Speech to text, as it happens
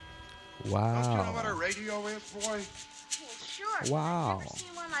Wow. Don't you know what a radio is, boy? Well, sure. Wow. I've never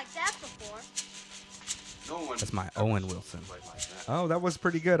seen one like that before. No one. That's my Owen Wilson. Oh, that was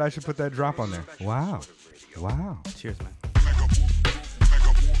pretty good. I should put that drop on there. Wow. Wow. Cheers, man.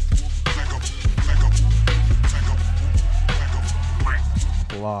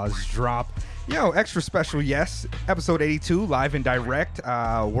 Applause drop. Yo, extra special, yes. Episode 82, live and direct,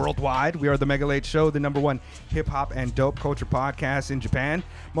 worldwide. We are the Mega Late Show, the number one hip-hop and dope culture podcast in Japan,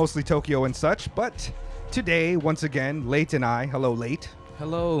 mostly Tokyo and such. But today, once again, Late and I. Hello, Late.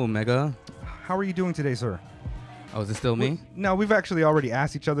 Hello, Mega. How are you doing today, sir? Oh, is it still me? No, we've actually already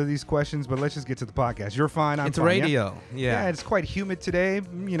asked each other these questions, but let's just get to the podcast. You're fine. I'm It's fine. Yeah? radio. Yeah. It's quite humid today.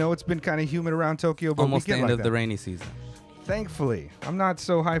 You know, it's been kind of humid around Tokyo, but Almost we the get end like of that. the rainy season. Thankfully, I'm not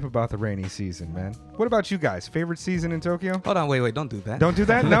so hype about the rainy season, man. What about you guys? Favorite season in Tokyo? Hold on, wait, don't do that. Don't do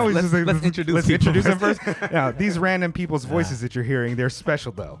that. No, let's introduce people them first. Yeah, these random people's voices that you're hearing, they're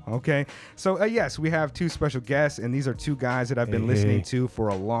special though. Okay, so yes, we have two special guests, and these are two guys that I've been listening to for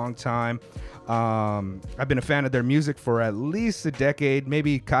a long time. I've been a fan of their music for at least a decade,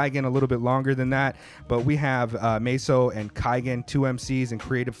 maybe Kaigen a little bit longer than that. But we have Meso and Kaigen, two MCs and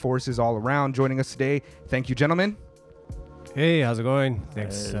creative forces all around, joining us today. Thank you, gentlemen. Hey, how's it going?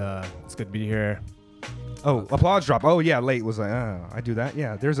 Thanks. It's good to be here. Oh, applause drop. Oh, yeah, Late was like, I do that.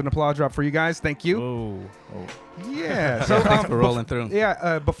 Yeah, there's an applause drop for you guys. Thank you. Oh. Yeah. So Thanks for rolling through.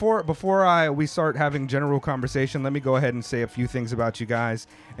 Yeah. Before we start having general conversation, let me go ahead and say a few things about you guys,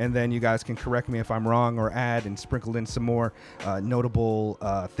 and then you guys can correct me if I'm wrong or add and sprinkle in some more notable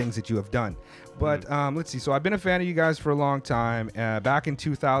things that you have done. But let's see. So I've been a fan of you guys for a long time. Back in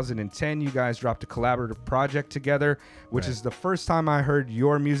 2010, you guys dropped a collaborative project together, which is the first time I heard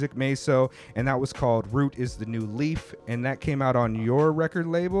your music, Meso, and that was called Root is the New Leaf, and that came out on your record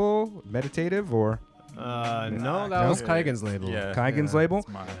label, Meditative, or? No, that was Kaigen's label. Yeah. Kaigen's label? It's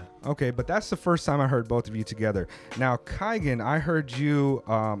mine. Okay, but that's the first time I heard both of you together. Now, Kaigen, I heard you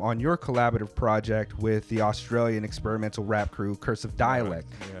on your collaborative project with the Australian experimental rap crew, Curse of Dialect.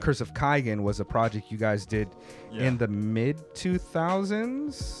 Yeah. Curse of Kaigen was a project you guys did in the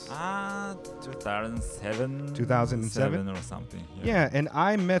mid-2000s? 2007. 2007? or something. Yeah, and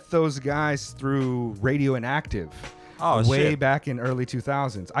I met those guys through Radio Inactive. Oh, way shit. back in early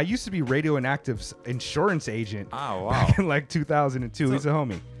 2000s. I used to be Radio Inactive's insurance agent Oh, wow. back in like 2002. So- He's a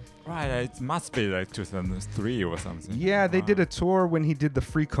homie. Right, it must be like 2003 or something. Yeah, they did a tour when he did the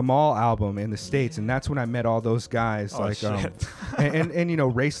Free Kamal album in the States, and that's when I met all those guys. Oh, shit. And you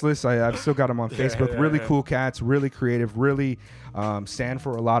know, Raceless, I've still got them on Facebook. Really cool cats, really creative, really stand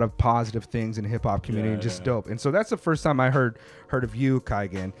for a lot of positive things in the hip hop community, and just dope. And so that's the first time I heard of you,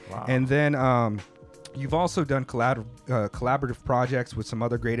 Kaigen. Wow. And then you've also done collaborative projects with some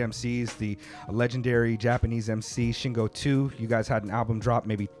other great MCs, the legendary Japanese MC Shingo 2. You guys had an album drop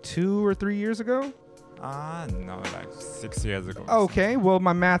maybe 2 or 3 years ago? No, like 6 years ago. Okay, well,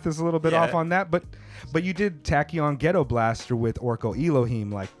 my math is a little bit Yeah. off on that, but you did Tachyon Ghetto Blaster with Orko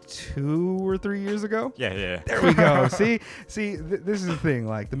Elohim like 2 or 3 years ago? Yeah. There we go. See, this is the thing.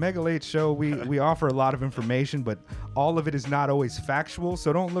 Like the Mega Late Show, we offer a lot of information, but all of it is not always factual.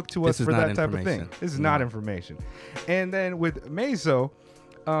 So don't look to us This is for not that type of thing. information. This is not information. And then with Meso,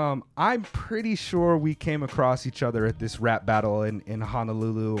 I'm pretty sure we came across each other at this rap battle in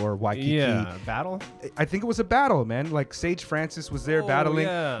Honolulu or Waikiki. Yeah, battle? I think it was a battle, man. Like Sage Francis was there Oh, battling.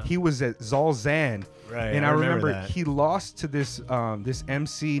 yeah. He was at Zalzan. Right, And I I remember remember that. he lost to this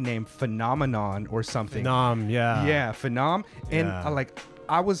MC named Phenomenon or something. Phenom, yeah. Yeah, Phenom. And Yeah.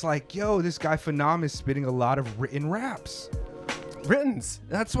 I was like, yo, this guy Phenom is spitting a lot of written raps. Rittens.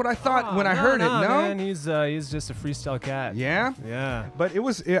 That's what I thought when I heard it. No? Man, he's just a freestyle cat. Yeah? Yeah. But it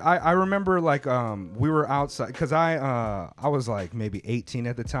was I remember like we were outside because I was like maybe 18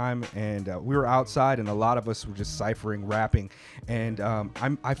 at the time, and we were outside and a lot of us were just ciphering rapping, and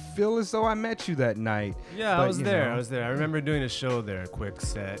I feel as though I met you that night. Yeah, but, I was you there. know, I was there. I remember doing a show there, a quick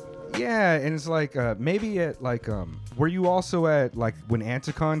set. Yeah, and it's like maybe at like were you also at like when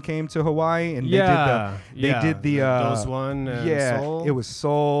Anticon came to Hawaii and they did the Those one and yeah, Soul? it was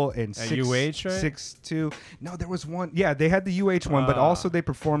Soul and At UH, right? 6-2. No, there was one. Yeah, they had the UH one, but also they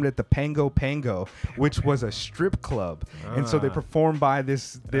performed at the Pango Pango, which was a strip club, and so they performed by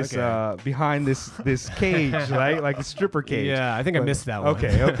this Okay. behind this cage, right, like a stripper cage. Yeah, I think I missed that one.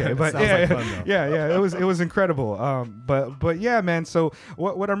 Okay, but Sounds yeah, like fun, though. yeah, it was incredible. But yeah, man. So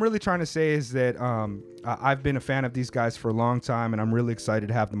what I'm really trying to say is that I've been a fan of these guys for a long time, and I'm really excited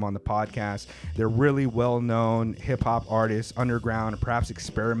to have them on the podcast. They're really well-known hip-hop artists, underground, perhaps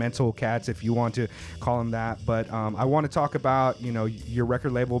experimental cats, if you want to call them that. But I want to talk about, your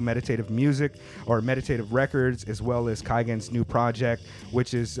record label, Meditative Music, or Meditative Records, as well as Kaigen's new project,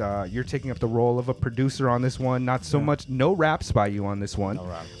 which is you're taking up the role of a producer on this one. Not so much, no raps by you on this one,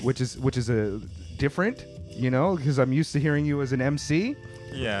 which is a different, because I'm used to hearing you as an MC.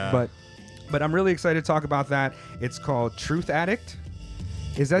 Yeah. But I'm really excited to talk about that. It's called Truth Addict.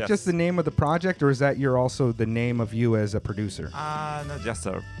 Is that just the name of the project, or is that also the name of you as a producer? No, just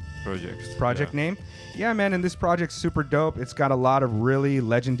a project. Project name? Yeah, man, and this project's super dope. It's got a lot of really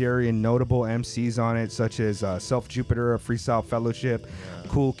legendary and notable MCs on it, such as Self Jupiter of Freestyle Fellowship,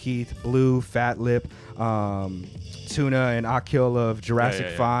 Cool Keith, Blue, Fat Lip, Tuna and Akil of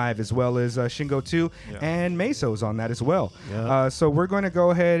Jurassic 5, as well as Shingo 2, and Meso's on that as well. So we're going to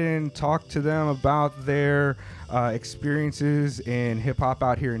go ahead and talk to them about their experiences in hip-hop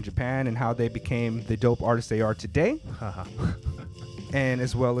out here in Japan and how they became the dope artists they are today. And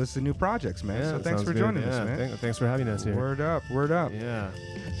as well as the new projects, man. So thanks for joining us, man. Thanks for having us here. Word up, word up. Yeah.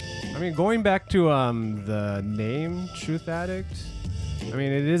 I mean, going back to the name Truth Addict, I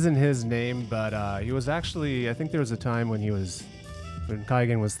mean, it isn't his name, but he was actually, I think there was a time when when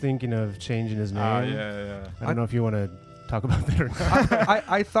Kaigen was thinking of changing his name. Yeah. I don't know if you want to talk about that or not.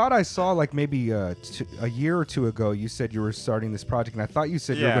 I thought I saw like maybe a year or two ago you said you were starting this project, and I thought you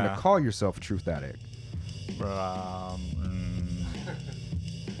said you were going to call yourself Truth Addict.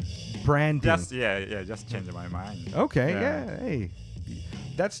 Branding. Just change my mind. Okay, hey.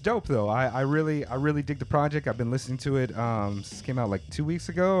 That's dope though. I really dig the project. I've been listening to it. This came out like 2 weeks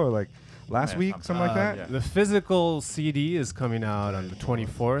ago or like last week, something like that. Yeah. The physical CD is coming out on the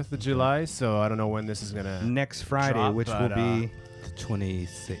 24th of July, so I don't know when this is gonna Next Friday, drop, which but, will be The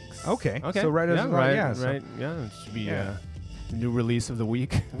 26th. okay. Okay. So right as right. Yeah, it should be the new release of the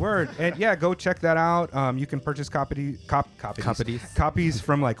week. Word. And go check that out. You can purchase copies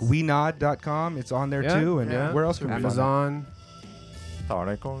from like wenod.com. It's on there too. And where else can we find Amazon, Tower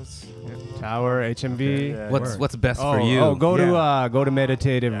Records. Tower, HMV. Yeah. What's best for you? Go to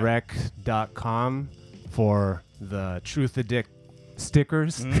meditativerec.com for the Truth Addict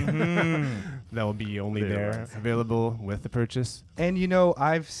stickers. That will be only there, available with the purchase. And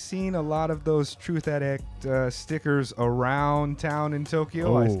I've seen a lot of those Truth Addict stickers around town in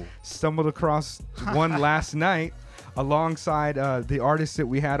Tokyo. I stumbled across one last night alongside the artist that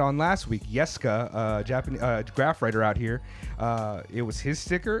we had on last week, Yeska, Japanese graph writer out here. It was his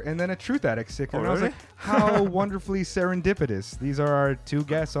sticker and then a Truth Addict sticker. And I was like, how wonderfully serendipitous. These are our two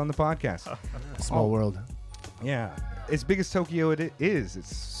guests on the podcast. Small world. Yeah. As big as Tokyo it is,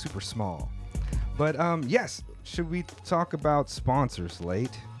 it's super small. But yes, should we talk about sponsors,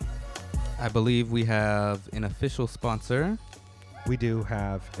 Late? I believe we have an official sponsor. We do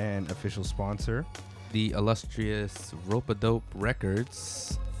have an official sponsor. The illustrious Rope-A-Dope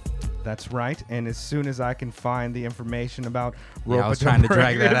Records. That's right. And as soon as I can find the information about I was trying to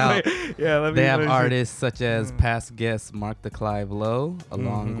drag that out. They have artists such as past guest Mark the Clive Lowe,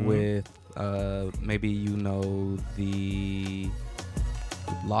 along with maybe the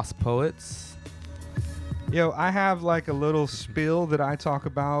Lost Poets. I have like a little spiel that I talk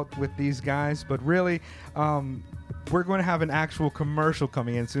about with these guys, but really, we're going to have an actual commercial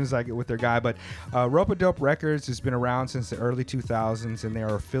coming in as soon as I get with their guy. But Rope-A-Dope Records has been around since the early 2000s, and they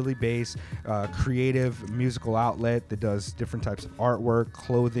are a Philly-based creative musical outlet that does different types of artwork,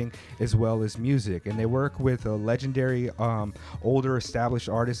 clothing, as well as music. And they work with a legendary older established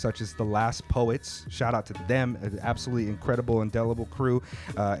artists such as the Last Poets. Shout out to them, an absolutely incredible, indelible crew,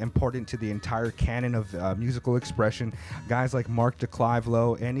 important to the entire canon of musical expression. Guys like Mark DeClive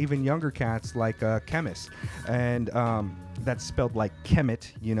Lowe, and even younger cats like Chemist. And that's spelled like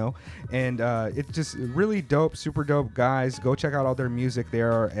Kemet, and it's just really dope, super dope guys. Go check out all their music. They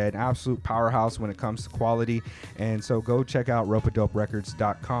are an absolute powerhouse when it comes to quality, and so go check out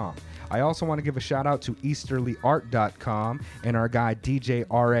ropeadoperecords.com. I also want to give a shout out to easterlyart.com and our guy DJ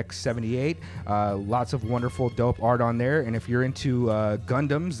RX78. Lots of wonderful dope art on there, and if you're into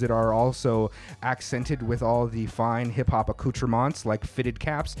Gundams that are also accented with all the fine hip-hop accoutrements like fitted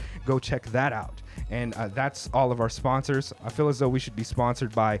caps, go check that out. And that's all of our sponsors. I feel as though we should be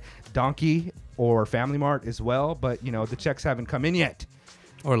sponsored by Donkey or Family Mart as well, but the checks haven't come in yet.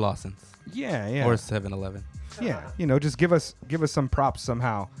 Or Lawson's. Yeah. Or 7-Eleven. Yeah, just give us some props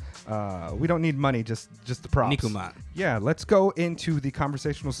somehow. We don't need money, just the props. Nikuman. Yeah, let's go into the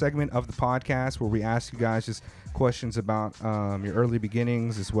conversational segment of the podcast where we ask you guys just questions about your early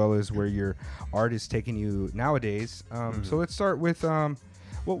beginnings as well as where your art is taking you nowadays. So let's start with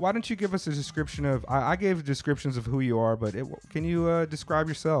Well, why don't you give us a description of? I gave descriptions of who you are, but can you describe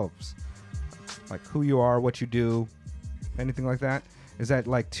yourselves? Like who you are, what you do, anything like that? Is that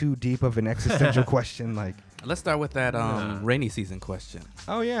like too deep of an existential question? Like, Let's start with that rainy season question.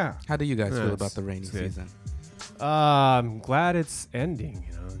 oh yeah, How do you guys feel Yes, about the rainy it's good. season? I'm glad it's ending.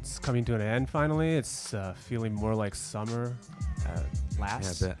 You know, it's coming to an end finally. It's feeling more like summer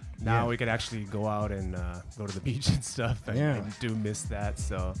last. Yeah, I bet. Now Yeah. we could actually go out and go to the beach and stuff. Yeah. I do miss that.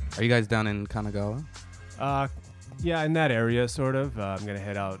 So, Are you guys down in Kanagawa? yeah, in that area, sort of. I'm gonna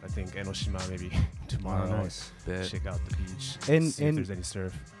head out. I think Enoshima maybe tomorrow. Oh, nice. Bet. Check out the beach. And- see if and- there's any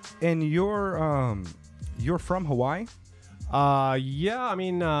surf. And you're from Hawaii? Yeah, I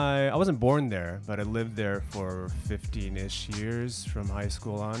mean, I wasn't born there, but I lived there for 15-ish years from high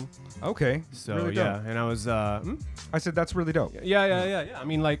school on. Okay. So really yeah, dope. and I was I said that's really dope. yeah. I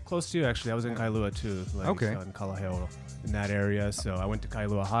mean, like close to you actually. I was in Kailua too, like Okay. in Kalaheo, in that area. So I went to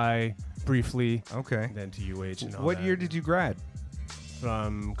Kailua High briefly, Okay. and then to UH. And all What that. year did you grad?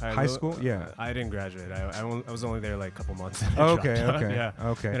 From Kailua? High school? Yeah. I didn't graduate. I was only there like a couple months. Okay. Dropped out, Okay. Yeah.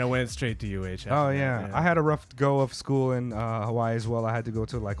 Okay. And I went straight to UH. after Oh that, yeah. I had a rough go of school in Hawaii as well. I had to go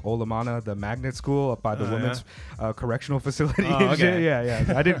to like Olamana, the magnet school up by the Oh, women's correctional facility. Oh, and shit. okay.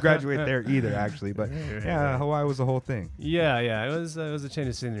 Yeah. I didn't graduate there either, actually. But yeah, Hawaii was the whole thing. Yeah. It was a change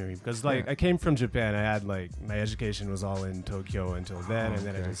of scenery because like Yeah. I came from Japan. I had like my education was all in Tokyo until then, and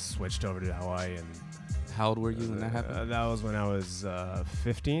then I Okay. just switched over to Hawaii and. How old were you when that happened? That was when I was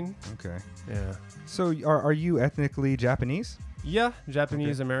 15. Okay. Yeah. So are you ethnically Japanese? Yeah,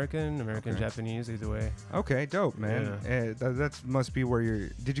 Japanese, American, Okay. Japanese, either way. Okay, dope, man. That must be where you're.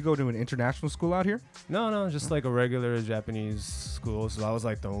 Did you go to an international school out here? No, just like a regular Japanese school. So I was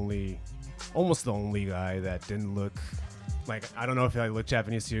like almost the only guy that didn't look like, I don't know if I look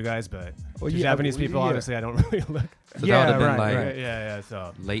Japanese to you guys, but Well, to yeah, Japanese well, people, yeah. obviously, I don't really look. So Yeah, that would have been right, like right. Yeah,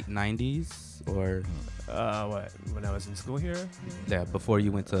 so, late 90s or what, when I was in school here? yeah, before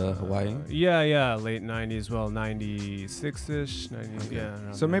you went to Hawaii? Yeah, late 90s, well, 96-ish, 90, yeah.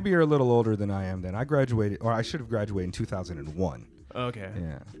 around So there. maybe you're a little older than I am. Then I graduated, or I should have graduated in 2001. Okay.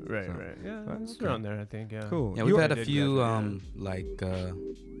 Yeah. Right. So, Yeah, that's it's good. around there, I think, yeah. Cool. Yeah, You- we've had I a did few graduate,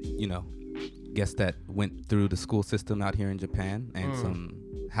 guests that went through the school system out here in Japan, and some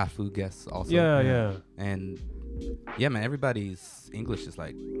Hafu guests also. Yeah. And yeah, man, everybody's English is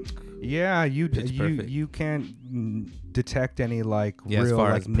like Yeah, Pitch perfect. you can't detect any like Yeah, as real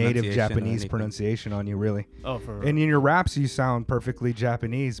far like as native pronunciation or Japanese anything. pronunciation on you, really. Oh, for real. And in your raps, you sound perfectly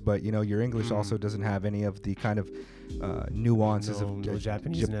Japanese, but you know your English also doesn't have any of the kind of nuances of No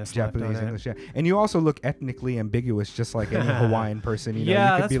Japanese-ness left Japanese on it. English. Yeah. And you also look ethnically ambiguous, just like any Hawaiian person. You know, yeah,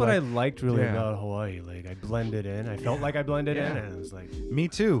 you could that's be what like, I liked really yeah. about Hawaii. Like I blended in. I felt like I blended in, Yeah. and it was like, Me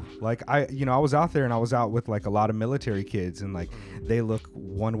too. Like I was out there and I was out with like a lot of military kids, and like they look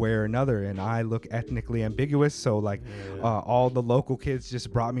one way or another, and I look ethnically ambiguous. So like all the local kids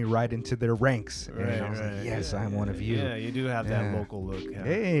just brought me right into their ranks, and I was like, yes, I'm one of you. Yeah, you do have Yeah. that local look.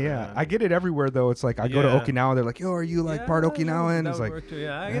 Yeah. I get it everywhere though. It's like I go to Yeah. Okinawa, they're like, yo, are you like part Okinawan? That It's would like, work too.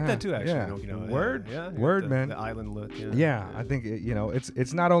 Yeah, I get that too. Actually, yeah. in Okinawa. Word? Yeah, you get Word, the, man. The island look. Yeah. yeah, I think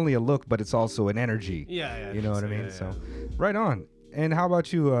it's not only a look, but it's also an energy. Yeah. You know what I mean? Yeah, So, right on. And how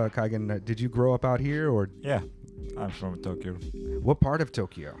about you, Kaigen? Did you grow up out here, or Yeah, I'm from Tokyo. what part of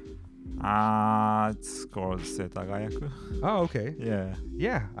Tokyo? It's called Setagayaku. Oh, okay. Yeah.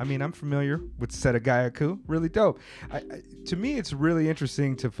 Yeah, I mean, I'm familiar with Setagayaku. Really dope. To me, it's really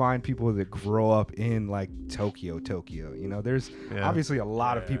interesting to find people that grow up in like Tokyo. You know, there's Yeah. obviously a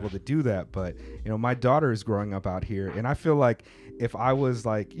lot of people that do that, but you know, my daughter is growing up out here, and I feel like if I was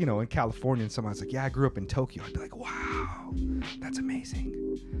like, you know, in California and someone's like, yeah, I grew up in Tokyo, I'd be like, wow, that's amazing.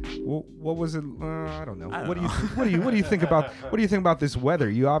 Well, what was it? I don't know. What do you think about this weather?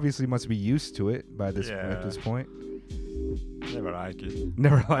 You obviously must be used to it by this at Yeah. this point. Never like it.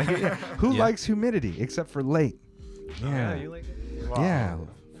 Never like it. Yeah. Who Yeah. likes humidity except for late? Yeah, you like it? Yeah.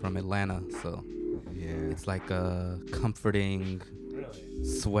 from Atlanta, so Yeah. it's like a comforting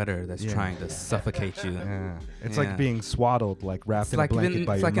sweater that's Yeah. trying to suffocate you. Yeah. It's Yeah. like being swaddled, like wrapped It's in like a blanket even,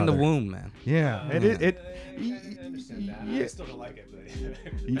 by it's your like in the mother. womb, man. Yeah. Yeah. I understand that. Yeah. I still don't like it,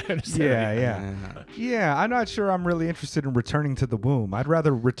 but Yeah. Yeah, I'm not sure I'm really interested in returning to the womb. I'd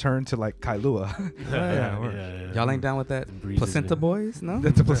rather return to like Kailua. Yeah, Y'all ain't down with that breezes placenta in. boys, no?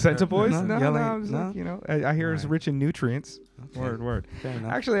 the placenta boys? No, No, y'all no, ain't- I'm just no? like, you know, I hear it's Alright. rich in nutrients. Okay. Word. Fair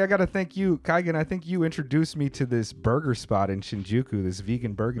enough. Actually, I got to thank you, Kaigen. I think you introduced me to this burger spot in Shinjuku, this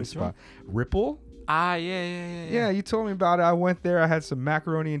vegan burger Which spot. one? Ripple? Yeah. Yeah, you told me about it. I went there. I had some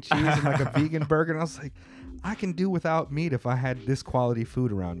macaroni and cheese and like a vegan burger, and I was like, I can do without meat if I had this quality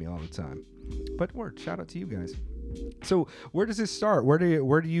food around me all the time. But word, shout out to you guys. So where does this start? Where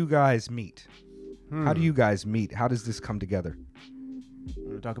do you guys meet? How do you guys meet? How does this come together?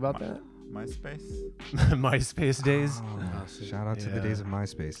 Want to talk about that? MySpace. MySpace days. Shout out to the Yeah. days of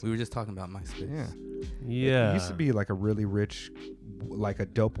MySpace. We were just talking about MySpace. Yeah. Yeah. It used to be like a really rich, like a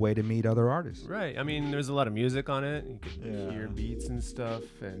dope way to meet other artists. Right. I mean, there's a lot of music on it. You could Yeah. hear beats and stuff.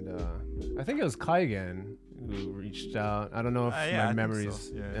 And I think it was Kaigen who reached out. I don't know if Yeah, I my think so.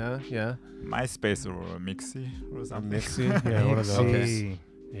 memories. Yeah. Yeah. MySpace or Mixi or something. Mixi. Yeah, one of those. Mixi.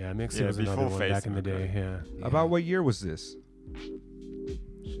 Yeah, Mixi Yeah, was another before one back in the Facebook, day. right? Yeah. Yeah. About what year was this?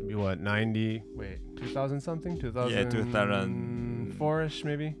 Should be what, 90? Wait, 2000 something? 2004-ish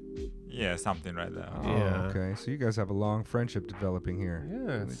maybe? Yeah, something like that. Oh, Yeah. okay. So you guys have a long friendship developing here. Yeah.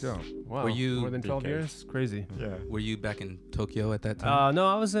 Really it's- dope. Wow. Were you- more than 12 Decades. years? Crazy. Yeah. Were you back in Tokyo at that time? No,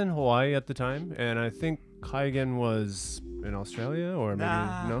 I was in Hawaii at the time, and I think Kaigen was in Australia or maybe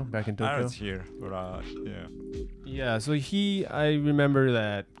no, back in I Tokyo. was here, but yeah. Yeah, so I remember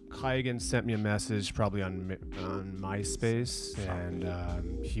that Kaigen sent me a message probably on MySpace, and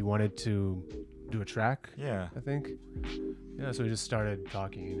he wanted to do a track, Yeah. I think. Yeah, so we just started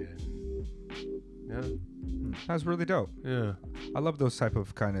talking, and That's really dope. yeah. I love those type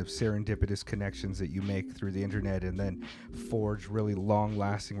of kind of serendipitous connections that you make through the internet and then forge really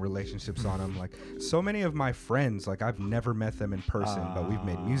long-lasting relationships on them. Like so many of my friends, like I've never met them in person, but we've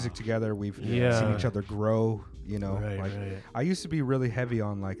made music together. We've Yeah. seen each other grow. You know, Right, like right. I used to be really heavy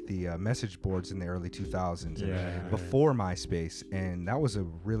on like the message boards in the early 2000s, and Yeah, right. before MySpace, and that was a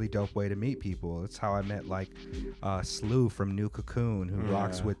really dope way to meet people. That's how I met like Slew from New Cocoon, who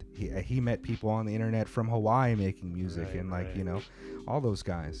rocks Yeah. with. He met people on the internet from Hawaii making music, Right, and like right. you know, all those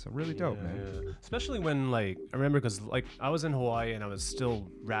guys. Really dope, Yeah, man. yeah. Especially when like I remember because like I was in Hawaii and I was still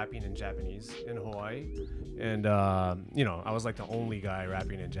rapping in Japanese in Hawaii, and you know I was like the only guy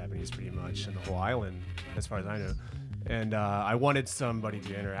rapping in Japanese pretty much in the whole island as far as I know, and I wanted somebody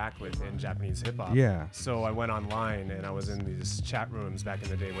to interact with in Japanese hip hop. Yeah. So I went online and I was in these chat rooms back in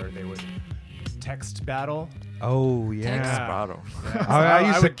the day where they would text battle. Oh yeah. Text Battle. I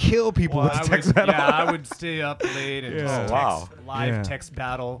used to would- kill people Well, with I text would, battle. yeah, I would stay up late and Yeah. just Oh, text, wow. live Yeah. text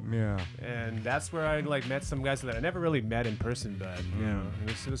battle. Yeah. And that's where I like met some guys that I never really met in person, but you know,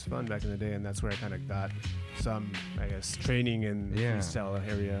 it was fun back in the day, and that's where I kind of got some, I guess, training in Yeah. freestyle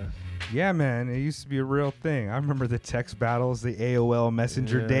area. Yeah, man, it used to be a real thing. I remember the text battles, the AOL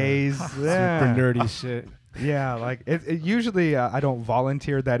Messenger Yeah. days. Yeah. Super nerdy shit. Yeah, like it usually I don't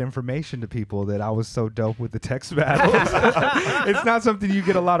volunteer that information to people that I was so dope with the text battles. It's not something you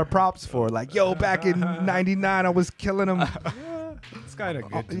get a lot of props for. Like, yo, back in '99, I was killing them. It's kind of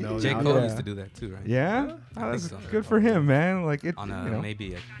good to know. J. now. Cole yeah. used to do that too, right? Yeah, I that's think so. good for him, man. Like it, On you a know.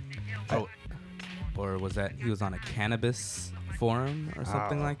 maybe or was that he was on a cannabis forum or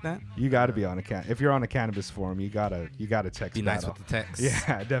something Oh. like that? You got to be on if you're on a cannabis forum, you gotta text Be nice battle. with the text.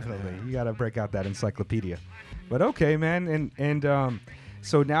 Yeah, definitely. You got to break out that encyclopedia. But okay, man, and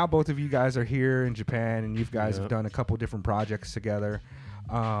so now both of you guys are here in Japan, and you guys have Yep. done a couple different projects together.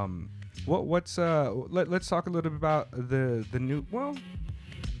 Let's talk a little bit about the new. Well,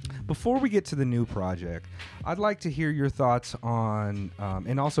 before we get to the new project, I'd like to hear your thoughts on,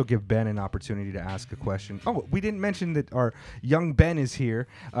 and also give Ben an opportunity to ask a question. Oh, we didn't mention that our young Ben is here.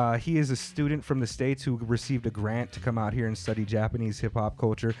 He is a student from the States who received a grant to come out here and study Japanese hip hop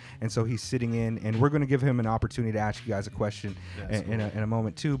culture, and so he's sitting in, and we're going to give him an opportunity to ask you guys a question in a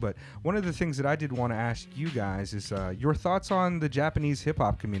moment too. But one of the things that I did want to ask you guys is your thoughts on the Japanese hip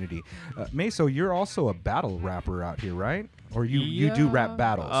hop community. Meso, you're also a battle rapper out here, right? Or you do rap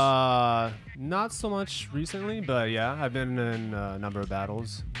battles? Not so much recently, but yeah, I've been in a number of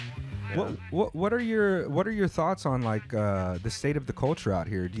battles. Yeah. What are your thoughts on like the state of the culture out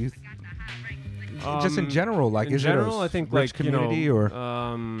here? Do you just in general, like in is general, it a I think rich like community you know, or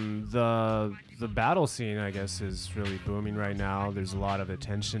the battle scene, I guess, is really booming right now. There's a lot of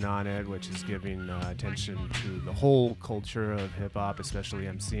attention on it, which is giving attention to the whole culture of hip hop, especially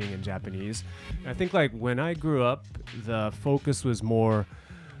emceeing in Japanese. And I think like when I grew up, the focus was more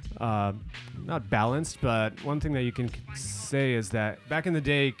not balanced, but one thing that you can say is that back in the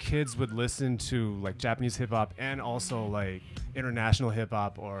day, kids would listen to like Japanese hip hop and also like international hip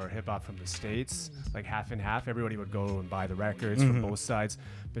hop or hip hop from the States, like half and half. Everybody would go and buy the records from both sides.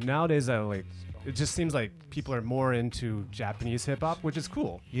 But nowadays, it just seems like people are more into Japanese hip hop, which is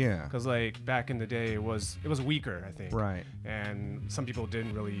cool. yeah, Because like back in the day, it was weaker, I think. right? And some people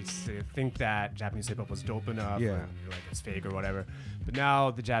didn't really think that Japanese hip hop was dope enough, Yeah. or like it's fake or whatever. But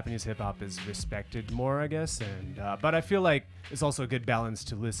now the Japanese hip hop is respected more, I guess. And but I feel like it's also a good balance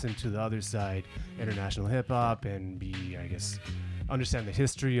to listen to the other side, international hip hop, and be, I guess, understand the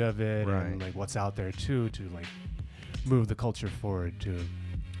history of it Right. and like what's out there too, to like move the culture forward too.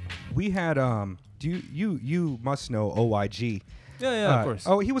 We had you must know OYG. Yeah, of course.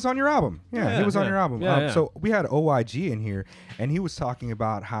 Oh, he was on your album. Yeah, he was on your album. Yeah. So we had OYG in here, and he was talking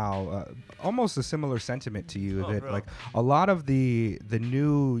about how almost a similar sentiment to you that really? like a lot of the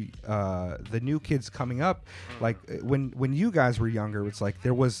new kids coming up, like when you guys were younger, it's like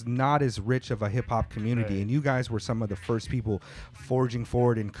there was not as rich of a hip hop community, Right. and you guys were some of the first people forging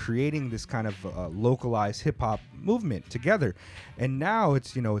forward and creating this kind of localized hip hop movement together. And now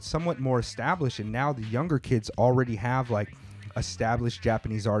it's it's somewhat more established, and now the younger kids already have like established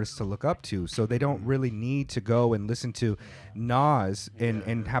Japanese artists to look up to, so they don't really need to go and listen to Nas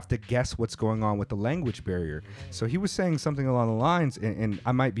and have to guess what's going on with the language barrier. So he was saying something along the lines, and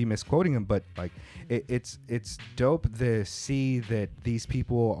I might be misquoting him, but like it's dope to see that these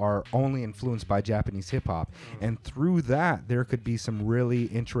people are only influenced by Japanese hip hop, and through that there could be some really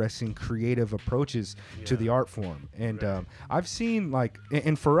interesting creative approaches to the art form. And I've seen like,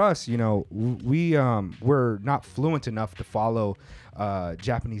 and for us, we're not fluent enough to follow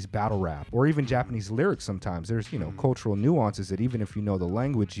Japanese battle rap or even Japanese lyrics. Sometimes there's cultural nuances that even if you know the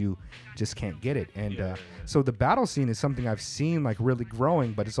language, you just can't get it. And so the battle scene is something I've seen like really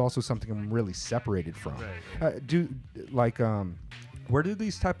growing, but it's also something I'm really separated from. Where do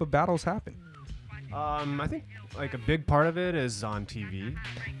these type of battles happen? I think like a big part of it is on TV.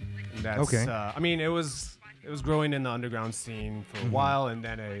 And that's, Okay. I mean, it was growing in the underground scene for a while, and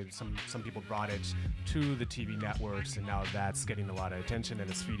then some people brought it to the TV networks, and now that's getting a lot of attention, and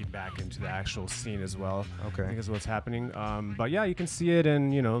it's feeding back into the actual scene as well. Okay. I think is what's happening. But yeah, you can see it in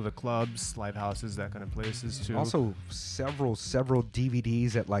the clubs, live houses, that kind of places too. Also, several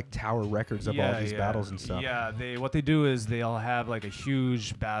DVDs at like Tower Records of all these battles and stuff. Yeah, what they do is they'll have like a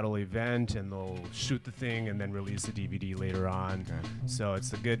huge battle event, and they'll shoot the thing and then release the DVD later on. Okay. So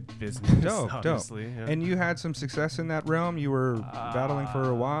it's a good business. Dope. Obviously. Yeah. And you had some success in that realm? You were battling for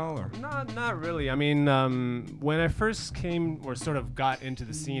a while, or? Not really. I mean, when I first came or sort of got into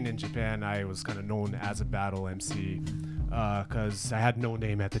the scene in Japan, I was kind of known as a battle MC because I had no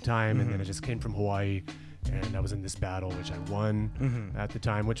name at the time, and then I just came from Hawaii, and I was in this battle, which I won at the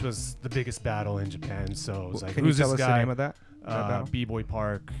time, which was the biggest battle in Japan. So it was like, Can you who's tell this us guy? the name of that battle? B-Boy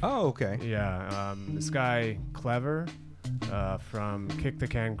Park. Oh, okay. Yeah, this guy Clever from Kick the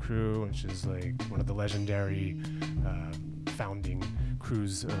Can Crew, which is like one of the legendary founding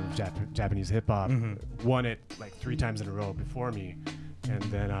crews of Japanese hip hop, won it like 3 times in a row before me, and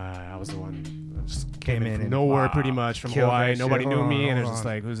then I was the one that just Came in from and nowhere, pretty much from killed Hawaii. that shit. Nobody knew Hold me, on, and it hold was just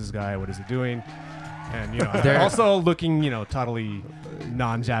on. like, who's this guy? What is he doing? And There- also looking totally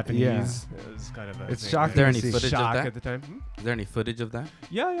non-Japanese. Yeah. It was kind of a It's thing, shocking right? Is there to any see. footage of Shock that? at the time. Is there any footage of that?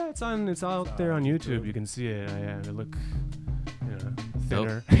 Yeah, it's out there on YouTube. You can see it. I look,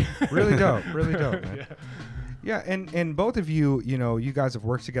 thinner. Really dope. Really dope, man. Yeah, and both of you, you guys have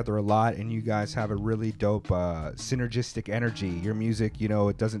worked together a lot, and you guys have a really dope synergistic energy. Your music,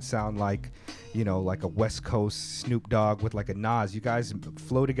 it doesn't sound like, like a West Coast Snoop Dogg with like a Nas. You guys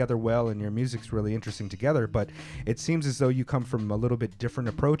flow together well, and your music's really interesting together, but it seems as though you come from a little bit different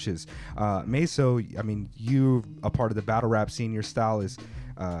approaches. Meso, I mean, you a part of the battle rap scene. Your style is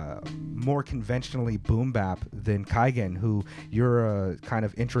more conventionally boom bap than Kaigen, who you're a kind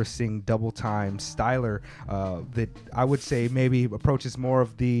of interesting double time styler that I would say maybe approaches more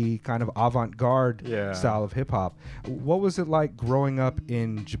of the kind of avant-garde style of hip hop. What was it like growing up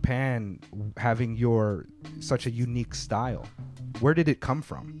in Japan, having such a unique style? Where did it come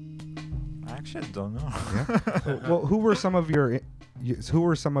from? I actually don't know. Yeah. Well, who were some of your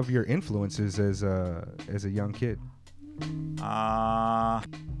influences as a young kid?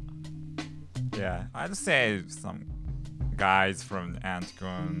 Yeah, I'd say some guys from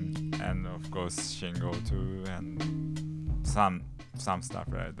Anticon, and of course Shingo too, and some stuff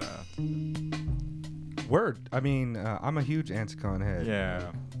like that. Word. I mean, I'm a huge Anticon head.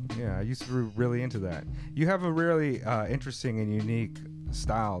 Yeah, I used to be really into that. You have a really interesting and unique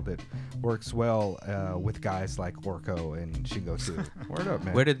style that works well with guys like Orko and Shingo too. Word up,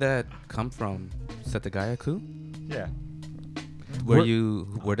 man. Where did that come from? Setagayaku? Yeah.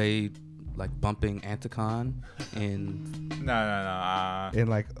 Were they like bumping Anticon in No. In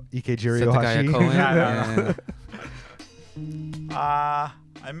like Ikejiri Setagaya Ohashi? Koen?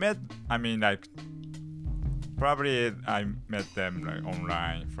 Probably I met them like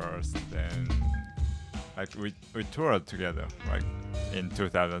online first, then like we toured together like in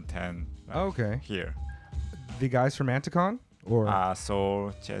 2010. Like, Okay. Here. The guys from Anticon? Or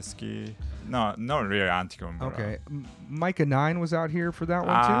Soul, Chesky. No, not really Anticon. But, okay. Micah 9 was out here for that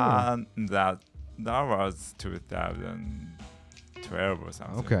one too? That was 2012 or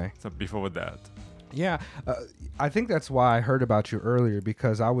something. Okay. So before that. Yeah, I think that's why I heard about you earlier,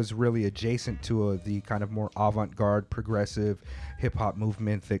 because I was really adjacent to the kind of more avant-garde, progressive hip-hop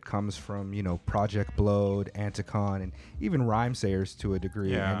movement that comes from, Project Blowed, Anticon, and even Rhymesayers to a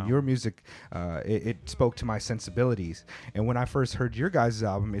degree. Yeah. And your music, it spoke to my sensibilities. And when I first heard your guys'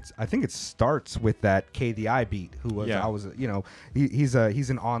 album, I think it starts with that K the I beat, who was Yeah. he's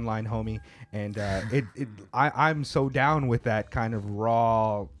an online homie, and I'm so down with that kind of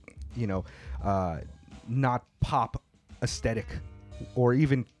raw, not pop aesthetic or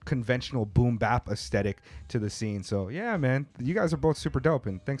even conventional boom bap aesthetic to the scene. So yeah, man, you guys are both super dope,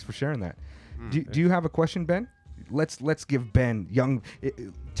 and thanks for sharing that. Do you have a question, Ben? Let's give Ben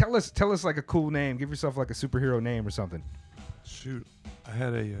tell us like a cool name. Give yourself like a superhero name or something. Shoot, I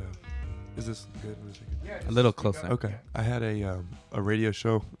had a. Is this good? A little closer. Okay, I had a radio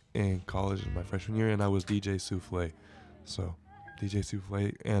show in college in my freshman year, and I was DJ Souffle. So, DJ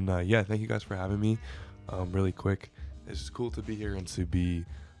Souffle, and thank you guys for having me. Really quick, it's just cool to be here and to be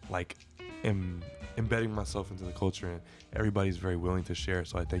like embedding myself into the culture, and everybody's very willing to share.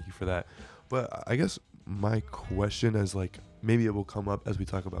 So I thank you for that. But I guess my question is like, maybe it will come up as we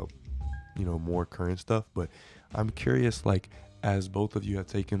talk about more current stuff. But I'm curious, like, as both of you have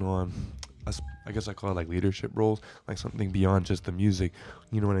taken on, I guess I call it like leadership roles, like something beyond just the music,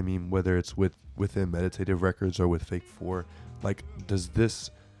 you know what I mean? Whether it's within Meditative Records or with Fake 4, like,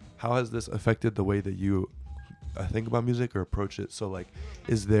 how has this affected the way that you think about music or approach it? So like,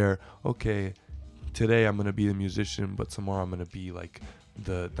 is there, okay, today I'm going to be the musician, but tomorrow I'm going to be like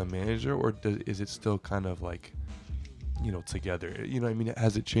the manager, or is it still kind of like, together? You know what I mean?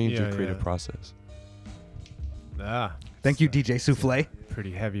 Has it changed your creative process? Thank you, DJ Souffle.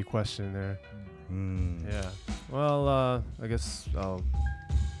 Pretty heavy question there. Mm. Yeah. Well, I guess I'll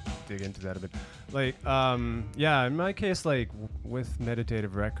dig into that a bit. Like, in my case, like with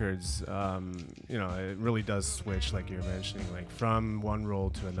Meditative Records, it really does switch, like you're mentioning, like from one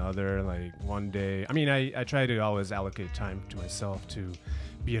role to another. Like one day, I mean, I try to always allocate time to myself to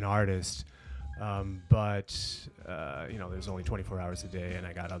be an artist. But there's only 24 hours a day, and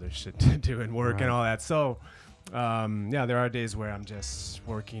I got other shit to do and work and all that. So, there are days where I'm just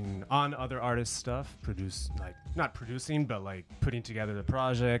working on other artists' stuff, not producing, but like putting together the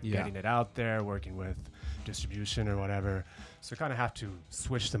project, getting it out there, working with distribution or whatever. So I kind of have to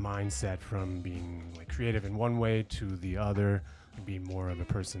switch the mindset from being like creative in one way to the other, and being more of a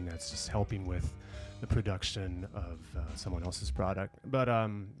person that's just helping with the production of someone else's product. But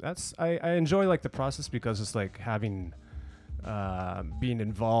I enjoy like the process, because it's like having being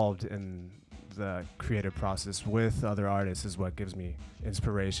involved in the creative process with other artists is what gives me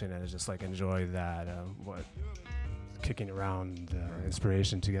inspiration, and I just like enjoy that kicking around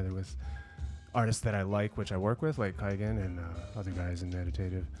inspiration together with artists that I like, which I work with, like Kaigen and other guys in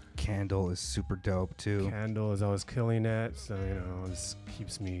Meditative. Candle is super dope too. Candle is always killing it, so this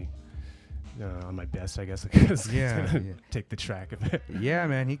keeps me on my best, I guess. Because take the track of it. Yeah,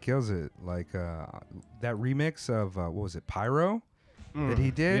 man, he kills it. Like that remix of what was it, Pyro, that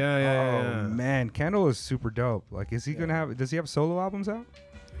he did? Yeah. Man, Candle is super dope. Like, is he gonna have? Does he have solo albums out?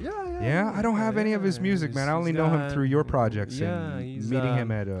 Yeah. Yeah, I don't have any of his music, man. I only know him through your projects and meeting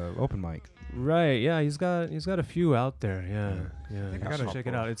him at open mic. Right. Yeah, he's got a few out there. Yeah. I I gotta saw check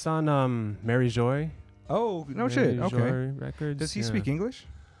it both. out. It's on Mary Joy. Oh, no shit. Mary Okay. Joy Records. Does he speak English?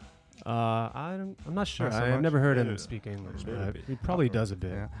 I'm not sure. Not so I've much? never heard him speak English, Maybe a but bit. he probably does a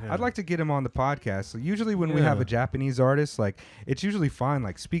bit. Yeah. Yeah. I'd like to get him on the podcast. So usually when we have a Japanese artist, like, it's usually fine.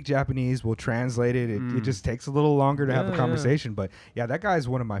 Like, speak Japanese, we'll translate it. It just takes a little longer to have a conversation. But yeah, that guy's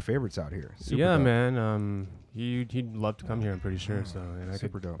one of my favorites out here. Super dope. Man. He'd love to come here, I'm pretty sure. So, and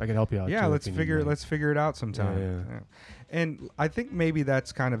Super dope. I could help you out. Yeah, too, let's if you need, like- figure it out sometime. Yeah. And I think maybe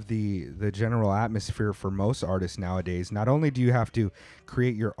that's kind of the general atmosphere for most artists nowadays. Not only do you have to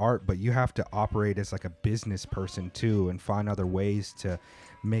create your art, but you have to operate as like a business person too, and find other ways to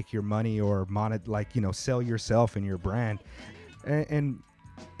make your money or sell yourself and your brand.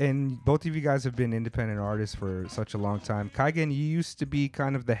 And both of you guys have been independent artists for such a long time. Kaigen, you used to be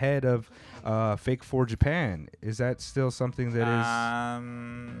kind of the head of Fake 4 Japan. Is that still something that is?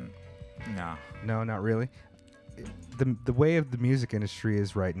 No. No, not really. The way of the music industry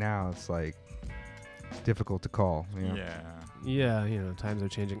is right now, it's like difficult to call. Yeah. Yeah, times are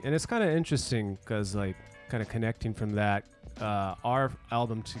changing. And it's kind of interesting because, like, kind of connecting from that, our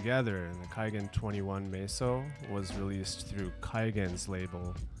album together, the Kaigen 21 Meso, was released through Kaigen's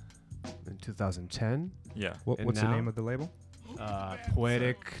label in 2010. Yeah. And What's the now- name of the label?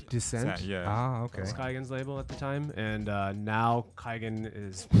 Poetic Descent. Yeah. Ah, okay. was Kaigen's label at the time. And now Kaigen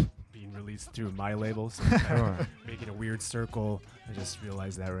is being released through my label, so it's kind of making a weird circle. I just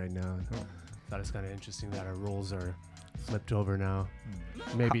realized that right now. thought it's kind of interesting that our roles are flipped over now.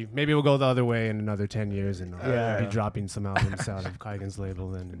 Maybe we'll go the other way in another 10 years and I'll be dropping some albums out of Kaigen's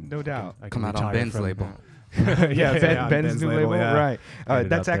label. And No doubt. I Come out on retire Ben's from- label. on Ben's new label, yeah. right? Get it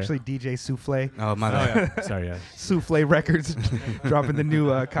That's out there. actually DJ Souffle. Oh my Oh, bad. yeah. Sorry, yeah. Souffle Records dropping the new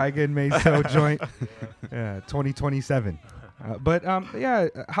Kaigen Meso joint, 2027. Yeah,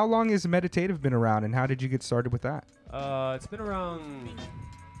 how long has Meditative been around, and how did you get started with that? It's been around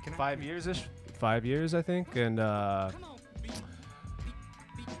 5 years-ish. 5 years, I think. And I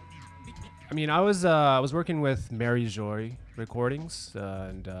mean, I was working with Mary Joy Recordings,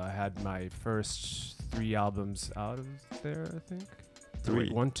 and I had my first 3 albums out of there, I think. 3.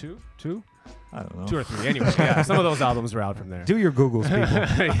 Wait, 1, 2? 2? I don't know. 2 or 3. Anyway, yeah, some of those albums were out from there. Do your Googles,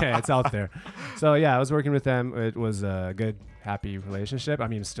 people. Yeah, it's out there. So yeah, I was working with them. It was a good, happy relationship. I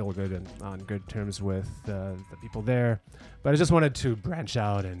mean, still good and on good terms with the people there. But I just wanted to branch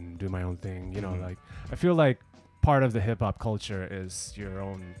out and do my own thing. You know, like I feel like part of the hip hop culture is your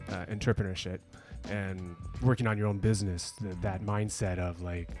own entrepreneurship and working on your own business. That mindset of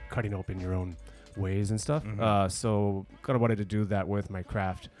like cutting open your own ways and stuff. So kind of wanted to do that with my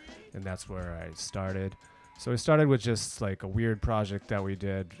craft, and that's where I started. So we started with just like a weird project that we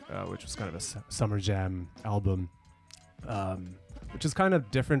did, which was kind of a summer jam album, which is kind of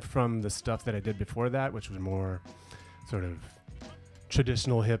different from the stuff that I did before that, which was more sort of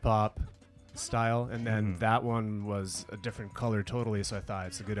traditional hip hop style. And then that one was a different color totally. So I thought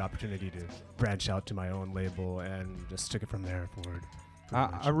it's a good opportunity to branch out to my own label and just took it from there forward.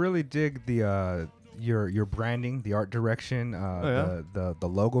 I really dig the your branding, the art direction, the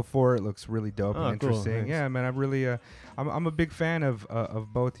logo for it looks really dope and Cool, interesting. thanks. Yeah, man, I really I'm a big fan of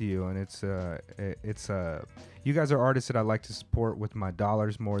both of you, and it's you guys are artists that I like to support with my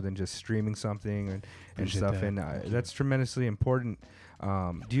dollars more than just streaming something and Appreciate stuff, that. and Thank you. that's tremendously important.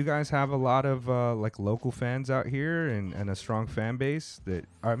 Do you guys have a lot of like local fans out here and a strong fan base? That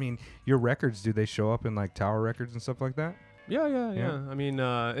I mean, your records, do they show up in like Tower Records and stuff like that? Yeah. I mean,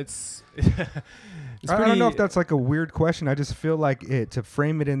 it's. I don't know if that's like a weird question. I just feel like to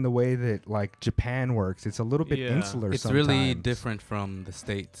frame it in the way that like Japan works, it's a little bit Yeah. insular. It's sometimes. really different from the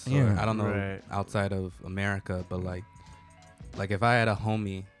States. Yeah. Or I don't know Right. outside of America, but like if I had a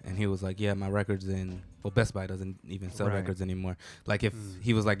homie and he was like, yeah, my record's in, well, Best Buy doesn't even sell Right. records anymore. Like if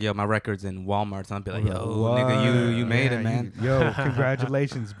he was like, yo, my record's in Walmart, I'd be like, yo, What? nigga, you made Yeah, it, man. yo,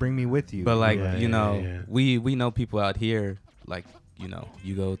 congratulations, bring me with you. But like, Yeah, you yeah, know, yeah. we know people out here, like, you know,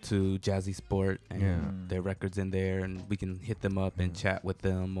 you go to Jazzy Sport and Yeah. their records in there, and we can hit them up and chat with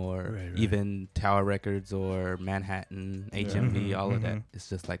them, or Right. even Tower Records or Manhattan, HMV, Mhm, all of that. mhm. It's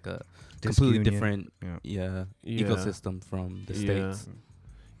just like a Disc completely Union. different Yeah. ecosystem from the States.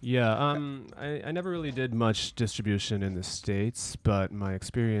 Yeah, I never really did much distribution in the States, but my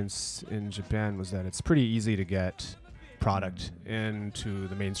experience in Japan was that it's pretty easy to get product into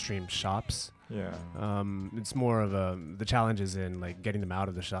the mainstream shops. Yeah. It's more of the challenge is in like getting them out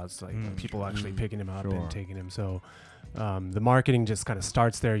of the shops, like people actually picking them up Sure. and taking them. So the marketing just kind of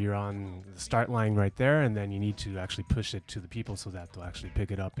starts there. You're on the start line right there, and then you need to actually push it to the people so that they'll actually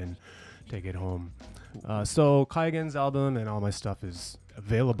pick it up and take it home. So Kaigen's album and all my stuff is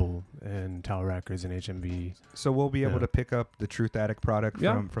available in Tower Records and HMV. So we'll be able Yeah. to pick up the Truth Addict product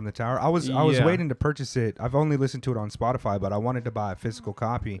Yeah. from the Tower. I was Yeah. waiting to purchase it. I've only listened to it on Spotify, but I wanted to buy a physical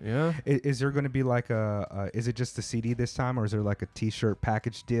copy. Yeah. Is there going to be like is it just the CD this time, or is there like a T-shirt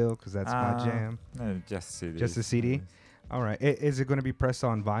package deal? Because that's my jam. No, just CD. Just a CD? All right. Is it going to be pressed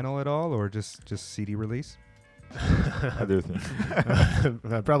on vinyl at all, or just CD release? How do you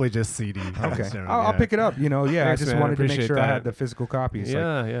think? Probably just CD. Okay. Sharon, I'll yeah. pick it up. You know, yeah. Thanks, I just man. I wanted to make appreciate sure I that. had the physical copy. It's like,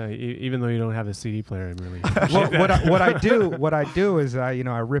 Yeah. Even though you don't have a CD player, I'm really. well, what I do is I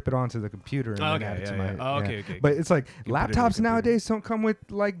rip it onto the computer and then add it to my. Oh, okay. But it's like You put it in the laptops computer. nowadays don't come with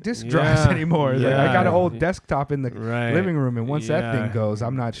like disc drives Yeah, anymore. Like, I got an yeah. old desktop in the Right. living room, and once that Yeah. thing goes,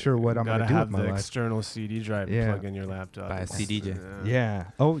 I'm not sure what I'm Gotta gonna do with have my the life. external CD drive Yeah. plug in your laptop. Buy a It's- CDJ. Yeah.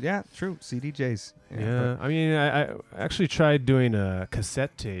 Oh yeah. True. CDJs. Yeah. I mean, I actually tried doing a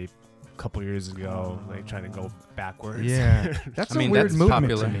cassette tape a couple years ago, like trying to go backwards. Yeah. That's I mean, a weird that's movement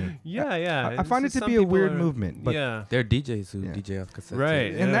popular. to me. yeah. I find it It's to just be some a weird people are- movement, but yeah. There are DJs who Yeah. DJ off cassette.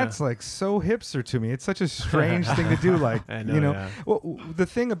 Right. and yeah. that's like so hipster to me. It's such a strange thing to do. Like, I you know, yeah. well, the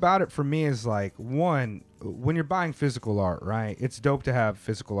thing about it for me is like, one, when you're buying physical art, right? It's dope to have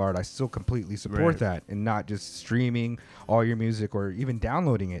physical art. I still completely support Right. that, and not just streaming all your music or even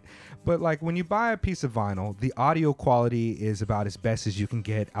downloading it. But like when you buy a piece of vinyl, the audio quality is about as best as you can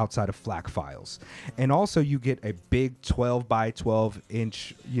get outside of FLAC files, and also you get a big 12 by 12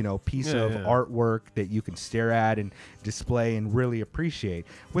 inch, piece of artwork that you can stare at and display and really appreciate.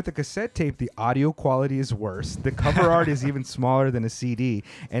 With a cassette tape, the audio quality is worse. The cover art is even smaller than a CD,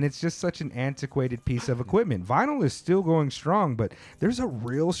 and it's just such an antiquated piece of equipment. Vinyl is still going strong, but there's a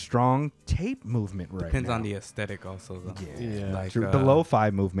real strong tape movement right Depends now. on the aesthetic also, though. Yeah. Like, The lo-fi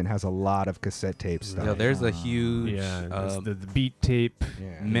movement has a lot of cassette tape stuff. Yo, there's a huge Yeah, there's the beat tape.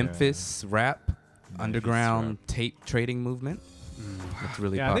 Yeah. Memphis rap, underground tape trading movement. It's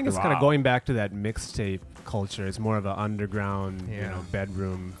really Yeah, I think it's popular. kind of going back to that mixtape culture. It's more of an underground, Yeah.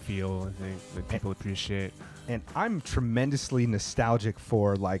 bedroom feel. I think that people appreciate. And I'm tremendously nostalgic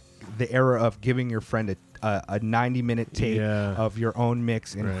for like the era of giving your friend a 90-minute tape Yeah. of your own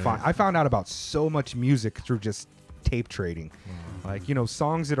mix. And Right. I found out about so much music through just tape trading. Like,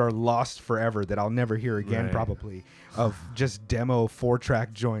 songs that are lost forever that I'll never hear again, Right. probably, of just demo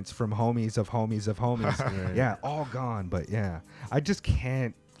 4-track joints from homies of homies of homies. Right. Yeah, all gone. But yeah, I just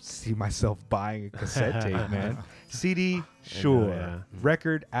can't see myself buying a cassette tape, man. CD, sure. yeah.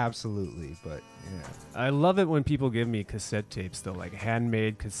 Record, absolutely. But yeah. I love it when people give me cassette tapes, though, like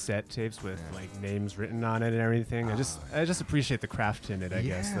handmade cassette tapes with like names written on it and everything. I just appreciate the craft in it. I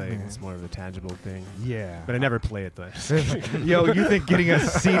guess Yeah, like man. it's more of a tangible thing. Yeah. But I never play it though. Yo, you think getting a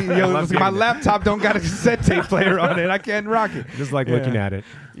CD? Yo, love my getting it. laptop don't got a cassette tape player on it. I can't rock it. Just like Yeah. looking at it.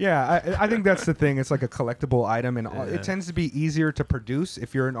 Yeah, I think that's the thing. It's like a collectible item, and Yeah. it tends to be easier to produce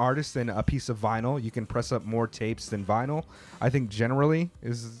if you're an artist than a piece of vinyl. You can press up more tapes than vinyl. I think generally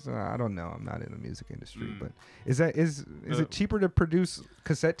is I don't know. I'm not in the music industry, but is it cheaper to produce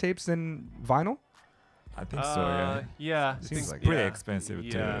cassette tapes than vinyl? I think so. Yeah. Yeah. I Seems think- like pretty yeah. expensive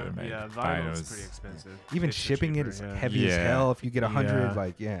Yeah, to make yeah, vinyl's vinyls. pretty expensive. Even Tapes are shipping it cheaper, is yeah. heavy as Yeah. hell. If you get 100,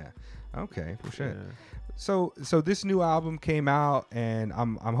 Yeah. like okay, for sure. Yeah. So this new album came out, and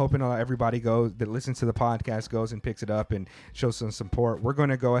I'm hoping everybody that listens to the podcast goes and picks it up and shows some support. We're going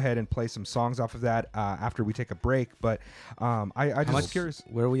to go ahead and play some songs off of that after we take a break. But I How just much- was curious,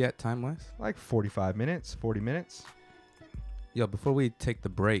 Where are we at time wise? like 45 minutes, 40 minutes. Yo, before we take the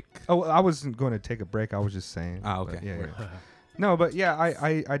break. Oh, I wasn't going to take a break. I was just saying. Ah, But okay. yeah, yeah. No, but yeah,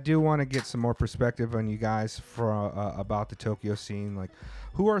 I do want to get some more perspective on you guys for about the Tokyo scene. Like,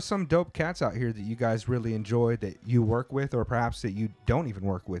 who are some dope cats out here that you guys really enjoy that you work with, or perhaps that you don't even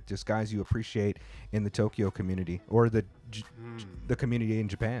work with? Just guys you appreciate in the Tokyo community or the community in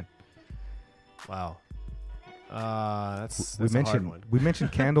Japan. Wow. That's we a hard mentioned one. we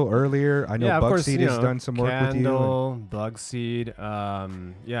mentioned Candle earlier. I know yeah, of course, Bugseed has done some work with you. Candle, Bugseed.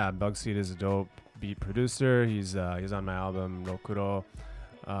 Yeah, Bugseed is a dope beat producer. He's on my album Rokuro.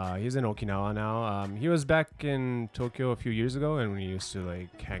 He's in Okinawa now. He was back in Tokyo a few years ago, and we used to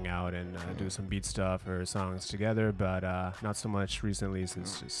like hang out and do some beat stuff or songs together. But not so much recently,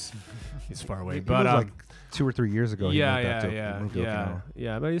 since just he's far away. It But was like 2 or 3 years ago. he moved back moved to Okinawa.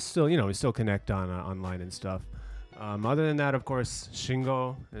 yeah. But we still connect on online and stuff. Other than that, of course,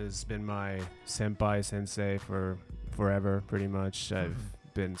 Shingo has been my senpai sensei for forever, pretty much. I've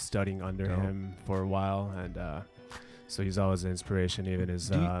been studying under Dope. him for a while, and so he's always an inspiration. Even his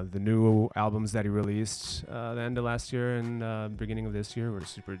Do you- the new albums that he released the end of last year and beginning of this year were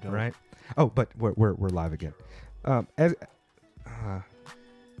super dope. Right. Oh, but we're live again.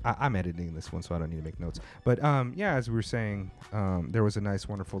 I'm editing this one, so I don't need to make notes. But yeah, as we were saying, there was a nice,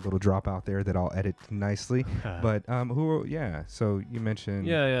 wonderful little drop out there that I'll edit nicely. But yeah. So you mentioned.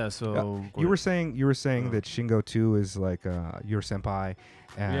 yeah. So You were saying that Shingo 2 is like your senpai.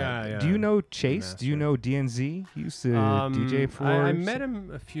 Yeah. Do you know Chase? Do you know DNZ? He used to DJ for. I met him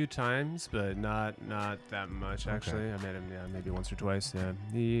a few times, but not that much actually. I met him maybe once or twice. Yeah,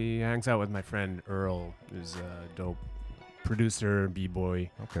 he hangs out with my friend Earl, who's a dope producer, b-boy.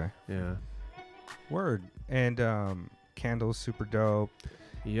 Okay. Yeah. Word. And Candle's super dope.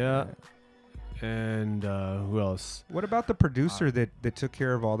 Yeah. And who else? What about the producer that took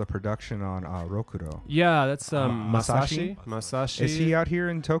care of all the production on Rokuro? Yeah, that's Masashi? Masashi. Is he out here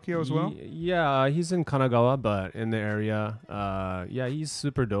in Tokyo as well? Yeah, he's in Kanagawa, but in the area. Yeah, he's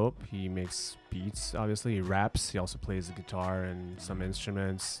super dope. He makes beats. Obviously, he raps. He also plays the guitar and some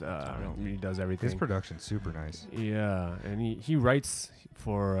instruments. He does everything. His production's super nice. Yeah, and he writes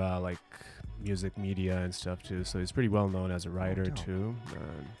for like music media and stuff too. So he's pretty well known as a writer dope. too.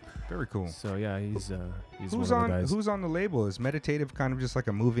 Very cool. So yeah, he's Who's one on of the guys. Who's on the label? Is Meditative kind of just like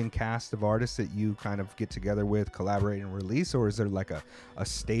a moving cast of artists that you kind of get together with, collaborate, and release, or is there like a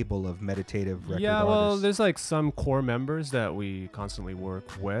stable of Meditative record Yeah, well, artists? there's like some core members that we constantly work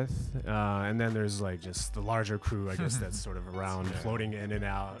with, and then there's like just the larger crew, I guess, that's sort of around, floating in and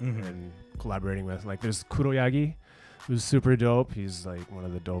out Mhm. and collaborating with. Like there's Kuroyagi, who's super dope. He's like one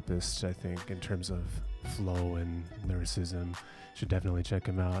of the dopest, I think, in terms of flow and lyricism. Should definitely check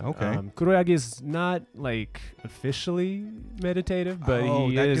him out. Okay. Kuroyagi is not like officially meditative, but oh,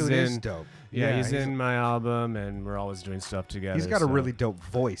 he that is dude in. is dope. Yeah, he's in my album, and we're always doing stuff together. He's got a so- really dope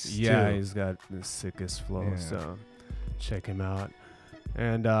voice. Yeah, too. he's got the sickest flow, Yeah. so check him out.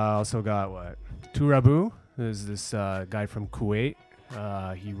 And also got Turabu. There's this guy from Kuwait.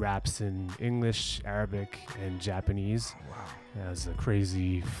 He raps in English, Arabic, and Japanese. Wow. He has a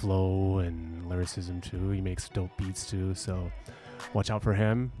crazy flow and lyricism too. He makes dope beats too, so watch out for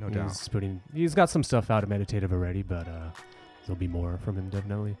him. No doubt. He's got some stuff out of Meditative already, but there'll be more from him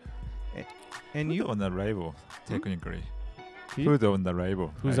definitely. And Who's you, on the label, technically? He? Who's on the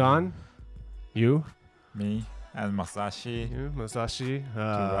label? Who's Like, on? You? Me and Masashi. You, Masashi,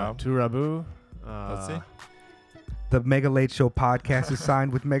 Turabu. Turabu. That's it. the Mega Late Show podcast is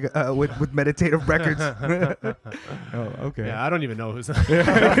signed with with Meditative Records. Oh, okay. Yeah, I don't even know who's. he's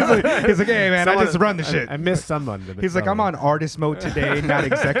like, hey man, I just run the shit. I missed someone. but He's like, I'm on artist mode today, not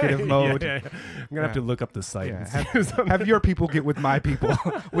executive mode. Yeah. I'm gonna have to look up the site. Yeah, and see who's on Have your people get with my people,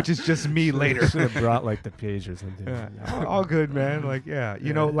 which is just me later. Should have brought like the page or something. Yeah, all good, man. Like, yeah,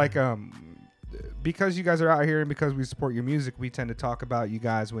 you know, like because you guys are out here and because we support your music, we tend to talk about you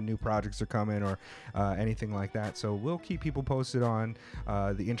guys when new projects are coming or anything like that. So we'll keep people posted on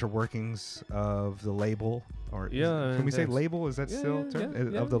the interworkings of the label. Or can we say label? Is that still a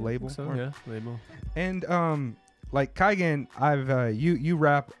term? Of the label? So, Or- yeah, label. And like Kaigen, I've you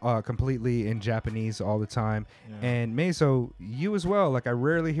rap completely in Japanese all the time, Yeah. and Meso, you as well. Like I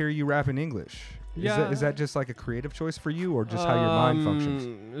rarely hear you rap in English. Yeah. Is that just like a creative choice for you, or just how your mind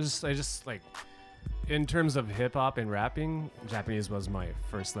functions? I just like, in terms of hip hop and rapping, Japanese was my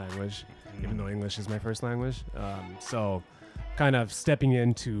first language, even though English is my first language. So, kind of stepping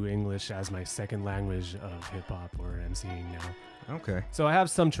into English as my second language of hip hop or MCing now. Okay. So I have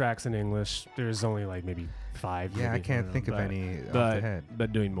some tracks in English. There's only like maybe 5. Yeah, I maybe, can't don't think know, of any off but, the head.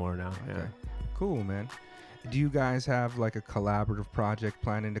 But doing more now. Okay. Yeah. Cool, man. Do you guys have like a collaborative project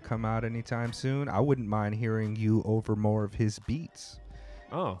planning to come out anytime soon? I wouldn't mind hearing you over more of his beats.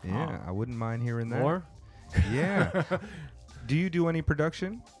 Oh. Yeah, I wouldn't mind hearing that. More? Yeah. Do you do any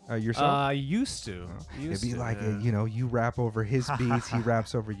production yourself? I used to. It'd be like, yeah. you know, you rap over his beats, he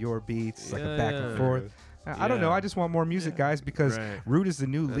raps over your beats, it's like a back and forth. I don't know. Yeah. I just want more music, guys, because Right. Root is the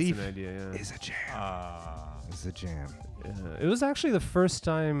New That's Leaf an idea, yeah. is a jam. Ah. Is a jam. Yeah. It was actually the first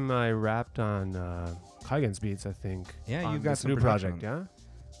time I rapped on Kaigen's beats, I think. Yeah, on you've got this some new production project,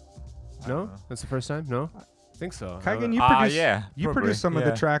 yeah? I No? don't know. That's the first time? No? I think so. Kaigen, you Ah, produce, yeah, you probably, produce some of the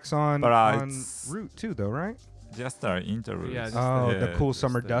yeah. tracks on But, on it's- Root too, though, right? Just an interlude. Yeah, just Oh, the- the Cool just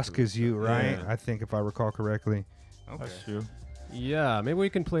Summer the Dusk is you, right? Yeah. I think if I recall correctly. That's you. Yeah, maybe we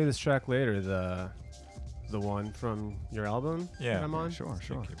can play this track later, the one from your album Yeah. that I'm on. Sure.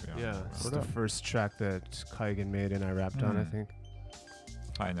 Yeah, it's Word the up. first track that Kaigen made and I rapped on, I Mm. think.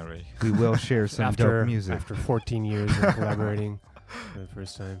 Finally. We will share some after dope music. After 14 years of collaborating for the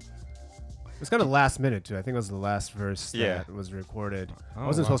first time. It's kind of last minute, too. I think it was the last verse Yeah. that was recorded. Oh, I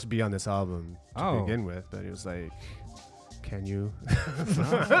wasn't wow. supposed to be on this album to Oh. begin with, but it was like, can you?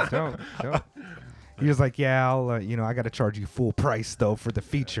 Oh, dope. He was like, "Yeah, I'll, I got to charge you full price though for the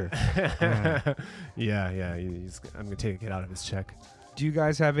feature." yeah. I'm gonna take it out of his check. Do you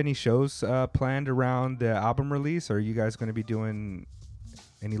guys have any shows planned around the album release? Or are you guys going to be doing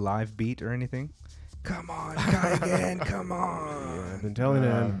any live beat or anything? Come on, Kaigen, come on. Yeah, I've been telling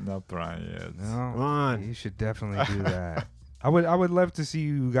him. Not trying yet. No, Come on. you should definitely do that. I would love to see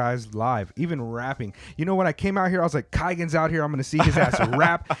you guys live, even rapping. You know, when I came out here, I was like, Kaigen's out here. I'm gonna see his ass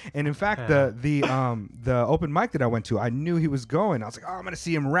rap. And in fact, the open mic that I went to, I knew he was going. I was like, oh, I'm gonna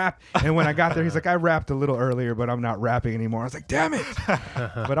see him rap. And when I got there, he's like, I rapped a little earlier, but I'm not rapping anymore. I was like, damn it.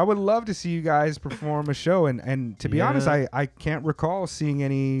 But I would love to see you guys perform a show. And to be honest, I can't recall seeing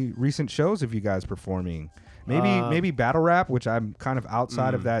any recent shows of you guys performing. Maybe battle rap, which I'm kind of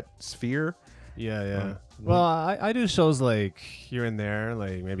outside of that sphere. Yeah. Well, I do shows like here and there,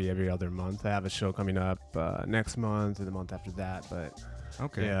 like maybe every other month. I have a show coming up next month and the month after that, but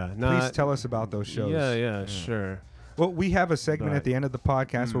Okay. yeah. Please tell us about those shows. Yeah, sure. Well, we have a segment But- at the end of the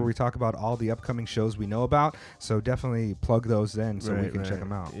podcast where we talk about all the upcoming shows we know about. So definitely plug those then so we can check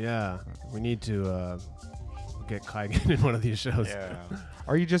them out. Yeah, we need to get Kaigen in one of these shows. Yeah.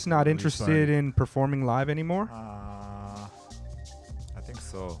 Are you just not That'd be interested fun. in performing live anymore? I think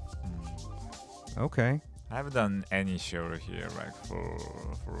so. Okay. I haven't done any show here like for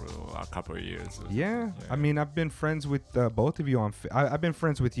a couple of years. Yeah. I mean, I've been friends with both of you on. I've been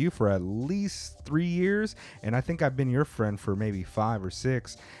friends with you for at least 3 years, and I think I've been your friend for maybe 5 or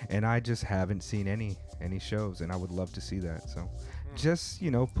 6, and I just haven't seen any shows, and I would love to see that. So, just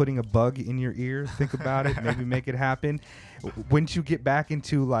putting a bug in your ear, think about it, maybe make it happen. Once you get back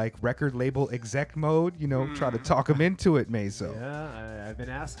into like record label exec mode, try to talk them into it, Meso. Yeah, I've been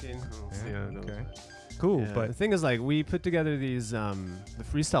asking. Okay. Cool, Yeah, the but thing is, like, we put together these the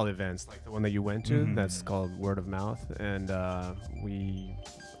freestyle events, like the one that you went to. Mhm. That's called Word of Mouth, and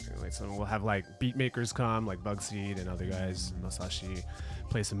so we'll have like beat makers come, like Bugseed and other guys, Masashi,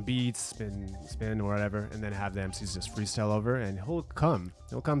 play some beats, spin or whatever, and then have the MCs just freestyle over, and he'll come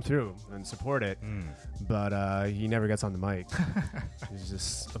through and support it, but he never gets on the mic. He's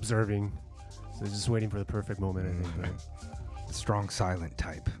just observing, so he's just waiting for the perfect moment, I think. Right? the strong silent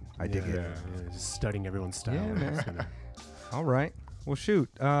type. I dig it. Just studying everyone's style. Yeah, and man. just gonna- All right. Well, shoot.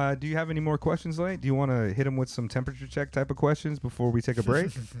 Do you have any more questions, Lane? Do you want to hit him with some temperature check type of questions before we take a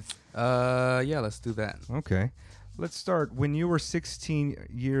break? Yeah, let's do that. Okay. Let's start. When you were 16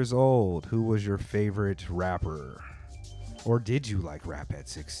 years old, who was your favorite rapper? Or did you like rap at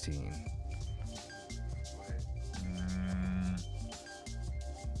 16?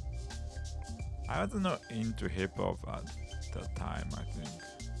 I was not into hip hop at that time, I think.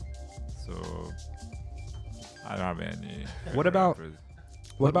 So I don't have any. What about- rappers.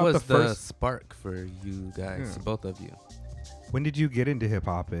 What about was the first? spark for you guys, Yeah. both of you? When did you get into hip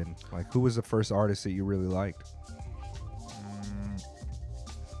hop and like who was the first artist that you really liked?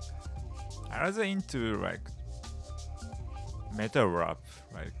 I was into like metal rap,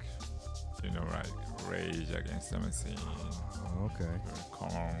 like like Rage Against the Machine, Okay. or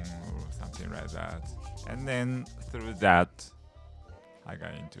Korn, or something like that. And then through that, I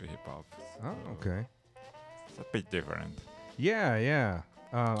got into hip hop. Oh, okay. It's a bit different. Yeah, yeah.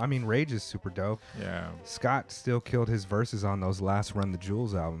 I mean, Rage is super dope. Yeah. Scott still killed his verses on those last Run the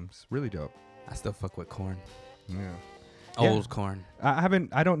Jewels albums. Really dope. I still fuck with Korn. Yeah. Old Korn. I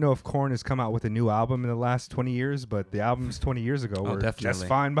don't know if Korn has come out with a new album in the last 20 years, but the albums 20 years ago Oh, were just definitely.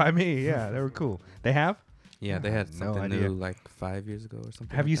 fine by me. Yeah, they were cool. They have? Yeah, they I had had no something idea. new like 5 years ago or something.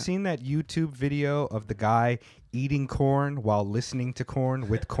 Have like you that. seen that YouTube video of the guy eating corn while listening to corn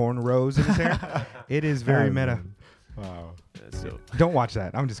with cornrows in his hair? It is very meta. Wow. That's dope. Don't watch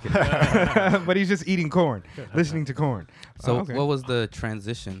that. I'm just kidding. But he's just eating corn, listening to corn. So, okay. what was the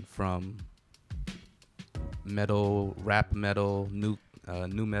transition from metal, rap metal, new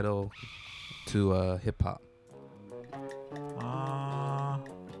metal to hip hop?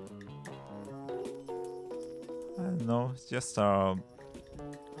 I don't know. It's just How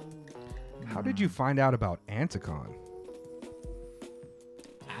did you find out about Anticon?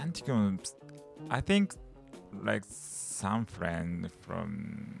 Anticon. I think like some friend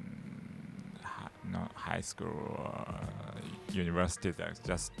from not high school or university that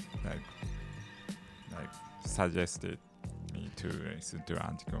just like suggested me to listen to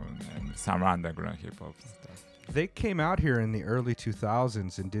Anticon and some underground hip hop stuff. They came out here in the early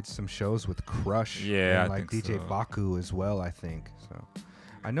 2000s and did some shows with Crush. Yeah, and I like think DJ so. Baku as well, I think. So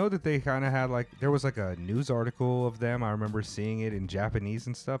I know that they kind of had like there was like a news article of them. I remember seeing it in Japanese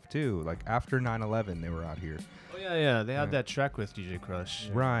and stuff too. Like after 9/11, they were out here. Oh yeah. They had Yeah. that track with DJ Crush.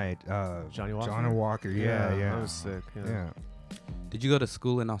 Right. Johnny Walker. Johnny Walker. Yeah, yeah. That was sick. Yeah. Did you go to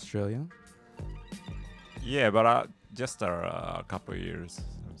school in Australia? Yeah, but just a couple years.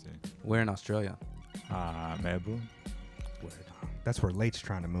 Something. Where in Australia? Melbourne. That's where Late's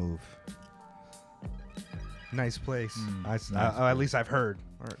trying to move. Nice place. Nice at least I've heard.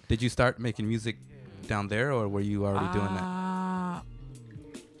 Did you start making music down there, or were you already doing that?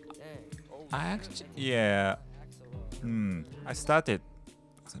 I actually, yeah. I started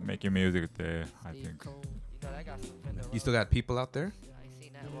making music there, I think. You still got people out there?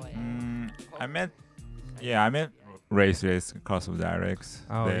 I met Race Cause of Directs.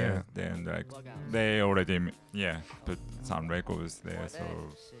 Oh, there. Then like they already put some records there, so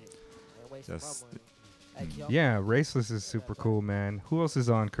just Yeah, Raceless is super cool, man. Who else is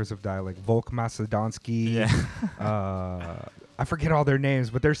on Cursive Dialect? Volk Macedonsky. yeah. I forget all their names,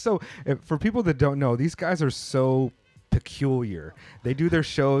 but they're so. For people that don't know, these guys are so peculiar. They do their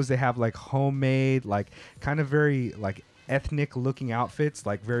shows. They have like homemade, like kind of very like ethnic looking outfits,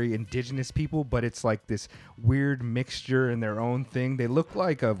 like very indigenous people, but it's like this weird mixture in their own thing. They look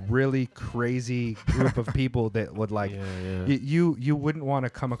like a really crazy group of people that would like you wouldn't want to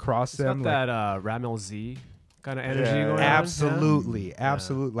come across It's them. got Like, that Ramel Z kind of energy going on. absolutely,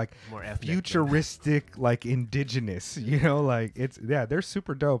 absolutely, like More ethnic. futuristic, like indigenous. You know, like it's they're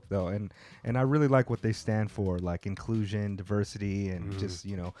super dope though, and I really like what they stand for, like inclusion, diversity, and just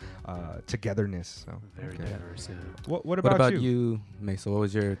togetherness. So Very okay. diverse. Yeah. What about, you, Mesa? What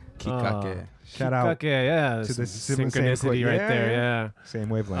was your kikake? Shout out Okay, yeah. to the some same synchronicity right yeah, there. yeah. Yeah. Same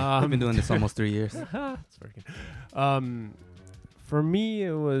wavelength. I've been doing this almost 3 years. It's working. For me,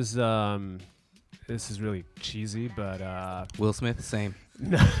 it was. This is really cheesy, but Will Smith, same.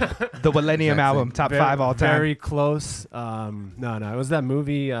 The Millennium Exactly. album, top 5 all time. Very close. No, it was that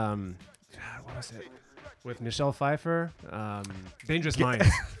movie. God, what was it? With Michelle Pfeiffer. Dangerous Minds.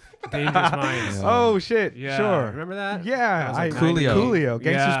 Dangerous Minds. Oh shit! Yeah, Sure. remember that? Yeah, That was like Coolio. Gangsta's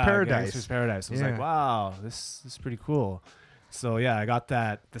Yeah, Paradise. Gangsta's Paradise. I was Yeah. like, wow, this is pretty cool. So yeah, I got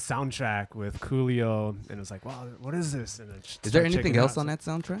the soundtrack with Coolio, and it was like, wow, what is this? And Is there anything else on that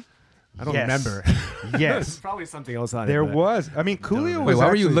soundtrack? I don't Yes. remember. There's Yes, probably something else on there it. but- was. I mean, Coolio Wait, was. Wait, why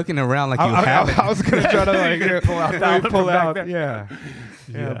were you actually- looking around like you have it? I was gonna try to like Pull out that really one pull from back out. there. Yeah.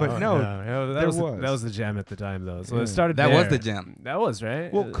 Yeah, but no, that there was, was. that was the jam at the time though. So Yeah. it started. That was there. the jam. That was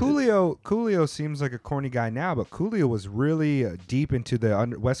right. Well, Coolio seems like a corny guy now, but Coolio was really deep into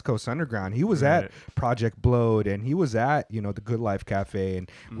the West Coast Underground. He was Right. at Project Blowed, and he was at the Good Life Cafe, and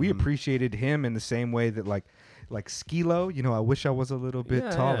we Mm-hmm. appreciated him in the same way that like Skilo. I wish I was a little bit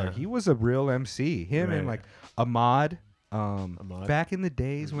Yeah, taller. yeah. He was a real MC. Him and Right. like Ahmad. Ahmad. Back in the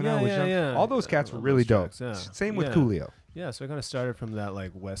days when I Yeah, was yeah, young, yeah. all those cats were All really those dope. tracks, yeah. Same with Yeah. Coolio. Yeah, so I kind of started from that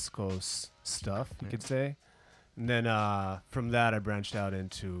like West Coast stuff, you could say, and then from that I branched out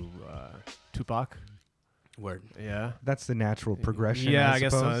into Tupac. Word. Yeah. That's the natural progression. Yeah, I I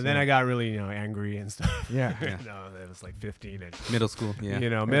guess so. suppose. And then I got really angry and stuff. Yeah. Yeah. It was like 15 and Middle school, yeah.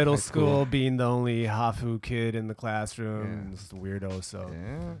 middle High school. school, being the only Hafu kid in the classroom, Yeah. just a weirdo. So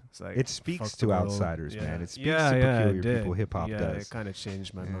Yeah. it's like It speaks fuck to the world. outsiders, Yeah. man. It speaks yeah, to yeah, peculiar it did. people. Hip hop yeah, does. it kind of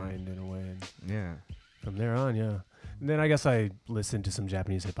changed my Yeah. mind in a way. And Yeah. from there on, yeah. And then I guess I listened to some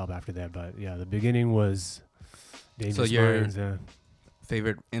Japanese hip hop after that. But yeah, the beginning was Dangerous your- Minds. Yeah.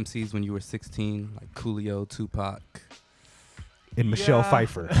 Favorite MCs when you were 16, like Coolio, Tupac. And Michelle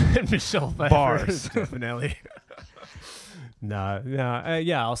Pfeiffer. Michelle Pfeiffer. Bars. Definitely.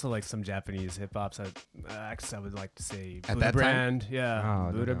 Yeah, also like some Japanese hip hops. I would like to say At Buddha that time? Brand. Yeah,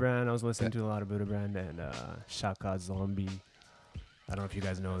 Oh, Buddha no. Brand. I was listening to a lot of Buddha Brand and Shaka Zombie. I don't know if you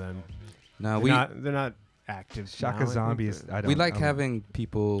guys know them. No, we They're not active. now, I Shaka think, Zombie is. but- I don't. we like I don't- having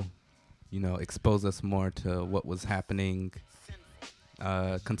people, expose us more to what was happening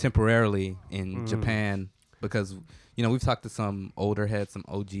contemporarily in Mm. Japan, because we've talked to some older heads, some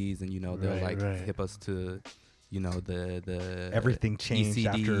OGs, and they'll Right, like right. hip us to the Everything changed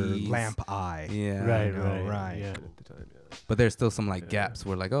after ECDs. Lamp Eye. Yeah, Right, know, right, right. Yeah, at the time, yeah. but there's still some like Yeah. gaps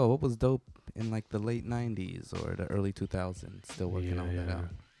where like, oh, what was dope in like the late 90s or the early 2000s, still working Yeah, on that yeah. out.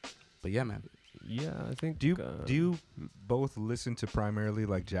 But yeah, man. Yeah, I think. Do you both listen to primarily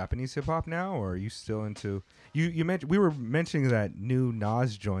like Japanese hip hop now, or are you still into? You mentioned we were mentioning that new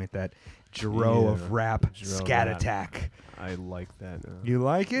Nas joint, that Jiro Yeah, of rap, Jiro Scat rap. Attack. I like that. You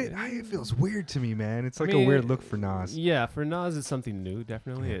like it? It feels weird to me, man. It's I like mean, a weird look for Nas. Yeah, for Nas, it's something new,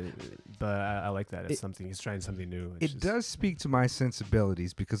 definitely. But I like that. It's It- something he's trying something new. It's It just- does speak to my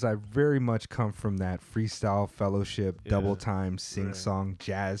sensibilities because I very much come from that freestyle fellowship, Yeah. double time, sing song,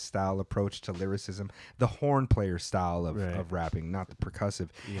 jazz style approach to lyricism, the horn player style of, Right. of rapping, not the percussive.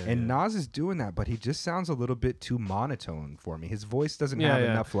 Yeah, And yeah. Nas is doing that, but he just sounds a little bit too monotone for me. His voice doesn't Yeah, have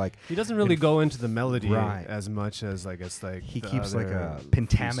yeah. enough like He doesn't really go into the melody Right. as much as like it's like He the keeps like other a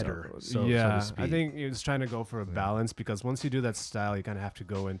pentameter, freestyle. so yeah, to I speak. think he was trying to go for a balance because once you do that style, you kind of have to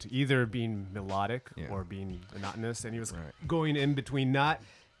go into either being melodic Yeah. or being monotonous, and he was Right. going in between, not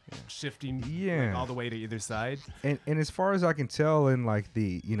shifting Yeah. like, all the way to either side. And as far as I can tell in like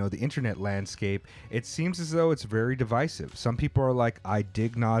the the internet landscape, it seems as though it's very divisive. Some people are like, I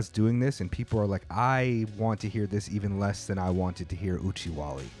dig Nas doing this, and people are like, I want to hear this even less than I wanted to hear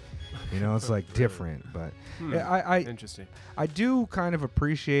Uchiwali. It's like different, but yeah, I Interesting. I do kind of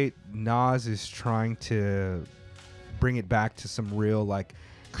appreciate Nas is trying to bring it back to some real like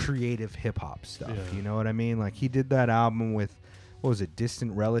creative hip hop stuff. Yeah. You know what I mean? Like he did that album with what was it,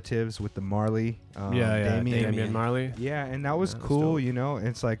 Distant Relatives with the Marley, Damian Marley. Yeah, and that was Yeah, that's cool, dope.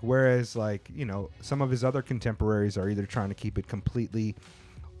 It's like whereas like, some of his other contemporaries are either trying to keep it completely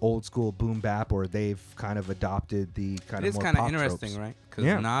old school boom bap or they've kind of adopted the kind It of is more kind of pop interesting, tropes. right? Because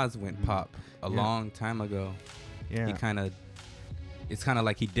Yeah. Nas went pop a Yeah. long time ago. Yeah. He kind of, it's kind of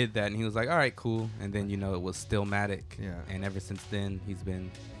like he did that and he was like, all right, cool. And then, it was Stillmatic. Yeah. And ever since then, he's been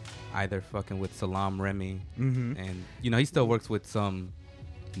either fucking with Salam Remy. Mm-hmm. And, he still works with some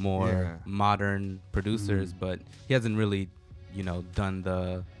more Yeah. modern producers, but he hasn't really, done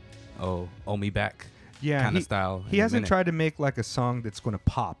the, owe me back Yeah, kind of style. He in a hasn't minute. tried to make like a song that's going to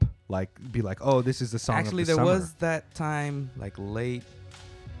pop, like be like, oh, this is the song. Actually, of the there summer. was that time, like late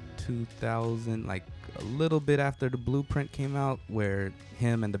 2000, like a little bit after the Blueprint came out, where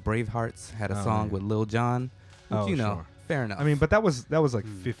him and the Bravehearts had a Oh, song yeah. with Lil Jon, which Oh, sure. fair enough. I mean, but that was like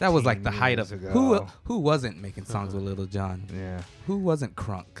 15 that was like the height years of ago. who wasn't making songs with Lil Jon? Yeah, Who wasn't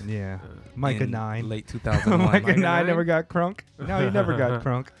crunk? yeah. Micah in 9. late 2001. Micah Micah 9 9? never got crunk. No, he never got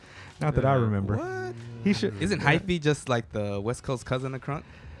crunk. Not that I remember. What? He should. Isn't Hyphy just like the West Coast cousin of crunk?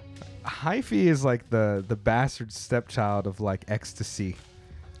 Hyphy is like the bastard stepchild of like ecstasy.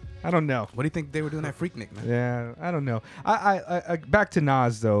 I don't know. What do you think they were doing at Freaknik, man? Yeah, I don't know. I back to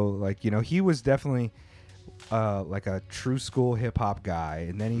Nas though. Like he was definitely like a true school hip hop guy,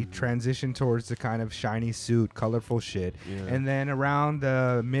 and then he transitioned towards the kind of shiny suit, colorful shit. Yeah. And then around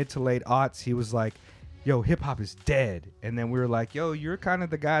the mid to late aughts, he was like, "Yo, hip hop is dead." And then we were like, "Yo, you're kind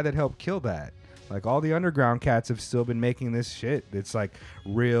of the guy that helped kill that." Like all the underground cats have still been making this shit. It's like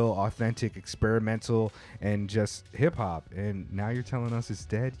real, authentic, experimental, and just hip hop. And now you're telling us it's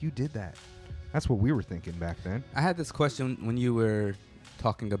dead. You did that. That's what we were thinking back then. I had this question when you were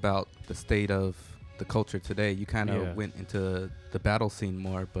talking about the state of the culture today. You kind of Yeah. went into the battle scene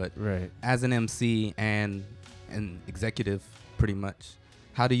more, but Right. as an MC and an executive, pretty much,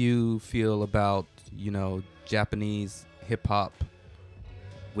 how do you feel about Japanese hip hop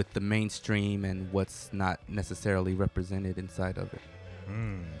with the mainstream and what's not necessarily represented inside of it?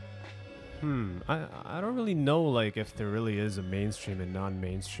 I don't really know like if there really is a mainstream and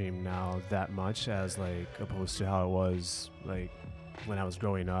non-mainstream now that much as like opposed to how it was like when I was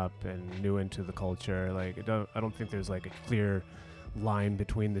growing up and new into the culture. Like I don't think there's like a clear line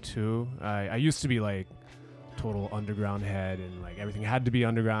between the two. I used to be like total underground head and like everything had to be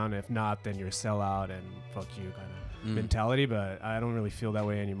underground. If not, then you're a sellout and fuck you kind of mentality. But I don't really feel that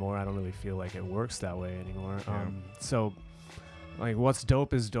way anymore. I don't really feel like it works that way anymore. Yeah. So like what's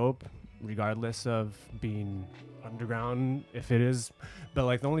dope is dope regardless of being underground if it is, but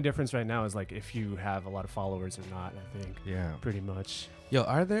like the only difference right now is like if you have a lot of followers or not. I think Yeah. pretty much. Yo,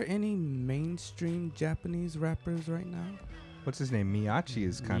 are there any mainstream Japanese rappers right now? What's his name? Miyachi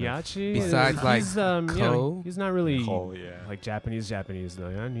is kind of. Miyachi Besides, is, like, he's, Ko? he's not really Oh yeah. like Japanese though.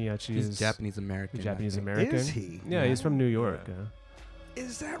 Yeah, Miyachi He's is Japanese American. I Japanese think. American. Is he? Yeah, he's from New York. Yeah.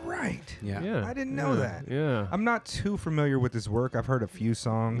 Is that right? Yeah. Yeah, I didn't know yeah, that. Yeah, I'm not too familiar with his work. I've heard a few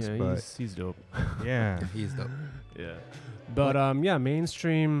songs, yeah, but he's dope. yeah. He's dope. Yeah, but yeah,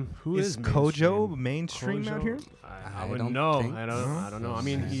 mainstream. Who Is is Kojo mainstream? mainstream out here? I I wouldn't don't know. think I don't know. I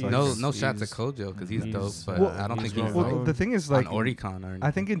mean, He's he's like- No shots at he's- Kojo because he's dope, he's- but Well, I don't think he's he's well like Well, the thing is, like, on Oricon or anything.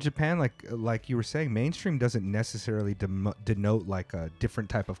 I think in Japan, like you were saying, mainstream doesn't necessarily denote like a different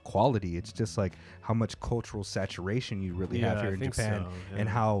type of quality. It's just like how much cultural saturation you really have Yeah, here I in think Japan, so, and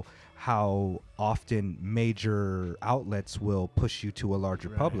yeah. how often major outlets will push you to a larger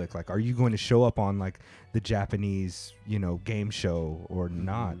Right. public. Like, are you going to show up on like the Japanese, game show or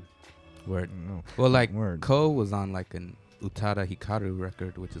not? Word. I don't know. Well, like Word. Ko was on like an Utada Hikaru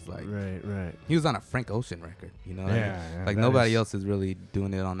record, which is like Right. he was on a Frank Ocean record. Yeah, like, yeah, like that nobody is- else is really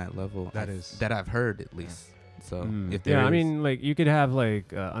doing it on that level. that I've heard at least. So if there yeah, I is- mean, like you could have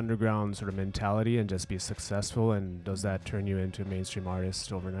like underground sort of mentality and just be successful, and does that turn you into a mainstream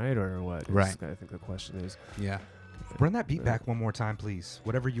artist overnight, or what? Right. I think the question is. yeah. Run that beat back one more time, please.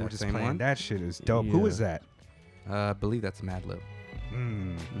 Whatever you were That just same playing. one? That shit is dope. Who Yeah. is that? I believe that's Madlib.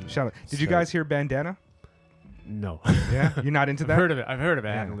 Shout out. Did you So- guys hear Bandana? No. Yeah, you're not into that. I've heard of it.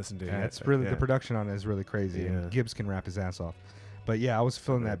 I Yeah. haven't listened to it. Yeah, yet, it's but really yeah. the production on it is really crazy, Yeah. and Gibbs can rap his ass off. But yeah, I was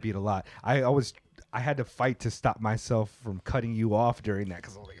feeling that beat a lot. I had to fight to stop myself from cutting you off during that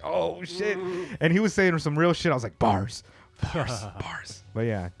because I was like, oh shit, and he was saying some real shit. I was like, bars. But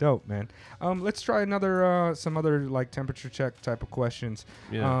yeah, dope, man. Let's try another some other like temperature check type of questions.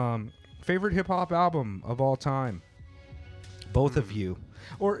 Yeah. Favorite hip hop album of all time? Both of you.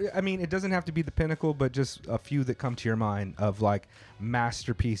 Or, I mean, it doesn't have to be the pinnacle, but just a few that come to your mind of like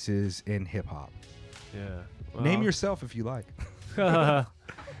masterpieces in hip hop. Yeah. Name yourself if you like.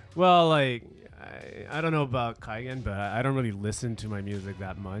 Well, like I don't know about Kaigen, but I don't really listen to my music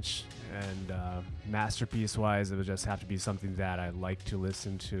that much. And masterpiece-wise, it would just have to be something that I like to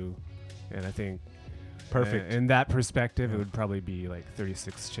listen to. And I think, Perfect. in that perspective, it would probably be like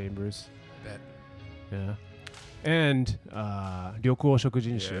 36 Chambers. Bet. Yeah. And Ryokuo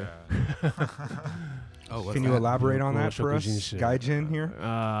Shokujin-shu. Yeah. Oh, what's Can you that? elaborate on Ryokuo that for us, Shokujinshu. Gaijin here?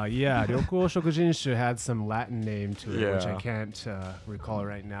 Yeah, Ryokuo Shokujinshu had some Latin name to it, which I Yeah. can't recall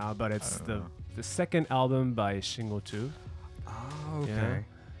right now, but it's don't the know. the second album by Shingo 2. Oh, okay. Yeah.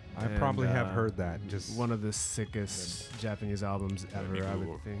 I And, probably have heard that. Just one of the sickest Japanese albums ever, I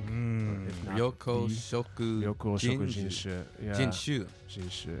would think. Mm. If not Ryoko the Shoku Ryokuo Jinshu. Shokujinshu. Yeah. Jinshu.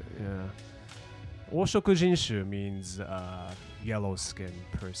 Jinshu, yeah. Oshokujinshu means yellow skin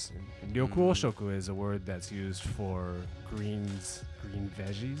person. And Ryokuo Shoku is a word that's used for green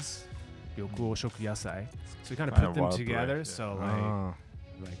veggies. Ryokuo Shoku yasai. So you kind of Kind put of them wordplay, together. yeah. So Oh.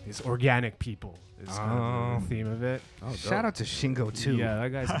 like these organic people is kind of the theme of it. Shout out to Shingo too. Yeah,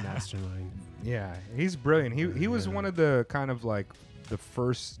 that guy's a mastermind. Yeah, he's brilliant. He was one of the kind of like the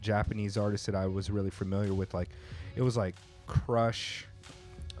first Japanese artists that I was really familiar with. Like, it was like Crush,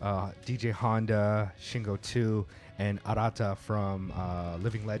 DJ Honda, Shingo 2, and Arata from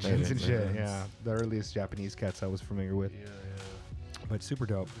Living Legends and shit. Legends. Yeah, the earliest Japanese cats I was familiar with. Yeah, But super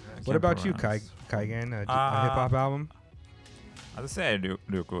dope. What can't about you, pronounce. Kaigen? A hip hop album? I'd say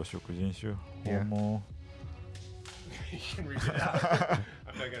Ryuko Shokujinshu. Yeah. Homo. You can read it out.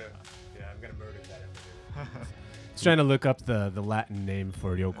 I'm gonna murder that. Just trying to look up the Latin name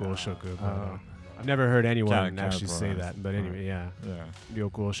for Ryokuo Shoku. But, I've never heard anyone Can't actually say pronounce. that. But anyway, yeah, Yeah.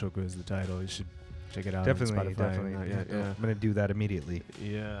 Ryokuo Shoku is the title. You should check it out. Definitely, on Spotify. definitely. Yeah, I'm gonna do that immediately.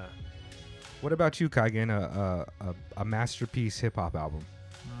 yeah. What about you, Kaigen? A masterpiece hip hop album?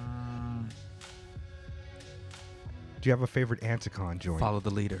 Do you have a favorite Anticon joint? Follow the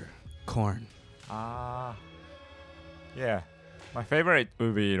leader. Corn. Yeah. My favorite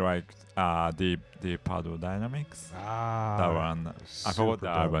would be like the Paddle Dynamics. That one. I forgot super the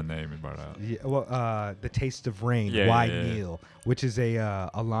dope. album name, but Yeah, well, The Taste of Rain, Yeah, Why yeah, yeah. Kneel, which is a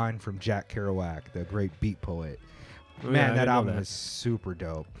line from Jack Kerouac, the great beat poet. Oh, yeah, I Man, didn't that know album that. is super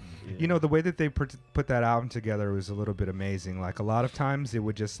dope. Yeah. You know, the way that they put that album together was a little bit amazing. Like, a lot of times they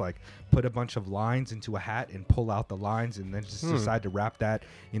would just like put a bunch of lines into a hat and pull out the lines and then just decide to rap that,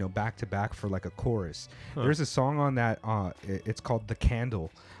 you know, back to back for like a chorus. There's a song on that, it's called The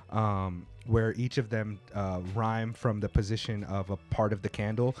Candle, where each of them rhyme from the position of a part of the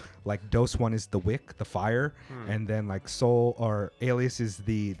candle. Like Dose 1 is the wick, the fire, and then like Soul or Alias is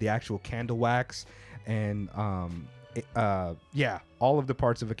the actual candle wax, and yeah, all of the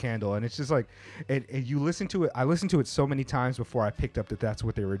parts of a candle. And it's just like you listen to it. I listened to it so many times before I picked up that that's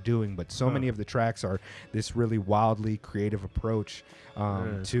what they were doing, but so many of the tracks are this really wildly creative approach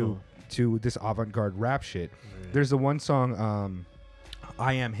to this avant-garde rap shit. There's the one song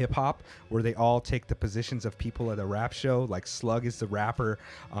I Am Hip Hop, where they all take the positions of people at a rap show. Like Slug is the rapper,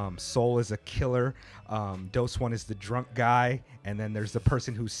 Soul is a killer, Dose 1 is the drunk guy, and then there's the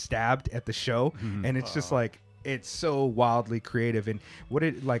person who's stabbed at the show. And it's just like, it's so wildly creative. And what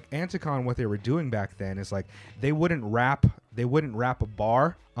it like Anticon, what they were doing back then is like they wouldn't rap a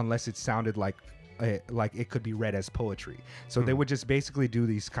bar unless it sounded like it could be read as poetry. So they would just basically do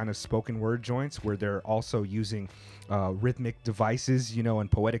these kind of spoken word joints where they're also using rhythmic devices, you know, and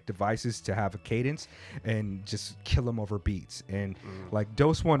poetic devices to have a cadence and just kill them over beats. And like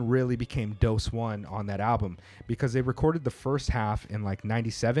Dose 1 really became Dose 1 on that album because they recorded the first half in like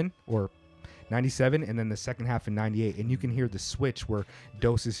 97 and then the second half in 98, and you can hear the switch where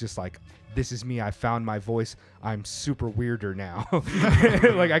Dose is just like, this is me, I found my voice, I'm super weirder now.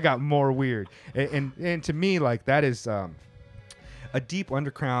 Like I got more weird. And to me, like that is a deep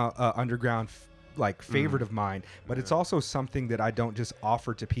underground like favorite of mine, but it's also something that I don't just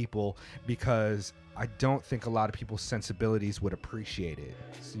offer to people because I don't think a lot of people's sensibilities would appreciate it.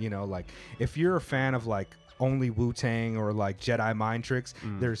 So, you know, like if you're a fan of like only Wu-Tang or like Jedi Mind Tricks,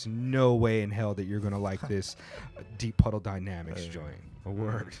 there's no way in hell that you're gonna like this Deep Puddle Dynamics joint.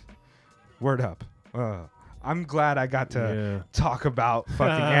 Word up. I'm glad I got to talk about fucking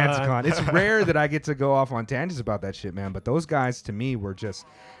Anticon. It's rare that I get to go off on tangents about that shit, man. But those guys, to me, were just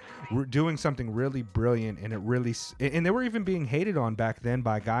doing something really brilliant, and and they were even being hated on back then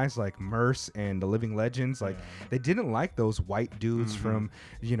by guys like Merce and the Living Legends. Like they didn't like those white dudes from,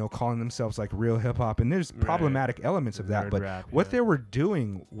 you know, calling themselves like real hip hop, and there's problematic elements of that. Nerd But rap, what they were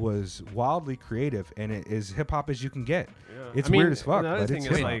doing was wildly creative, and it is hip hop as you can get. It's I mean, weird as fuck, another but thing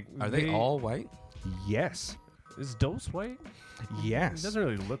it's is, hip-hop. like, Are they all white? Yes. Is Dose white? Yes. He doesn't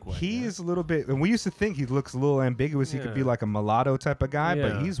really look white. He yeah. is a little bit, and we used to think he looks a little ambiguous. He could be Yeah. like a mulatto type of guy,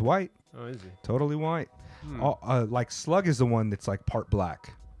 but Yeah. he's white, Oh, is he? totally white. Like Slug is the one that's like part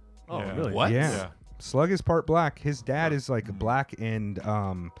black. Oh, Yeah. really? What? Yeah. Yeah. Slug is part black. His dad is like black and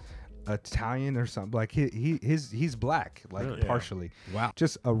Italian or something. Like he's black, like Really? Yeah. partially. Wow.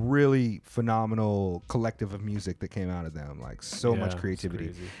 Just a really phenomenal collective of music that came out of them. Like so much Yeah, it's creativity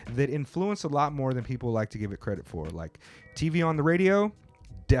crazy. that influenced a lot more than people like to give it credit for. Like TV on the radio,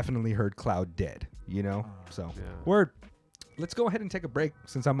 definitely heard Cloud Dead. You know, so Yeah. word. Let's go ahead and take a break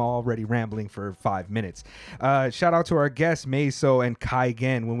since I'm already rambling for 5 minutes. Shout out to our guests, Meso and Kai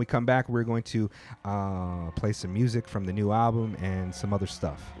Gen. When we come back, we're going to play some music from the new album and some other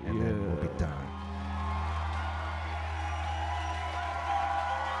stuff. And then we'll be done.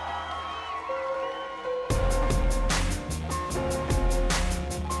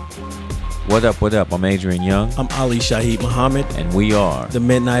 What up, what up? I'm Adrian Young, I'm Ali Shaheed Muhammad, and we are, The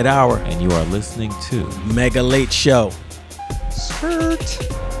Midnight Hour, and you are listening to Mega Late Show.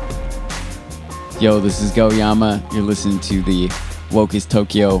 Yo, this is Goyama. You're listening to the Wokest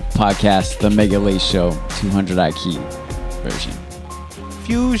Tokyo podcast, The Mega Late Show 200 IQ version.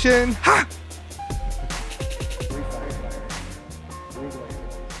 Fusion. Ha!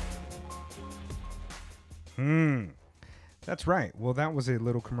 That's right. Well, that was a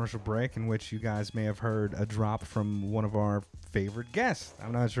little commercial break in which you guys may have heard a drop from one of our favorite guests.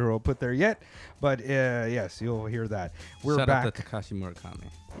 I'm not sure we'll put there yet, but yes, you'll hear that. We're Shout back. out to Takashi Murakami.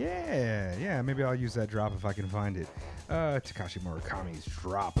 Yeah. Maybe I'll use that drop if I can find it. Takashi Murakami's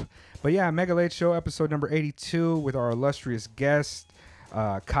drop. But yeah, Mega Late Show episode number 82 with our illustrious guest,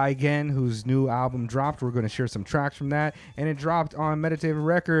 Kai Gen, whose new album dropped. We're going to share some tracks from that. And it dropped on Meditative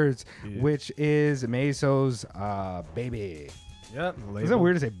Records, which is Meso's Baby. Yep. Is that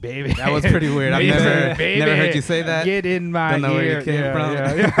weird to say baby? That was pretty weird. I've never heard you say that. Get in my Don't know where ear. you came from.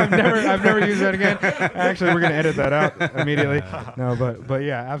 Yeah. I've never used that again. Actually, we're gonna edit that out immediately. No, but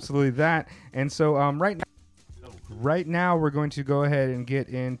yeah, absolutely that. And so right now we're going to go ahead and get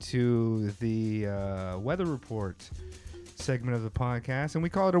into the weather report segment of the podcast, and we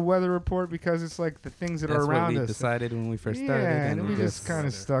call it a weather report because it's like the things that That's are around what we us. decided when we first started. Yeah, and we we just kind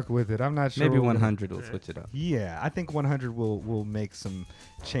of stuck with it. I'm not sure. maybe what we're gonna- 100 will switch it up. Yeah, I think 100 will make some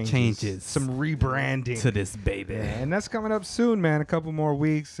changes, some rebranding To this baby. Yeah, and that's coming up soon, man. A couple more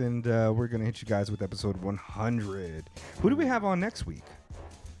weeks, and we're gonna hit you guys with episode 100. Who do we have on next week?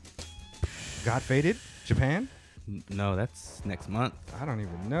 Got Faded, Japan. No, that's next month. I don't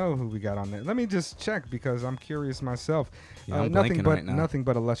even know who we got on there. Let me just check because I'm curious myself. Yeah, I'm nothing blanking but right now. nothing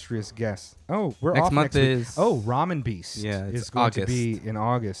but illustrious guests. Oh, we're Next off month next week. is- Oh, Ramen Beast. Yeah, it's is going to August. be in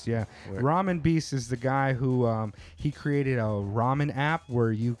August. Yeah, Word. Ramen Beast is the guy who he created a ramen app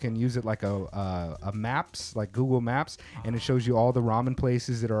where you can use it like a maps, like Google Maps, and it shows you all the ramen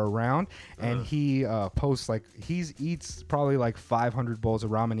places that are around. And he posts he eats probably like 500 bowls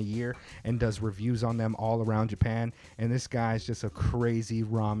of ramen a year and does reviews on them all around Japan. And this guy's just a crazy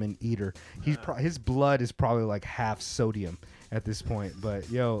ramen eater. His blood is probably like half sodium at this point. But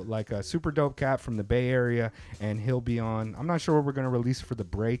yo, like a super dope cat from the Bay Area, and he'll be on. I'm not sure what we're gonna release for the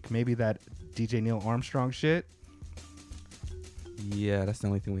break. Maybe that DJ Neil Armstrong shit. Yeah, that's the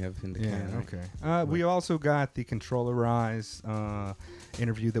only thing we have in the can. Right? Okay. We also got the Controllerize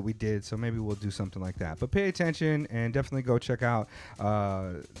interview that we did, so maybe we'll do something like that. But pay attention and definitely go check out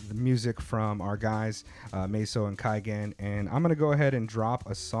the music from our guys, Meso and Kai Gen. And I'm going to go ahead and drop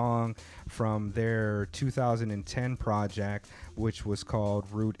a song from their 2010 project, which was called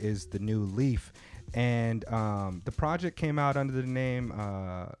Root is the New Leaf. And the project came out under the name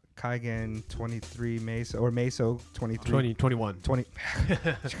Kaigen 23 Meso, or Meso 23. 21. 20.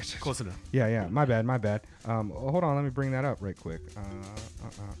 Close enough. Yeah. My bad. Hold on, let me bring that up right quick.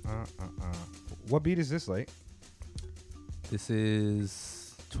 What beat is this, Late? This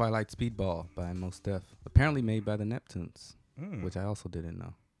is Twilight Speedball by Mos Def. Apparently made by the Neptunes, which I also didn't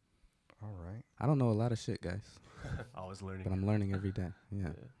know. All right. I don't know a lot of shit, guys, Always learning. but I'm learning every day. Yeah.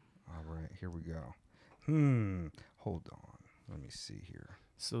 All right, here we go. Hold on. Let me see here.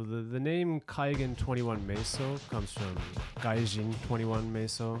 So the name Kaigen 21 Meso comes from Gaijin 21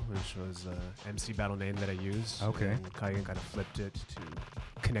 Meso, which was a MC battle name that I used. Okay. And Kaigen kind of flipped it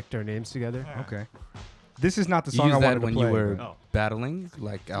to connect our names together. Okay. This is not the You song I used wanted that to when play. you were but- Oh. battling,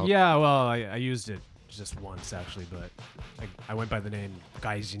 like out. Yeah, well, I used it just once actually, but I went by the name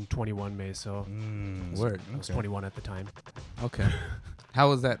Gaijin 21 Meso. Word. I was Okay. 21 at the time. Okay. How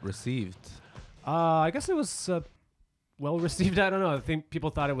was that received? I guess it was well received. I don't know. I think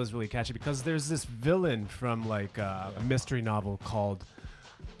people thought it was really catchy because there's this villain from like a mystery novel called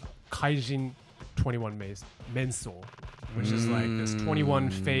Kaijin 21 Menso, which is like this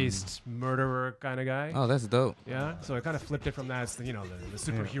 21-faced murderer kind of guy. Oh, that's dope. Yeah, so I kind of flipped it from that. It's the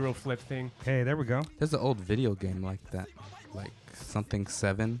superhero flip thing. Hey, there we go. There's an old video game like that, like something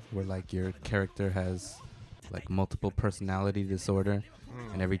 7, where like your character has like multiple personality disorder,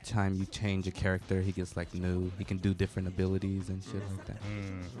 and every time you change a character, he gets like new. He can do different abilities and shit like that.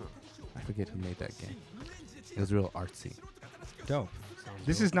 I forget who made that game. It was real artsy. Dope.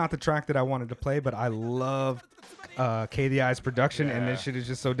 This is not the track that I wanted to play, but I love KDI's production, and this shit is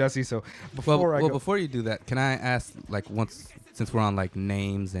just so dusty. So before you do that, can I ask, like, since we're on like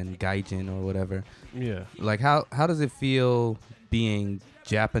names and gaijin or whatever, like how does it feel being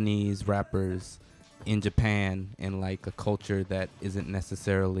Japanese rappers in Japan in like a culture that isn't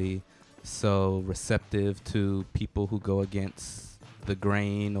necessarily so receptive to people who go against the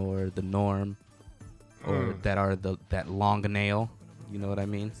grain or the norm, or that are that long nail? You know what I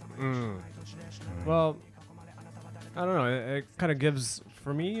mean? Well, I don't know. It kind of gives,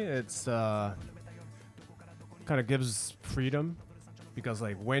 for me, it's kind of gives freedom, because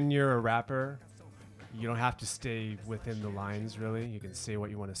like when you're a rapper, you don't have to stay within the lines, really. You can say what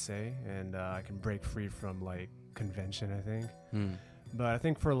you want to say, and I can break free from like convention, I think. But I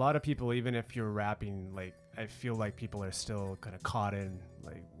think for a lot of people, even if you're rapping, like I feel like people are still kind of caught in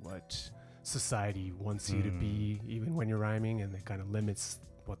like what society wants you to be, even when you're rhyming, and it kind of limits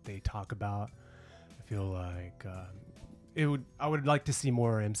what they talk about. I feel like I would like to see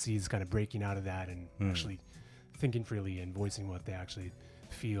more MCs kind of breaking out of that and actually thinking freely and voicing what they actually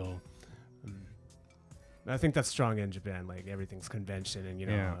feel. I think that's strong in Japan. Like everything's convention, and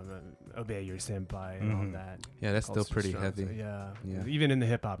obey your senpai and all that. Yeah, that's still pretty strong. heavy. So, even in the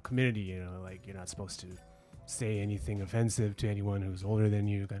hip hop community, like you're not supposed to say anything offensive to anyone who's older than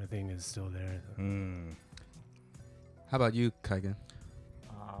you, kind of thing, is still there. How about you, Kaigen?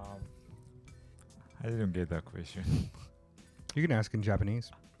 I didn't get that question. You can ask in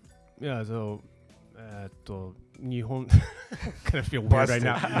Japanese. Yeah, so 日本 kind of feel weird right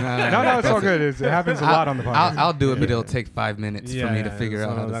now. No, it's all good. It happens a lot on the podcast. I'll do it, but it'll take 5 minutes for me to figure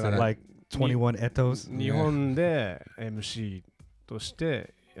out how to say that. Like 21 etos. 日本で MC とし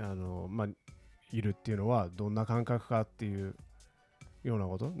ているっていうのはどんな感覚かっていうような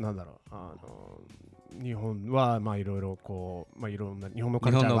こと、なんだろう、日本はまあいろいろこう、まあいろんな日本の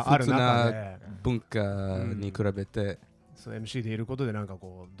カルチャーがある中で文化に比べて、そう MC でいることでなんか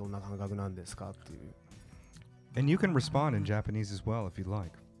こうどんな感覚なんですかっていう。And you can respond in Japanese as well if you'd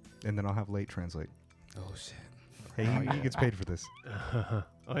like, and then I'll have Late translate. Oh shit! Hey, he gets paid for this.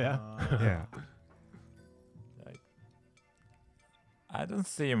 Oh yeah. Yeah. I don't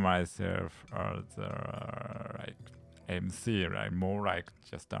see myself as like MC, like more like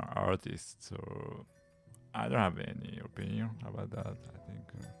just an artist. So I don't have any opinion about that. I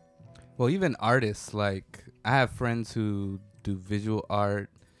think. Well, even artists, like I have friends who do visual art.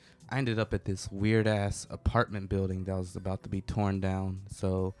 I ended up at this weird ass apartment building that was about to be torn down.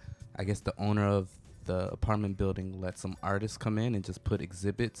 So I guess the owner of the apartment building let some artists come in and just put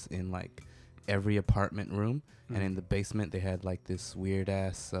exhibits in like every apartment room. And in the basement, they had like this weird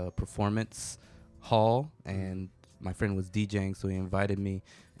ass performance hall. And my friend was DJing, so he invited me.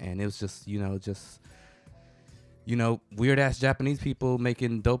 And it was just, weird ass Japanese people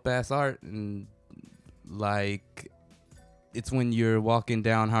making dope ass art. And like, it's when you're walking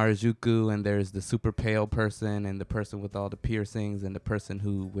down Harajuku and there's the super pale person and the person with all the piercings and the person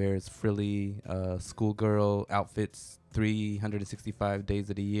who wears frilly schoolgirl outfits 365 days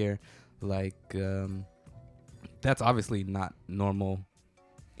of the year. Like, that's obviously not normal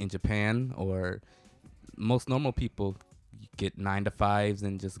in Japan, or most normal people get 9 to 5s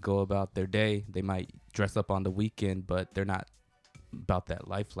and just go about their day. They might dress up on the weekend, but they're not about that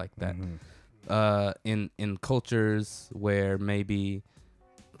life like that. In cultures where maybe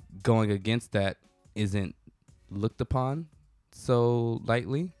going against that isn't looked upon so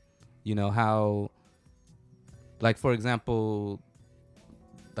lightly, how, like for example,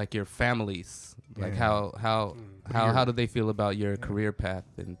 like your families, like how do they feel about your career path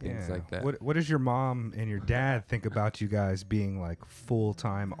and things like that? What does your mom and your dad think about you guys being like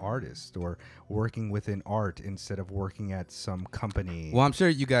full-time artists or working within art instead of working at some company? Well, I'm sure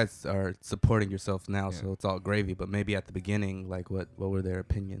you guys are supporting yourself now, so it's all gravy, but maybe at the beginning, like what were their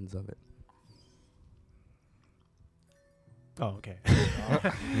opinions of it? Oh, okay.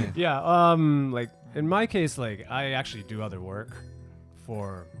 Like in my case, like I actually do other work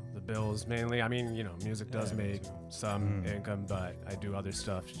for the bills mainly. I mean, music does make some income, but I do other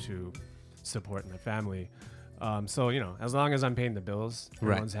stuff to support my family. So, as long as I'm paying the bills,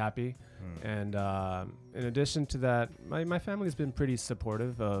 everyone's happy. And in addition to that, my family's been pretty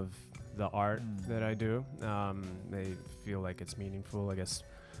supportive of the art that I do. They feel like it's meaningful. I guess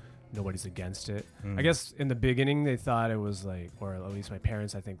nobody's against it. I guess in the beginning they thought it was like, or at least my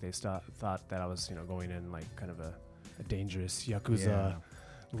parents, I think they thought that I was, going in like kind of a dangerous Yakuza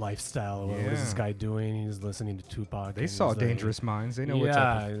lifestyle. What is this guy doing? He's listening to Tupac. They saw Dangerous Minds. They know what's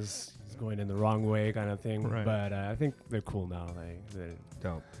up. Yeah, he's going in the wrong way kind of thing. Right. But I think they're cool now. Like, they're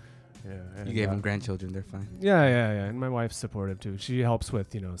dope. Yeah. You and, gave them grandchildren. They're fine. Yeah. And my wife's supportive too. She helps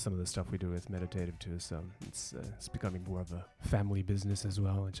with some of the stuff we do with meditative too. So it's becoming more of a family business as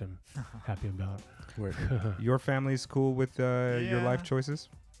well, which I'm happy about. Your family's cool with your life choices?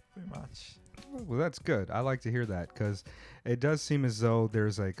 Pretty much. Well, that's good. I like to hear that because it does seem as though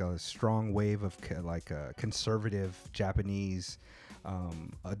there's like a strong wave of conservative Japanese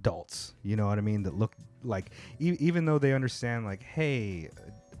adults. You know what I mean? That look like even though they understand like, hey,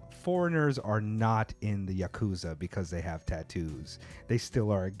 foreigners are not in the Yakuza because they have tattoos. They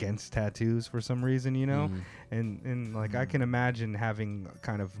still are against tattoos for some reason, you know? And like I can imagine having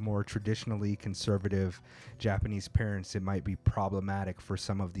kind of more traditionally conservative Japanese parents, it might be problematic for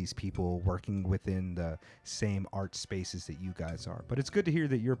some of these people working within the same art spaces that you guys are. But it's good to hear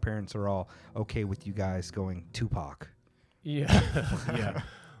that your parents are all okay with you guys going Tupac. Yeah. Yeah.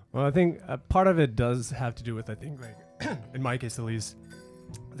 Well, I think part of it does have to do with, I think, like, in my case at least,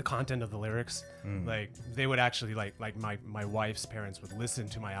 the content of the lyrics. Like, they would actually, like my wife's parents would listen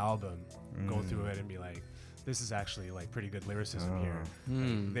to my album, go through it, and be like, this is actually, like, pretty good lyricism here.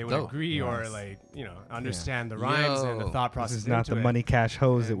 Like, they would agree or, like, understand the rhymes and the thought process. This is not the money cash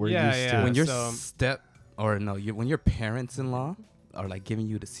hose that we're used to. When your when your parents-in-law are like giving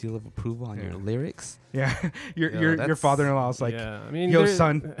you the seal of approval on your lyrics. Yeah, your father-in-law's like, I mean, yo,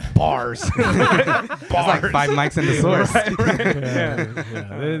 son, bars. Bars. Like 5 mics in the source.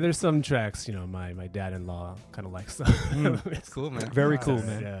 Right. There's some tracks, my dad-in-law kind of likes. It's cool, man. Very cool,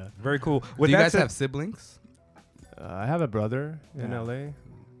 man. Yeah. Very cool. Do you guys have siblings? I have a brother in LA.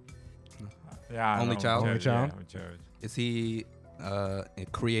 Yeah. Only child? Only child? Yeah, Is he a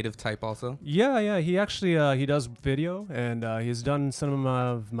creative type also? Yeah. He actually he does video, and he's done some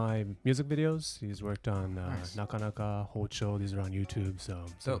of my music videos. He's worked on Nakanaka, Hocho. These are on YouTube, so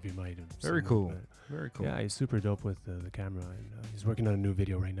some of you might have seen Very cool. them, Very cool. Yeah, he's super dope with the camera, and he's working on a new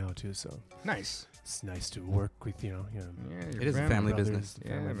video right now too. So nice. It's nice to work with Yeah, it is a family brothers, business.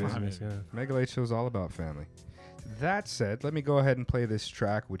 Family business. Yeah. Mega Late Show is all about family. That said, let me go ahead and play this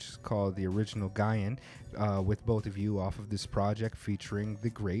track, which is called The Original Gaian, with both of you off of this project featuring the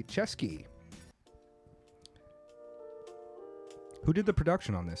great Chesky. Who did the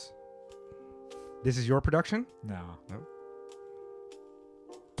production on this? This is your production? No.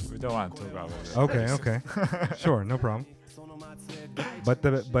 We don't want to talk about it. Okay. Sure, no problem.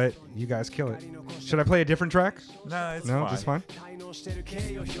 But you guys kill it. Should I play a different track? No, it's No, fine. just fine.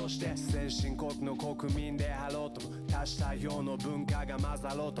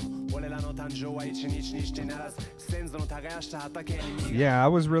 Yeah, I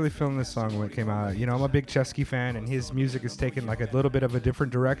was really feeling this song when it came out. I'm a big Chesky fan, and his music is taken like a little bit of a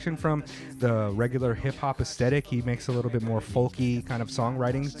different direction from the regular hip-hop aesthetic. He makes a little bit more folky kind of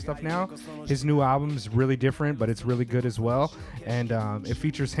songwriting stuff now. His new album's really different, but it's really good as well. And it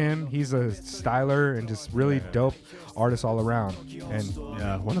features him. He's a styler and just really dope artist all around. And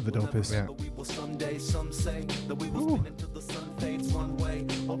yeah, one of the dopest. Yeah.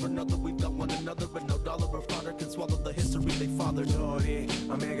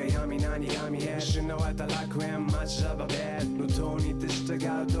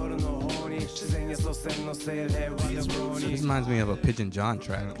 This reminds me of a Pigeon John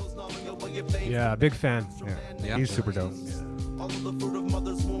track. Yeah, big fan. Yeah. He's super dope. All of the fruit of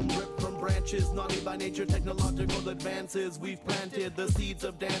mother's womb ripped from branches, naughty by nature, technological advances. We've planted the seeds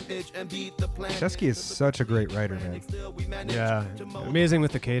of damage and beat the plant. Chesky is such a great writer, man. Yeah, amazing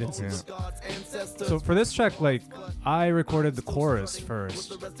with the cadences. So for this track, like, I recorded the chorus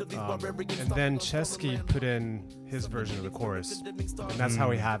first, and then Chesky put in his version of the chorus, and that's how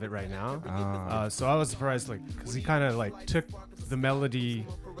we have it right now. So I was surprised, like, because he kind of like took the melody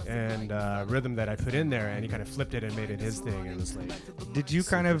and rhythm that I put in there, and he kind of flipped it and made it his thing. And it was like, did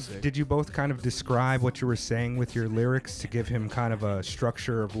you both kind of describe what you were saying with your lyrics to give him kind of a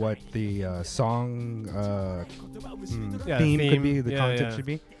structure of what the song theme could be, the content should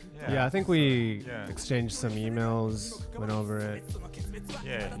be? Yeah, I think we exchanged some emails, went over it.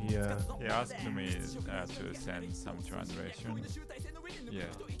 Yeah. He asked me to send some translation.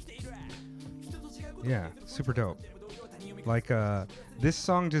 Yeah, super dope. Like this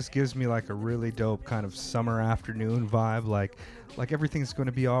song just gives me like a really dope kind of summer afternoon vibe. Like everything's going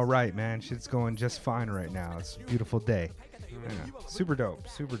to be all right, man. Shit's going just fine right now. It's a beautiful day. Super dope.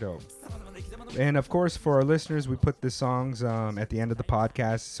 Super dope. And of course, for our listeners, we put the songs at the end of the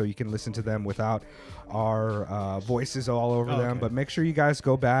podcast so you can listen to them without our voices all over them. But make sure you guys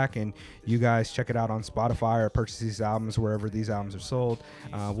go back and you guys check it out on Spotify or purchase these albums wherever these albums are sold.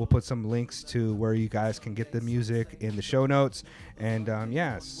 We'll put some links to where you guys can get the music in the show notes. And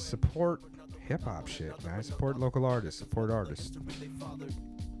support hip hop shit, guys. Support local artists. Support artists.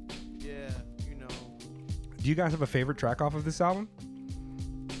 Do you guys have a favorite track off of this album?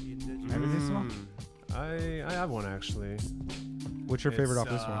 Maybe this one? I have one actually. What's your favorite off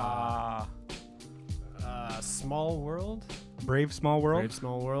this one? Small World. Brave Small World? Brave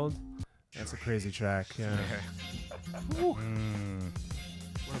Small World. That's a crazy track, yeah. One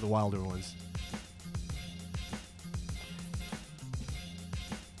of the wilder ones.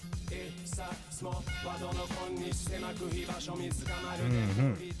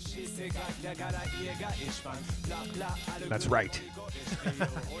 That's right.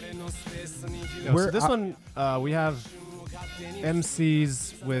 So this one, we have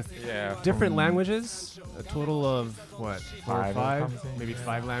MCs with different languages. A total of what? Five? Maybe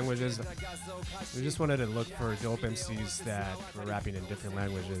 5 languages. We just wanted to look for dope MCs that were rapping in different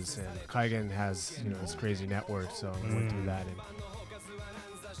languages, and Kaigen has this crazy network, so we went through that.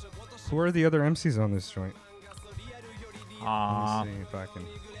 Who are the other MCs on this joint? Let me see if I can.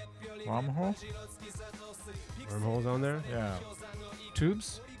 Wormhole? Wormhole's on there? Yeah.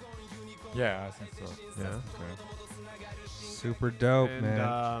 Tubes? Yeah, I think so. Yeah. Okay. Super dope, And,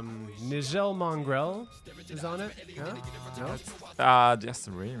 man. Nigel Mongrel is on it. Yeah? No? Just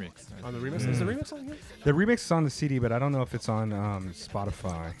a remix. On the remix? Is the remix on here? The remix is on the CD, but I don't know if it's on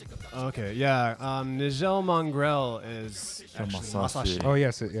Spotify. Okay, yeah. Nigel Mongrel is From actually Masashi. Oh,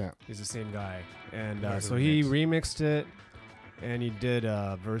 yes, yeah. He's the same guy. And Yeah, so he remixed it, and he did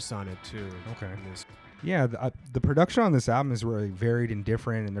a verse on it, too. Okay. in this. Yeah, the production on this album is really varied and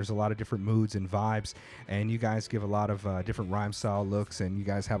different, and there's a lot of different moods and vibes, and you guys give a lot of different rhyme style looks, and you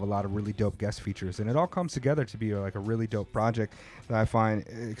guys have a lot of really dope guest features, and it all comes together to be like a really dope project that I find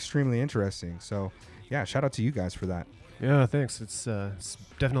extremely interesting. So, yeah, shout out to you guys for that. Yeah, thanks. It's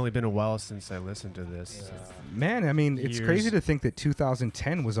definitely been a while since I listened to this. Man, I mean, it's Years. crazy to think that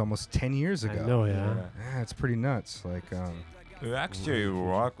 200010 was almost 10 years ago. I know, yeah. Yeah, it's pretty nuts. Like, We actually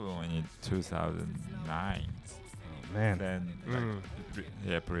worked on it in 2009. man. Then,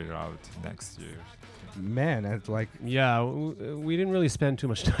 put it out next year. Man, it's like... Yeah, we didn't really spend too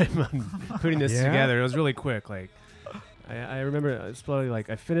much time on putting this Yeah? together. It was really quick. Like, I remember it's probably like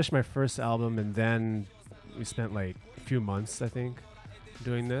I finished my first album, and then we spent like a few months, I think,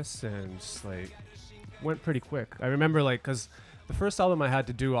 doing this, and just like went pretty quick. I remember like because the first album I had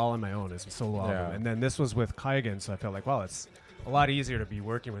to do all on my own as a solo album, and then this was with Kaigen, so I felt like, wow, it's a lot easier to be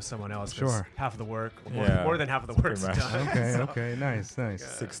working with someone else. 'Cause Sure. half of the work, Yeah. more than half of the work's Pretty much. done. Okay, So- okay, nice.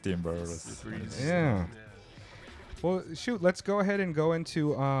 16 verses. Yeah. Well, shoot, let's go ahead and go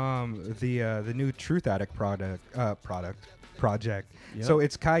into the new Truth Addict project. Yep. So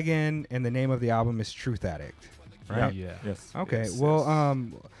it's Kaigen, and the name of the album is Truth Addict, right? Yeah. Yes. Okay. Yes, Well,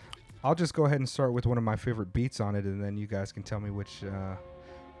 yes. I'll just go ahead and start with one of my favorite beats on it, and then you guys can tell me which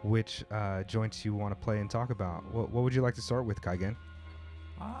joints you want to play and talk about. What would you like to start with, Kaigen?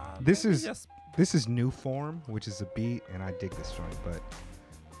 This is New Form, which is a beat, and I dig this joint. But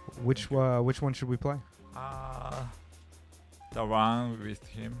which one should we play? The one with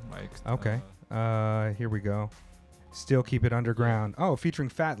him, like. Okay. Here we go. Still Keep It Underground. Oh, featuring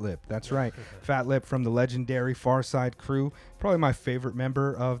Fat Lip. That's right. Fat Lip from the legendary Far Side crew. Probably my favorite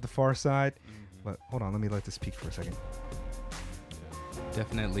member of the Far Side. But hold on, let me let this peak for a second.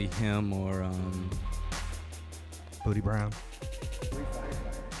 Definitely him or Booty Brown.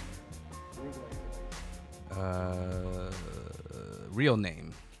 Real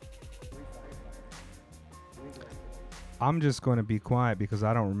name. I'm just going to be quiet because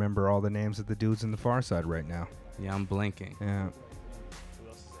I don't remember all the names of the dudes in the Far Side right now. Yeah, I'm blanking. Yeah.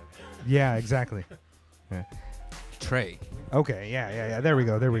 Yeah, exactly. Yeah. Trey. Okay, yeah. There we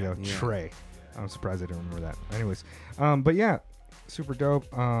go. Yeah. Trey. I'm surprised I didn't remember that. Anyways, but yeah, super dope.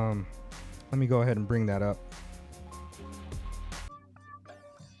 Let me go ahead and bring that up.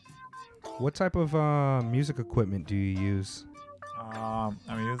 What type of music equipment do you use? I'm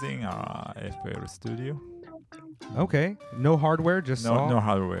using FL Studio. Okay, no hardware, just No, all? no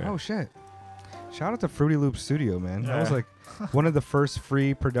hardware. Oh shit! Shout out to Fruity Loop Studio, man. That was Yeah. like one of the first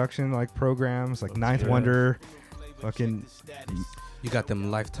free production like programs, like Ninth Wonder, fucking. You got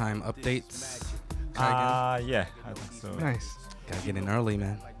them lifetime updates. Yeah, I think so. Nice. Gotta get in early,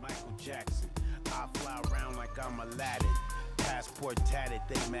 man. I fly around like I'm Aladdin. Passport tatted,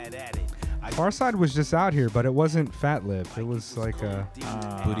 they mad at it. Farside was just out here, but it wasn't Fat Lip. It was like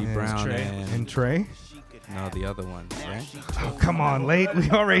Booty Brown and Trey. No, the other one, right? Oh, come on, late. We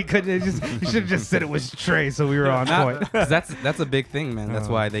already could you should have just said it was Trey, so we were on point. 'Cause that's a big thing, man. That's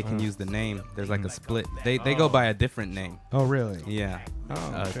why they can use the name. There's like a split. They go by a different name. Oh, really? Yeah.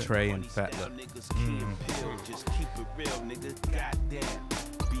 Oh, okay. Trey and Fat Lip.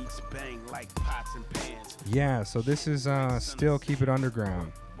 Yeah, so this is still Keep It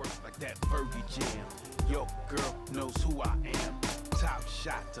Underground. Your girl knows who I am. Top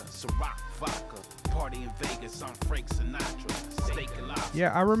shot to Ciroc vodka. Party in Vegas on Frank Sinatra. Steak and lobster.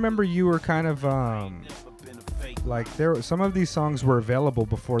 Yeah, I remember you were kind of like some of these songs were available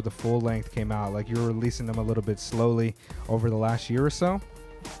before the full length came out. Like you were releasing them a little bit slowly over the last year or so.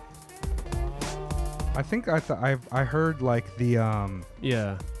 I think I heard like the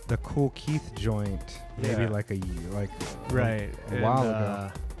the Cool Keith joint maybe like a while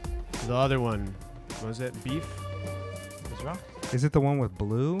ago. The other one, was it Beef? What's wrong? Is it the one with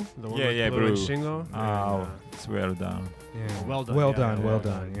Blue? The one with Blue and Shingo? Oh, it's well done. Yeah. Well done. Well done. Well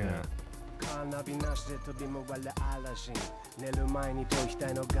done. Yeah. カーナビなしで飛び回る嵐寝る前に頭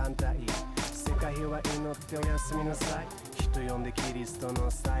額の眼帯世界は祈っておやすみなさい人呼んでキリストの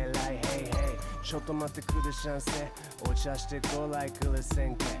再来 Hey hey ちょっと待ってくれシャンセお茶してこ来くれせ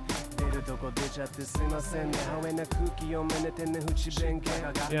んけ出るとこ出ちゃってすいませんねハウェな空気読めねてね口弁慶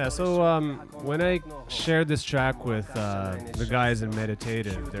Yeah, so when I shared this track with the guys in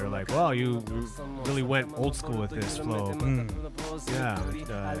Meditative, they were like, wow, you really went old school with this flow. Yeah,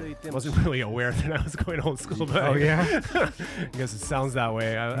 wasn't really aware that I was going old school, but oh yeah, I guess it sounds that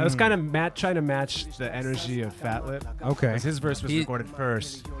way. I was kind of trying to match the energy of Fat Lip. Okay. His verse was recorded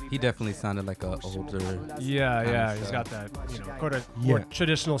first. He definitely sounded like a older. Yeah, he's got that, more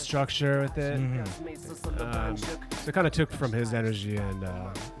traditional structure with it. So it kind of took from his energy and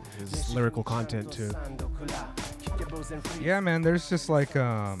his lyrical content too. Yeah, man. There's just like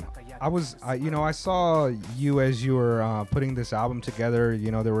I saw you as you were putting this album together.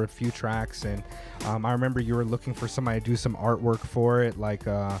 You know, there were a few tracks, and I remember you were looking for somebody to do some artwork for it, like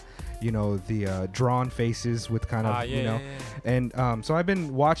the drawn faces with kind of and so I've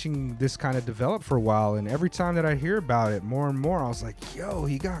been watching this kind of develop for a while, and every time that I hear about it more and more, I was like, yo,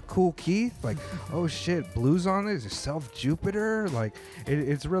 he got Cool Keith, like, oh shit, Blues on this, Self Jupiter, like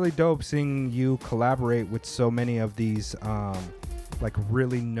it's really dope seeing you collaborate with so many of these like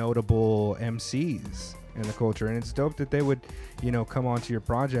really notable MCs in the culture, and it's dope that they would come onto your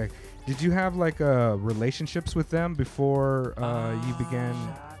project. Did you have like relationships with them before you began?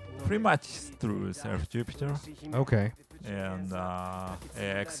 Pretty much through Self Jupiter. Okay. And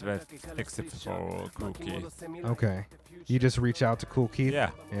except for Cool Keith. Okay. You just reach out to Cool Keith?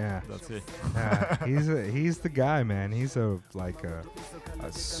 Yeah. Yeah. That's it. He's the guy, man. He's a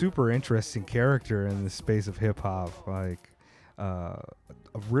super interesting character in the space of hip hop. Like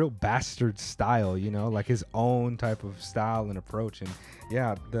a real bastard style, like his own type of style and approach. And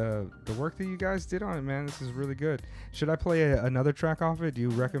yeah, the work that you guys did on it, man, this is really good. Should I play another track off it? Do you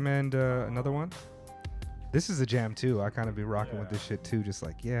recommend another one? This is a jam too. I kind of be rocking with this shit too. Just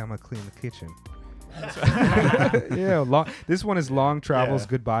like, I'm gonna clean the kitchen. This one is Long Travels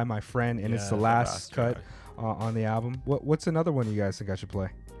Goodbye, My Friend, and it's the last cut on the album. What's another one you guys think I should play?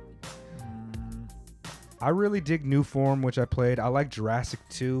 I really dig New Form, which I played. I like Jurassic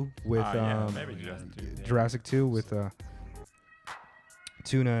 2 with maybe Jurassic 2. Jurassic 2 with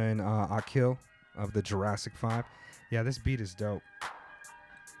Tuna and Akil of the Jurassic 5. Yeah, this beat is dope.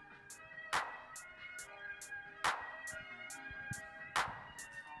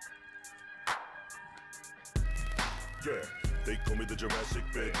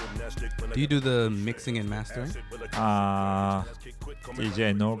 Do you do the mixing and mastering?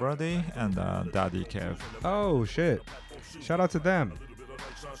 DJ Nobody and Daddy Kev. Oh shit! Shout out to them.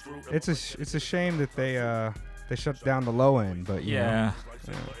 It's a shame that they shut down the low end, but yeah.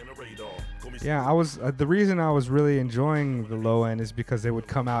 I was the reason I was really enjoying the low end is because they would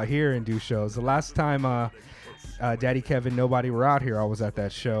come out here and do shows. The last time Daddy Kev and Nobody were out here, I was at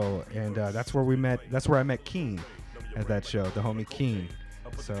that show, and that's where we met. That's where I met Keen at that show, the homie Keen.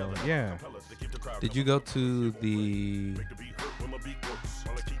 So yeah. Did you go to the?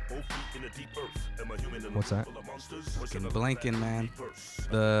 What's that? Fucking blanking, man.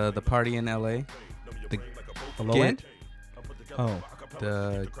 The party in LA. The low end? Oh.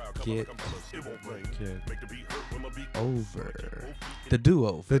 The Get Over. The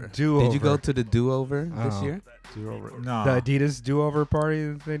Do-Over. The Do-Over. Did you go to the Do-Over this year? Do-Over. No. The Adidas Do-Over party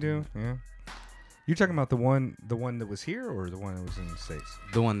that they do? Yeah. You're talking about the one that was here, or the one that was in the States?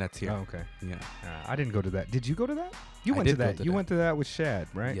 The one that's here. Oh, okay. Yeah. I didn't go to that. Did you go to that? You I went to did go that. to You that. went to that with Shad,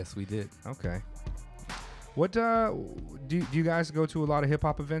 right? Yes, we did. Okay. What do you guys go to a lot of hip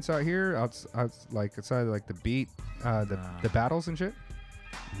hop events out here? Outside like the beat, the battles and shit.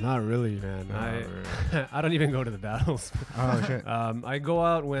 Not really, man. I don't even go to the battles. Oh shit. I go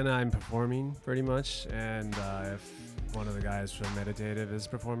out when I'm performing, pretty much, and if one of the guys from Meditative is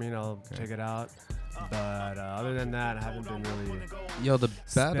performing, I'll check it out. But other than that, I haven't been really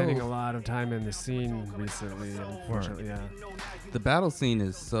spending a lot of time in the scene recently. Unfortunately, yeah. The battle scene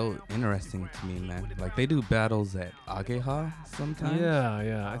is so interesting to me, man. Like they do battles at Ageha sometimes.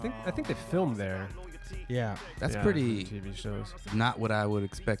 Yeah. I think they film there. Yeah, that's pretty TV shows. Not what I would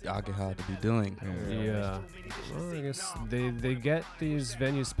expect Ageha to be doing. Yeah. Well, I guess they get these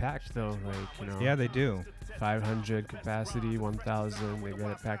venues packed though, Yeah, they do. 500 capacity, 1,000. They get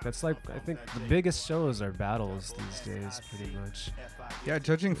it packed. That's like I think the biggest shows are battles these days, pretty much. Yeah,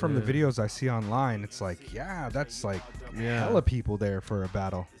 judging from the videos I see online, it's like that's like hella people there for a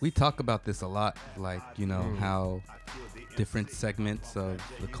battle. We talk about this a lot, like how different segments of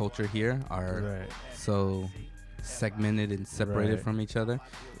the culture here are so segmented and separated from each other.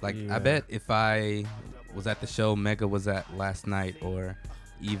 Like I bet if I was at the show Mega was at last night, or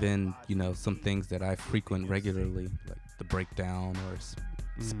even some things that I frequent regularly, like the Breakdown or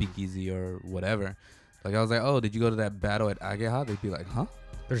Speakeasy or whatever, like I was like, oh, did you go to that battle at Ageha? They'd be like, huh?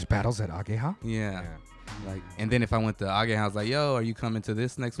 There's battles at Ageha? Yeah. Like, and then if I went to Ageha, I was like, yo, are you coming to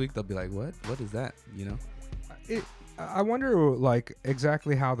this next week? They'll be like, what is that? I wonder like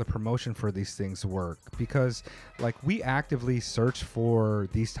exactly how the promotion for these things work, because like we actively search for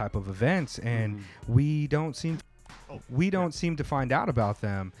these type of events and we don't seem to find out about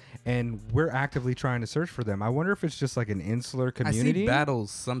them, and we're actively trying to search for them. I wonder if it's just like an insular community. I see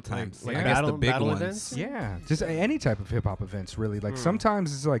battles sometimes. Like I guess the big ones. Events? Yeah, just any type of hip hop events, really. Like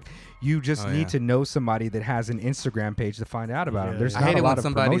sometimes it's like you just need to know somebody that has an Instagram page to find out about them. There's I not hate a it lot when of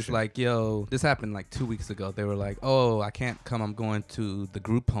somebody's promotion. like, yo, this happened like 2 weeks ago. They were like, oh, I can't come. I'm going to the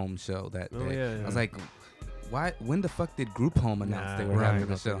Group Home show that day. I was like, why? When the fuck did Group Home announce they were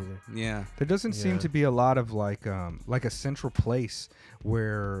having a show? Yeah, there doesn't seem to be a lot of like a central place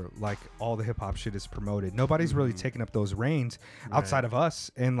where like all the hip hop shit is promoted. Nobody's really taking up those reins outside of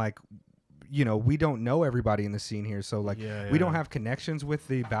us, and like we don't know everybody in the scene here, so like we don't have connections with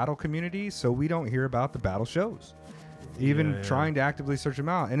the battle community, so we don't hear about the battle shows, even trying to actively search them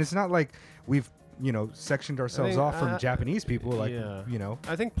out. And it's not like we've sectioned ourselves off from Japanese people, like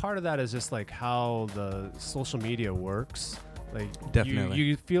I think part of that is just like how the social media works. Like definitely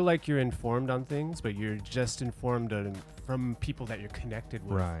you feel like you're informed on things, but you're just informed from people that you're connected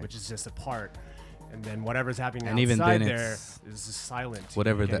with, which is just a part. And then whatever's happening and outside even then there is just silent.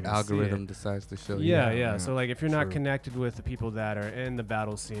 Whatever the algorithm decides to show you. Yeah. So like if you're not connected with the people that are in the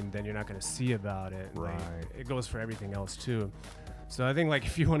battle scene, then you're not going to see about it. Right. Like, it goes for everything else too. So I think like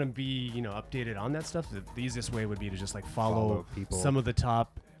if you want to be updated on that stuff, the easiest way would be to just like follow people, some of the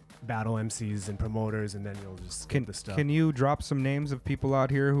top battle MCs and promoters, and then you'll just get the stuff. Can you drop some names of people out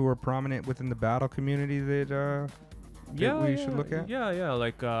here who are prominent within the battle community that we should look at? Yeah.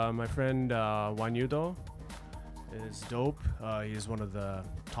 Like my friend Wanyudo is dope. He's one of the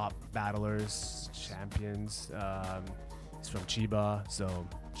top battlers, champions. He's from Chiba, so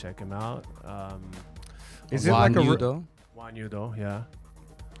check him out. Is it like a Wanyudo, yeah.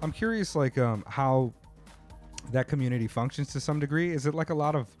 I'm curious, like how that community functions to some degree. Is it like a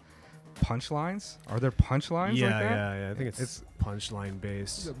lot of punchlines? Are there punchlines like that? Yeah. I think it's punchline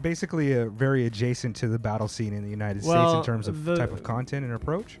based. Basically, very adjacent to the battle scene in the United States in terms of type of content and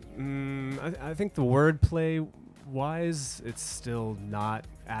approach. I think the wordplay wise, it's still not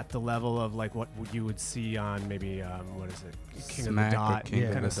at the level of like what you would see on maybe what is it, King Smack of the Dot,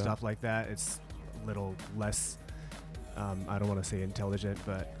 King kind of stuff like that. It's a little less. I don't want to say intelligent,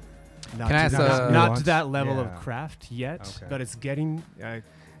 but not to that level of craft yet. Okay. But it's getting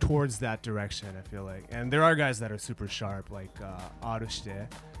towards that direction, I feel like. And there are guys that are super sharp, like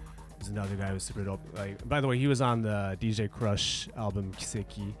Arushite is another guy who's super dope. Like, by the way, he was on the DJ Crush album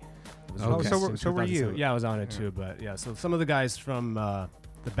Kiseki. So were you? Yeah, I was on it too. But yeah, so some of the guys from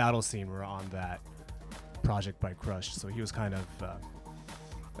the battle scene were on that project by Crush. So he was kind of,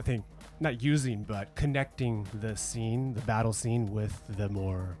 I think, not using, but connecting the scene, the battle scene, with the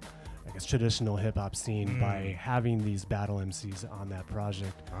more, I guess, traditional hip hop scene by having these battle MCs on that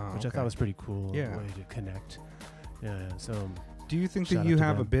project, which I thought was pretty cool way to connect. Yeah. So Do you think Shout that out you to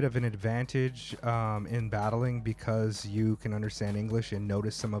have a them. bit of an advantage in battling because you can understand English and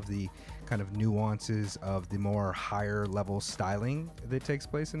notice some of the kind of nuances of the more higher level styling that takes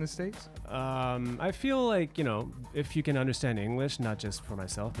place in the States? I feel like, if you can understand English, not just for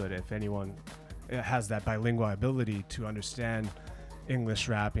myself, but if anyone has that bilingual ability to understand English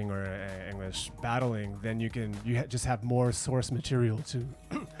rapping or English battling, then you just have more source material to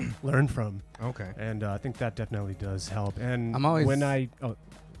learn from. Okay. And I think that definitely does help. And I'm always- when I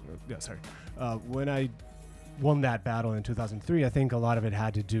won that battle in 2003, I think a lot of it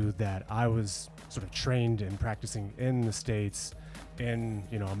had to do that I was sort of trained in practicing in the States,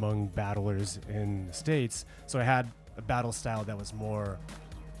 among battlers in the States. So I had a battle style that was more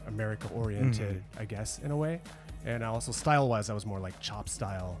America oriented, I guess, in a way. And also style-wise, I was more like chop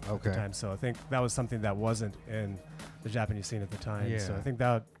style at the time. So I think that was something that wasn't in the Japanese scene at the time. Yeah. So I think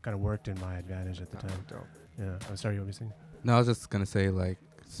that kind of worked in my advantage at the time. Dope. Yeah. I'm sorry, you were saying? No, I was just gonna say, like,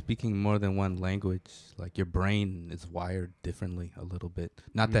 speaking more than one language, like your brain is wired differently a little bit.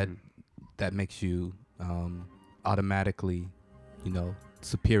 Not that makes you automatically,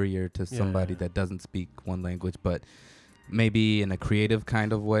 superior to somebody that doesn't speak one language, but maybe in a creative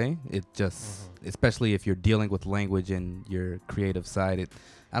kind of way. It just, especially if you're dealing with language in your creative side,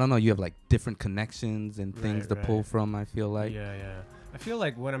 I don't know, you have like different connections and things to pull from, I feel like. Yeah. I feel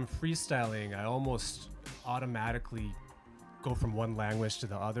like when I'm freestyling, I almost automatically go from one language to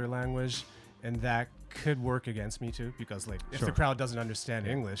the other language, and that could work against me too, because like if the crowd doesn't understand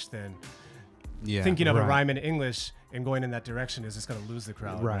English, then thinking of a rhyme in English and going in that direction is just going to lose the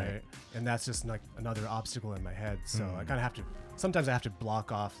crowd, right? And that's just like another obstacle in my head. So I kind of have to, sometimes I have to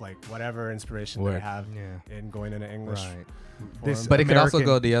block off like whatever inspiration I have in going into English. But it could also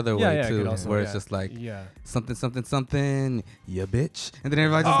go the other way too, also, where it's just like something, yeah, bitch, and then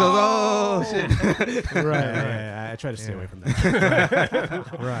everybody just goes, oh shit. I try to stay away from that.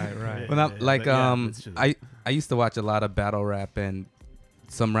 Right. Well, not, like I used to watch a lot of battle rap, and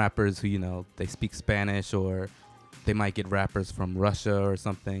some rappers who they speak Spanish, or they might get rappers from Russia or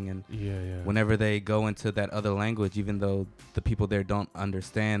something, and whenever they go into that other language, even though the people there don't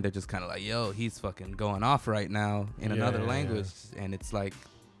understand, they're just kind of like, yo, he's fucking going off right now in another language, and it's like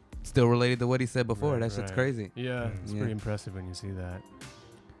still related to what he said before. That shit's crazy. It's pretty impressive when you see that.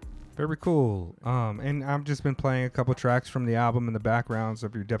 Very cool. And I've just been playing a couple tracks from the album in the background, so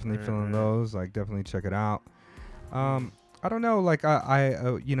if you're definitely feeling those, like, definitely check it out. I don't know, like I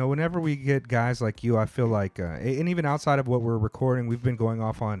whenever we get guys like you, I feel like, and even outside of what we're recording, we've been going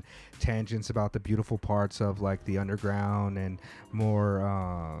off on tangents about the beautiful parts of like the underground and more,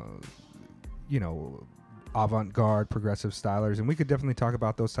 avant-garde progressive stylers, and we could definitely talk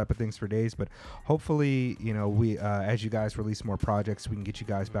about those type of things for days. But hopefully, we as you guys release more projects, we can get you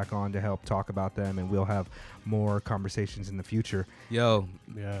guys back on to help talk about them, and we'll have more conversations in the future. Yo,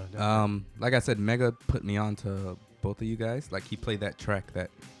 definitely. like I said, Mega put me on to both of you guys. Like, he played that track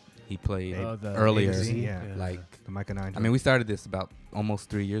that he played earlier, like the Micah 9. I mean, we started this about almost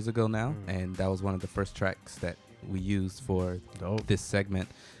 3 years ago now, and that was one of the first tracks that we used for this segment.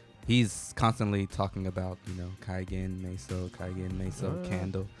 He's constantly talking about, Kaigen, Meso,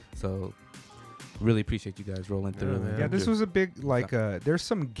 Candle. So really appreciate you guys rolling through. Yeah, this was a big, like, there's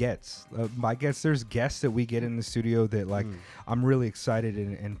some gets. I guess there's guests that we get in the studio that, like, I'm really excited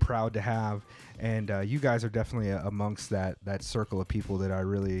and proud to have. And you guys are definitely amongst that circle of people that I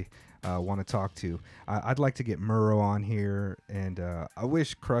really want to talk to. I'd like to get Murrow on here, and I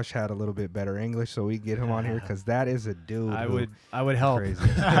wish Crush had a little bit better English so we get him on here, because that is a dude. I would help. Crazy.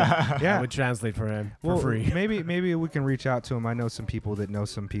 I would translate for him for free. Maybe we can reach out to him. I know some people that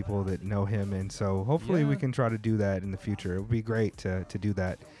know him, and so hopefully we can try to do that in the future. It would be great to do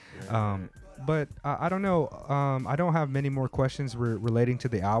that. But I don't know. I don't have many more questions relating to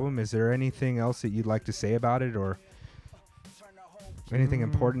the album. Is there anything else that you'd like to say about it, or anything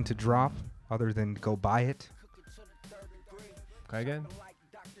important to drop other than go buy it? Okay, again.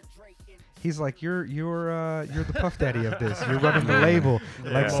 He's like, you're the Puff Daddy of this. You're running the label.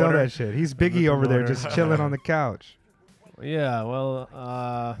 Like, sell that shit. He's Biggie over there, just chilling on the couch. Yeah. Well,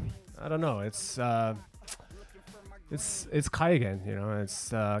 I don't know. It's Kaigen, It's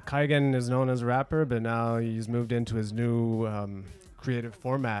Kaigen is known as a rapper, but now he's moved into his new creative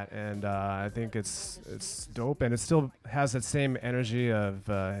format, and I think it's dope, and it still has that same energy of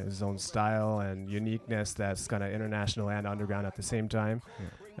his own style and uniqueness that's kind of international and underground at the same time.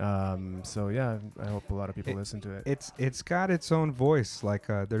 So yeah, I hope a lot of people listen to it. It's got its own voice. Like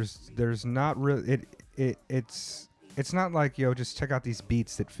there's not really it's it's not like, just check out these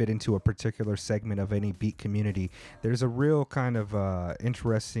beats that fit into a particular segment of any beat community. There's a real kind of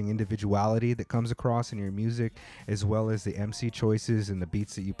interesting individuality that comes across in your music, as well as the MC choices and the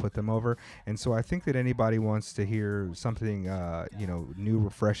beats that you put them over. And so I think that anybody wants to hear something, new,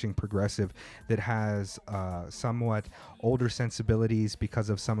 refreshing, progressive that has somewhat older sensibilities because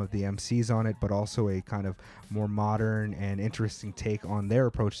of some of the MCs on it, but also a kind of more modern and interesting take on their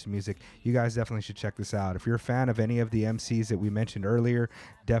approach to music. You guys definitely should check this out. If you're a fan of any of the MCs that we mentioned earlier,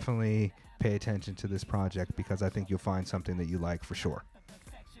 definitely pay attention to this project, because I think you'll find something that you like for sure.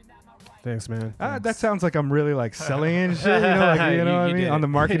 Thanks, man. That sounds like I'm really like selling and shit, you know what I mean, on the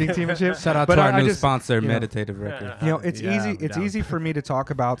marketing team and shit. Shout out to our new sponsor, Meditative Records. It's easy. It's easy for me to talk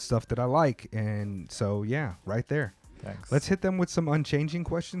about stuff that I like, and so right there. Thanks. Let's hit them with some unchanging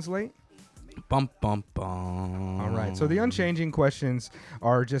questions, late. Bum bum bum. All right. So the unchanging questions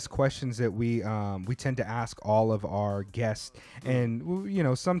are just questions that we tend to ask all of our guests,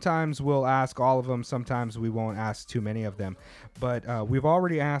 and sometimes we'll ask all of them, sometimes we won't ask too many of them. But we've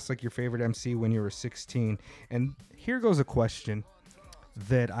already asked like your favorite MC when you were 16, and here goes a question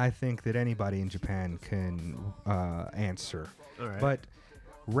that I think that anybody in Japan can answer. All right. But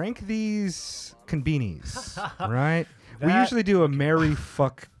rank these konbinis, right? We usually do a marry,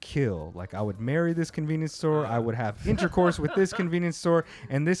 fuck, kill. Like, I would marry this convenience store, I would have intercourse with this convenience store,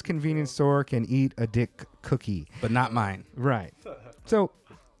 and this convenience store can eat a dick cookie. But not mine. Right. So,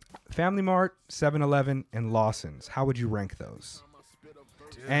 Family Mart, 7-Eleven, and Lawson's. How would you rank those?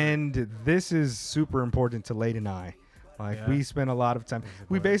 And this is super important to Late and I. Like, we spend a lot of time.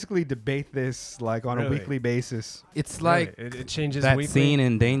 We basically debate this like on a weekly basis. It's like it changes that weekly. scene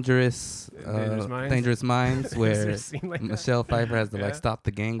in Dangerous Minds where like Michelle Pfeiffer has to like stop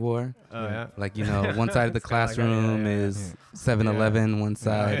the gang war. Oh yeah. Like, one side of the classroom is 7-Eleven, one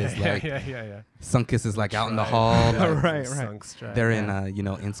side is like Sunkiss is like out in the hall. Like, right. They're in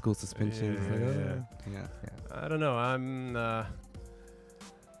in school suspension. Yeah. I don't know.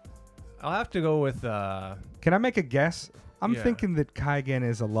 I'll have to go with. Can I make a guess? I'm thinking that Kaigen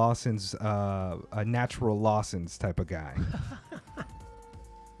is a Lawson's, a natural Lawson's type of guy.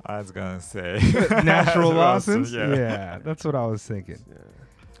 I was gonna say natural Lawson's. Yeah. Yeah, that's what I was thinking. Yeah.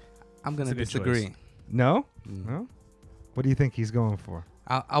 I'm gonna disagree. No? No? What do you think he's going for?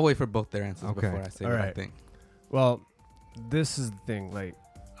 I'll wait for both their answers Okay. before I say All what I right. think. Well, this is the thing. Like,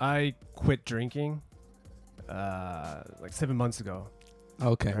 I quit drinking, like 7 months ago.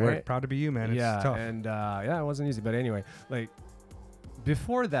 Okay. Right? Proud to be you, man. It's tough. And it wasn't easy. But anyway, like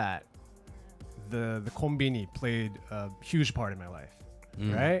before that, the konbini played a huge part in my life,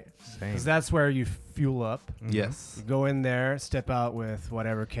 right? Same. Because that's where you fuel up. Yes. You go in there, step out with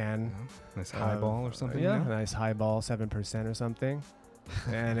whatever can. Nice highball or something. Yeah, nice highball, 7% or something.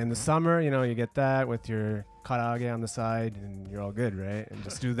 And in the summer, you get that with your karaage on the side, and you're all good, right? And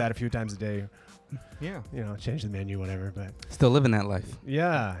just do that a few times a day. Yeah. Change the menu, whatever. But Still living that life.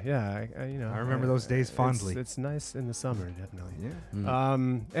 yeah. I remember those days fondly. It's nice in the summer, definitely. Yeah.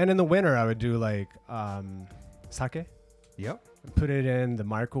 And in the winter, I would do like sake. Yep. Put it in the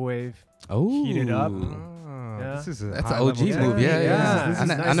microwave. Oh. Heat it up. Yeah. This is That's high an OG level move. Yeah. This is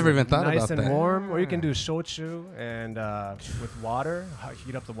I never even thought nice about and that. warm. Or you can do shochu and with water,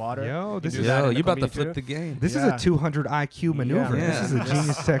 heat up the water. Yo, You this do is- that in you about to konbini flip too. the game. This is a 200 IQ maneuver. Yeah. This is a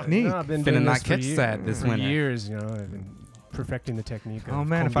genius technique. No, I've been Finna doing not this for catch that this for winter. years. I've been perfecting the technique. Oh of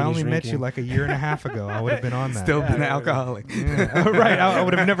man, if I konbini only met you drinking. like a year and a half ago, I would have been on that. Still been an Yeah. alcoholic. Yeah. Right, I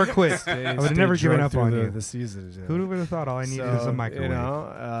would have never quit. I would have never given up on you. The seasons. Yeah. Who would have thought all I needed is a microwave?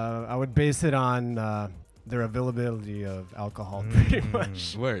 I would base it on their availability of alcohol, pretty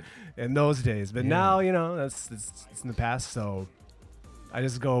much Word. in those days. But Yeah. now, it's in the past. So I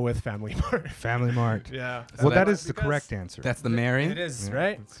just go with Family Mart. Family Mart. Yeah. Well, that that's is the correct answer. That's the Mary. It is, Yeah,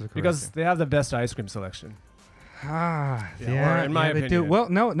 right? that's the correct Because answer. they have the best ice cream selection. Yeah, or in my they do. opinion. Well,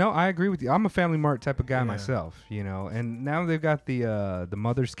 no, I agree with you. I'm a Family Mart type of guy Yeah. myself, and now they've got the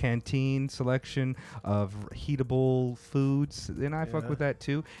Mother's Canteen selection of heatable foods, and I fuck Yeah. with that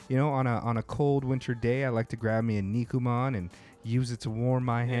too. On a cold winter day, I like to grab me a Nikuman and use it to warm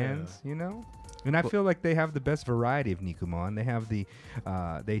my hands. And I feel like they have the best variety of Nikuman. They have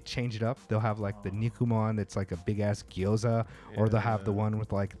they change it up. They'll have like the Nikuman that's like a big ass gyoza, or they'll have the one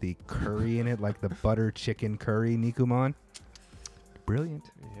with like the curry in it, like the butter chicken curry Nikuman.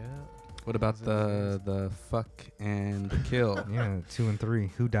 Brilliant. Yeah. What about the fuck and the kill? Yeah, 2 and 3.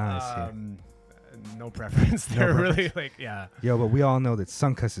 Who dies here? No preference. No They're preference. really like, yeah. Yo, but we all know that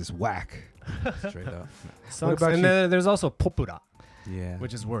Sunkus is whack. Straight up. Sucks. about And you? then there's also Popura. Yeah.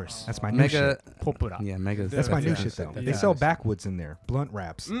 which is worse. That's my new Mega. shit. Popura. Yeah, Mega. That's my new Yeah. shit though. Yeah. They sell backwoods in there, blunt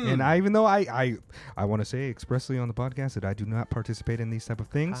wraps. And even though I want to say expressly on the podcast that I do not participate in these type of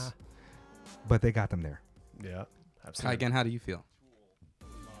things, but they got them there. Yeah, absolutely. Again, how do you feel?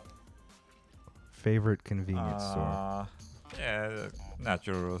 Favorite convenience store. Yeah,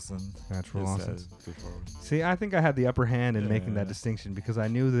 Natural Lawson. Natural you Lawson's. said before. See, I think I had the upper hand in making that Yeah. distinction because I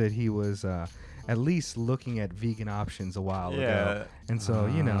knew that he was at least looking at vegan options a while ago. Yeah. And so,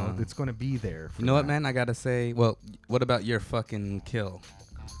 it's going to be there. For You know what, that. man? I gotta say. Well, what about your fucking kill?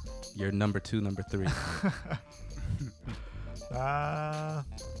 Your number 2, number 3. I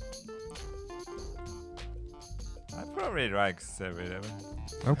probably like 7-Eleven.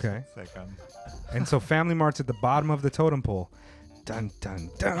 Okay. Second. And so Family Mart's at the bottom of the totem pole. Dun, dun,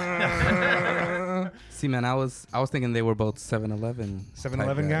 dun. See, man, I was thinking they were both 7-Eleven.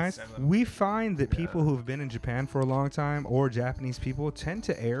 7-Eleven guys. We find that people who've been in Japan for a long time or Japanese people tend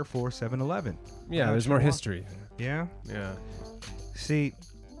to air for 7-Eleven. Yeah, there's more history. Yeah. Yeah. See,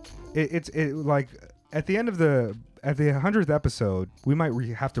 it's like at the end of the 100th episode, we might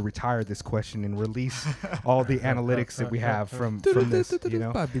have to retire this question and release all the analytics that we have from this. You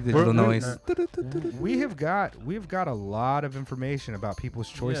know, Bobby Digital Noise. we've got a lot of information about people's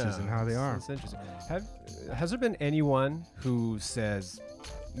choices and how they are. That's interesting. Has there been anyone who says,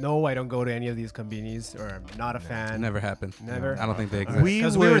 "No, I don't go to any of these convenies," or "I'm not a fan"? Never happened. Never. I don't think they exist.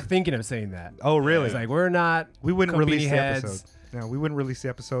 Because we were thinking of saying that. Oh, really? It's like we're not. We wouldn't release the episode. No, we wouldn't release the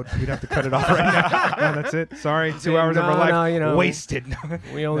episode. We'd have to cut it off right now. No, that's it. Sorry, 2 hours of our life wasted.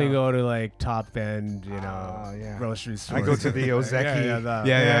 We only go to like top end, grocery stores. I go to the Ozeki.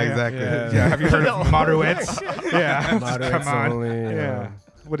 Yeah, exactly. Yeah. Have you heard of Maruet's? Yeah. Maruet's Come on. only, Yeah.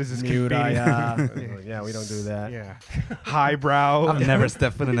 What is this? Muraya. Yeah, we don't do that. Yeah. Highbrow. I've never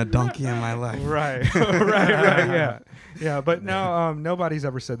stepped foot in a donkey in my life. Right. right. Yeah. Yeah, but no, nobody's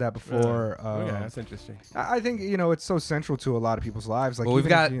ever said that before. Yeah, that's interesting. I think it's so central to a lot of people's lives. Like, Well, we've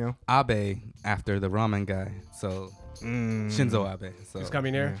even got if, Abe after the ramen guy, so Shinzo Abe. So He's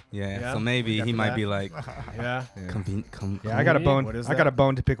coming here. Yeah, so maybe he might be like, yeah, yeah. I got a bone. What is I got a that?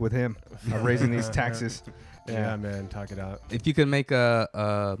 bone to pick with him. Raising these taxes. Yeah, man, talk it out. If you could make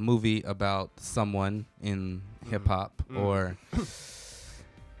a movie about someone in hip hop or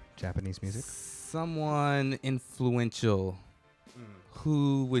Japanese music, someone influential,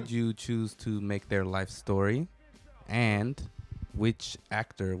 who would you choose to make their life story, and which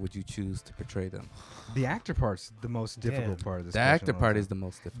actor would you choose to portray them? the actor part's the most difficult part of this. The question actor all part time. is the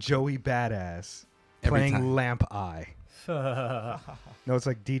most difficult. Joey Badass Every playing time. Lamp Eye. No, it's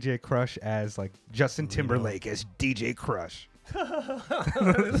like DJ Crush as like Justin Timberlake as DJ Crush.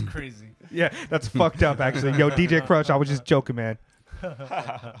 That's crazy. Yeah, that's fucked up actually. Yo, DJ Crush, I was just joking, man.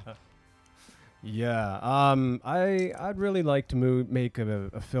 Yeah, I'd really like to make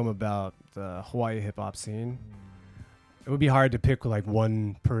a film about the Hawaii hip hop scene. It would be hard to pick like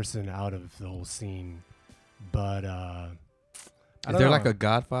one person out of the whole scene, but Is there like a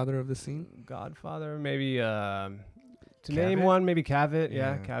godfather of the scene? Godfather, maybe to name one, maybe Cavett.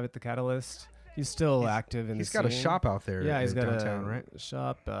 Yeah, Cavett the Catalyst. He's still active in the scene. He's got a shop out there. Yeah, he's got downtown, a right?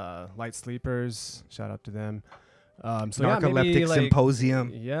 shop. Light Sleepers. Shout out to them. So Narcoleptic maybe, like,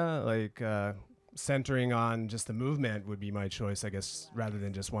 Symposium. Yeah, like centering on just the movement would be my choice, I guess, rather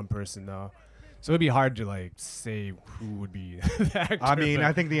than just one person, though. So it'd be hard to like say who would be the actor. I mean,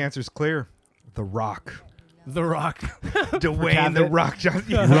 I think the answer's clear. The Rock. The Rock. Dwayne The Rock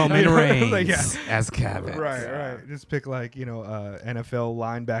Johnson. Roman Reigns Like, yeah. as Cavett. Right. Just pick like, NFL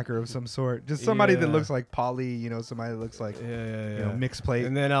linebacker of some sort. Just somebody that looks like Paulie, somebody that looks like mixed plate.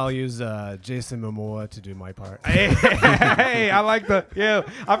 And then I'll use Jason Momoa to do my part. Hey, I like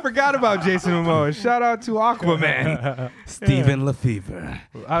I forgot about Jason Momoa. Shout out to Aquaman. Stephen Lefevre.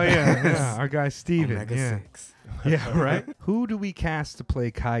 Oh yeah, our guy Steven. Omega Yeah. 6. Yeah, right. Who do we cast to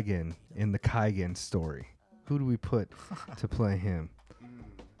play Kaigen in the Kaigen story? Who do we put to play him?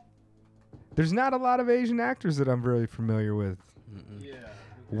 There's not a lot of Asian actors that I'm very familiar with. Yeah.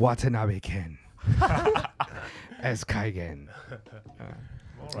 Watanabe Ken as Kaigen.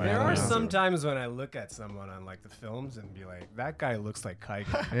 There are some times when I look at someone on like the films and be like, that guy looks like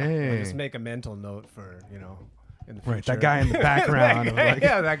Kaigen. Hey. I just make a mental note for, in the future. Right, that guy in the background.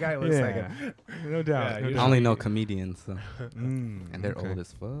 that guy looks like him. No doubt. Yeah, I only know comedians, so. And they're old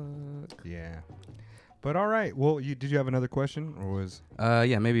as fuck. Yeah. But all right. Well, did you have another question, or was?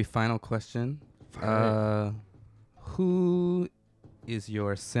 Yeah, maybe final question. Who is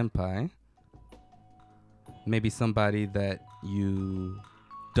your senpai? Maybe somebody that you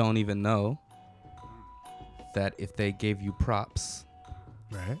don't even know. That if they gave you props,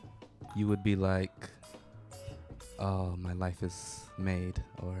 right, you would be like, oh, my life is made,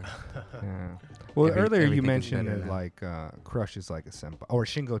 or Yeah. Well, earlier you everything is mentioned better that now. like Crush is like a senpai, or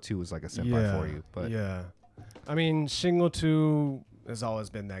Shingo 2 was like a senpai for you. But yeah, I mean, Shingo 2 has always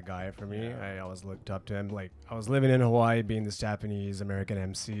been that guy for me. I always looked up to him. Like, I was living in Hawaii, being this Japanese American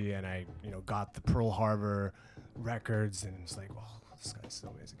MC, and I, got the Pearl Harbor records, and it's like, wow, this guy's so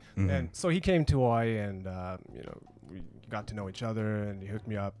amazing. Mhm. And so he came to Hawaii, and we got to know each other, and he hooked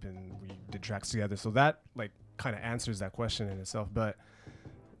me up, and we did tracks together. So that like kind of answers that question in itself. But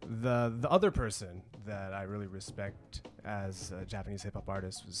the other person that I really respect as a Japanese hip hop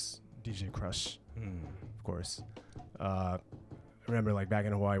artist was DJ Crush, of course. I remember like back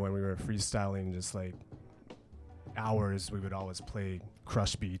in Hawaii when we were freestyling, just like hours, we would always play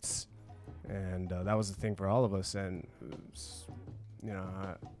Crush beats, and that was the thing for all of us. And it was,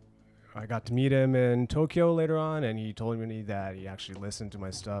 I got to meet him in Tokyo later on, and he told me that he actually listened to my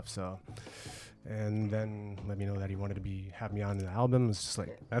stuff. So, and then let me know that he wanted to have me on the album. It was just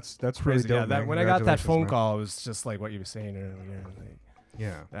like that's really crazy. dope. Yeah, Man. when I got that Congratulations, phone man. call, it was just like what you were saying earlier. Like,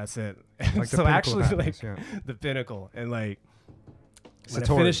 Yeah. that's it. Like the so pinnacle of actually, happiness, like yeah. the pinnacle, and like when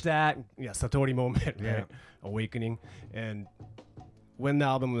Satori. I finished that, Satori moment, Yeah. right? Awakening, and when the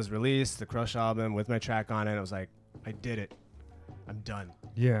album was released, the Crush album with my track on it, I was like, I did it. I'm done.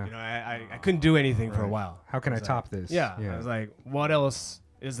 Yeah. I couldn't do anything for a Right. while. How can I was top like, this? Yeah. Yeah. I was like, what else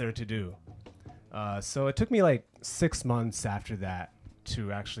is there to do? So it took me like 6 months after that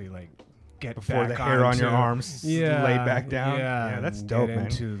to actually like get Before back the hair on your onto- arms laid back down? Yeah, Yeah, that's and dope, get man.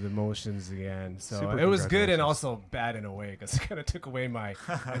 into the motions again. So Super it was good and congratulations. also bad in a way because it kind of took away my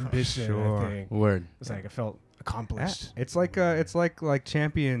ambition. Sure. I think. Word. It's like I felt accomplished. It's like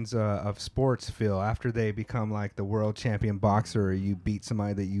champions of sports feel after they become like the world champion boxer, or you beat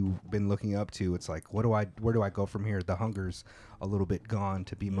somebody that you've been looking up to. It's like, where do I go from here? The hunger's a little bit gone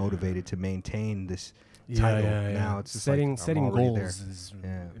to be motivated to maintain this title. Now it's just setting like, I'm setting already goals there. is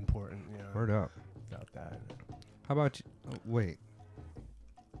Yeah. important. Word up. About that. How about you? Oh, wait,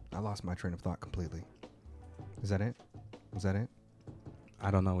 I lost my train of thought completely. Is that it? Was that it? I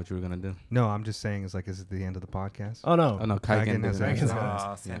don't know what you were gonna do. No, I'm just saying. Is it the end of the podcast? Oh no. Oh no, Kaigen has didn't that.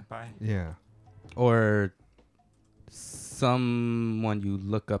 answer. Senpai. Yeah. Or someone you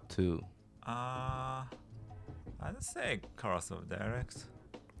look up to. I'd say Curse of Dialect.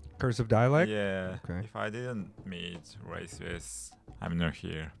 Curse of Dialect? Yeah. Okay. If I didn't meet Racist, I'm not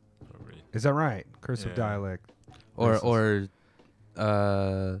here. Probably. Is that right? Curse of Yeah. Dialect. Or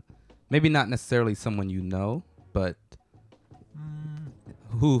maybe not necessarily someone you know, but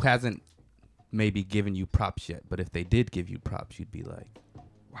who hasn't maybe given you props yet. But if they did give you props, you'd be like,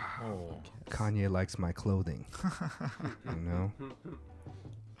 Oh. Kanye likes my clothing. You know?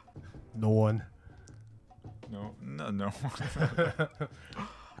 No one. No.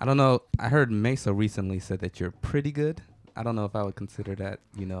 I don't know. I heard Mesa recently said that you're pretty good. I don't know if I would consider that,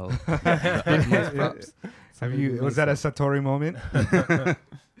 the utmost props. So Have maybe you? Was that a Mesa. Satori moment?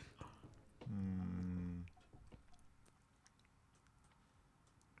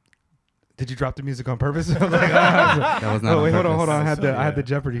 Did you drop the music on purpose? That was not on wait, hold purpose. on. I had the Yeah.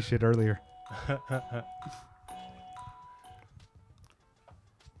 Jeopardy shit earlier.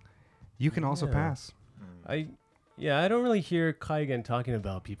 You can also Yeah. pass. I don't really hear Kaigen talking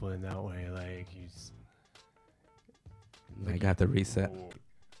about people in that way. Like he's I got the reset.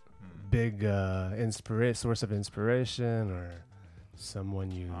 big source of inspiration or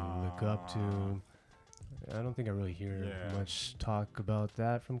someone you look up to. I don't think I really hear Yeah. much talk about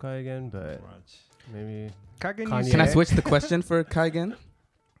that from Kaigen, but maybe Kaigen, Kanye. Can I switch the question for Kaigen?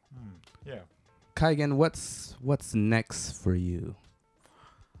 Yeah. Kaigen, what's next for you?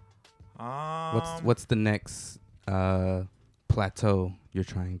 What's the next plateau you're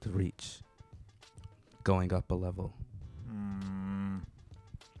trying to reach? Going up a level.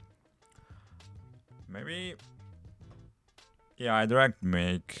 Maybe. Yeah, I'd like to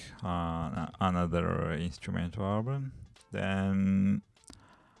make another instrumental album. Then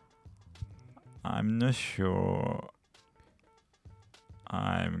I'm not sure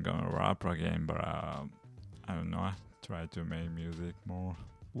I'm gonna rap again, but I don't know. Try to make music more.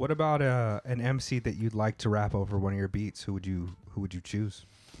 What about an MC that you'd like to rap over one of your beats? Who would you choose?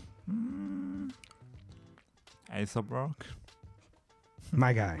 A$AP Rock.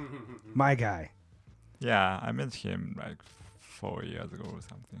 My guy. My guy. Yeah, I met him like 4 years ago or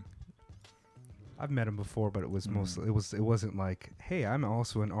something. I've met him before, but it was mostly it wasn't like, hey, I'm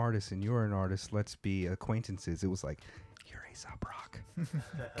also an artist and you're an artist. Let's be acquaintances. It was like, you're A$AP Rock.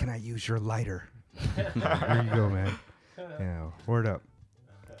 Can I use your lighter? There you go, man. Yeah, word up.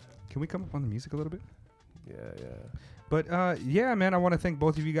 Can we come up on the music a little bit? Yeah. But yeah, man, I want to thank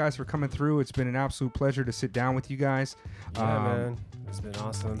both of you guys for coming through. It's been an absolute pleasure to sit down with you guys. Yeah, man, it's been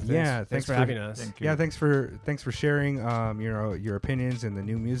awesome. Thanks for having us. Yeah, thanks for sharing your opinions and the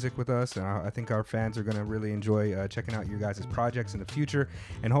new music with us. And I think our fans are gonna really enjoy checking out your guys' projects in the future.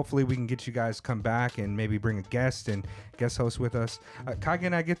 And hopefully we can get you guys come back and maybe bring a guest host with us.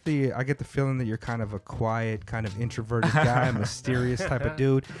 Kaigen, I get the feeling that you're kind of a quiet, kind of introverted guy, mysterious type of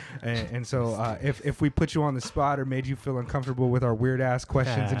dude. And so if we put you on the spot or made you feel uncomfortable with our weird ass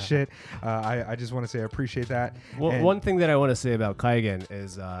questions and shit, I just want to say I appreciate that. Well, one thing that I want to say about Kaigen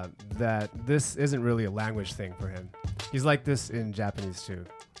is that this isn't really a language thing for him. He's like this in Japanese too.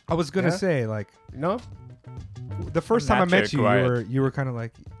 I was gonna say, like, no. The first time I met you, you were kind of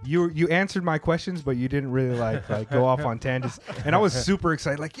like you answered my questions, but you didn't really like go off on tangents. And I was super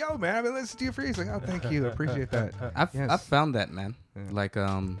excited, like, yo, man, I've been listening to you for years. Like, oh, thank you, I appreciate that. I've found that, man. Yeah. Like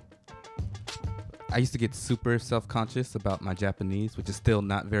I used to get super self-conscious about my Japanese, which is still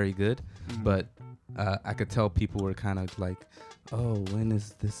not very good, but I could tell people were kind of like, oh, when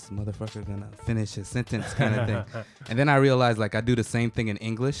is this motherfucker gonna finish his sentence kind of thing. And then I realized, like, I do the same thing in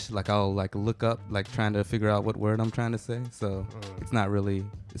English. Like, I'll like look up, like, trying to figure out what word I'm trying to say. So it's not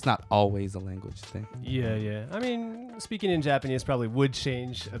always a language thing. Yeah. I mean, speaking in Japanese probably would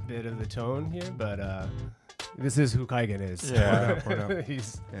change a bit of the tone here, but this is who Kaigen is. Yeah.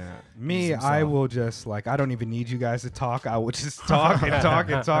 Me, I will just, like, I don't even need you guys to talk. I will just talk and talk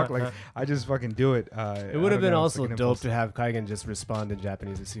and talk. Like, I just fucking do it. It would have been also dope to have Kaigen just respond in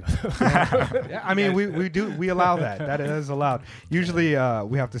Japanese and see what yeah, I mean, we allow that. That is allowed. Usually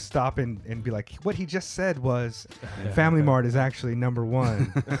we have to stop and be like, what he just said was Family Mart is actually number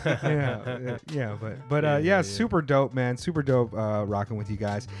one. Yeah, super dope, man. Super dope rocking with you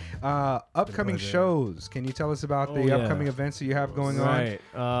guys. Upcoming shows. Can you tell us about the upcoming events that you have going on? Right.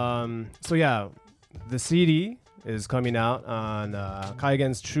 So yeah, the CD is coming out on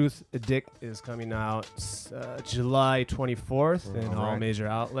Kaigen's Truth Addict is coming out July 24th in all major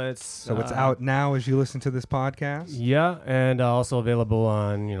outlets. So it's out now as you listen to this podcast? Yeah, and also available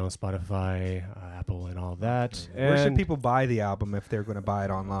on Spotify, Apple, and all that. Where should people buy the album if they're going to buy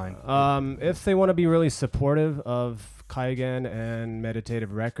it online? If they want to be really supportive of Kaigen and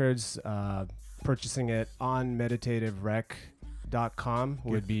Meditative Records, purchasing it on meditativerec.com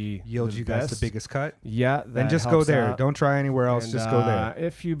would be yield you guys the biggest cut. Yeah, then just go there. Out. Don't try anywhere else. And, just go there.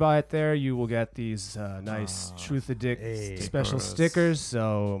 If you buy it there, you will get these nice Truth Addict special stickers.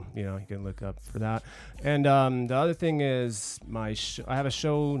 So you can look up for that. And the other thing is I have a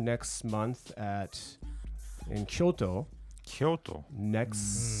show next month in Kyoto.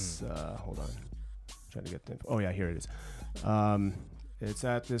 Next. Hold on. I'm trying to get the info. Oh yeah, here it is. It's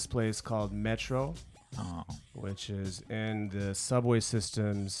at this place called Metro, which is in the subway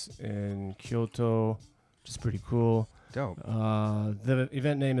systems in Kyoto, which is pretty cool. Dope. The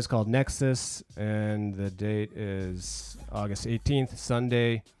event name is called Nexus, and the date is August 18th,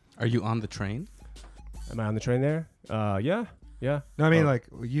 Sunday. Are you on the train? Am I on the train there? Yeah. No, I mean, like,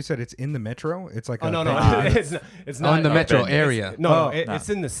 you said it's in the metro? It's like no. It's not in the metro area. It's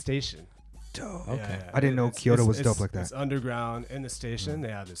in the station. Dope. Okay. Yeah. I didn't know Kyoto was dope like that. It's underground in the station.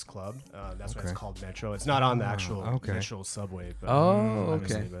 They have this club. That's why it's called Metro. It's not on the actual metro subway. But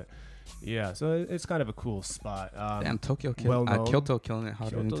okay. But yeah, so it's kind of a cool spot. Damn, Kyoto killing it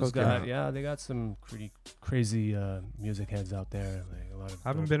harder than Tokyo. They got some pretty crazy music heads out there. Like a lot of. I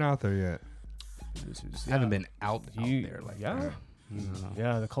haven't been out there yet. I haven't been out there. Like yeah,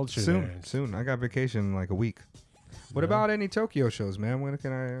 the culture soon. I got vacation in like a week. What about any Tokyo shows, man? When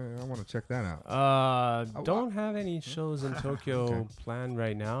can I want to check that out. Don't have any shows in Tokyo planned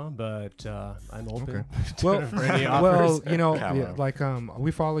right now, but I'm open. Well, for any offers.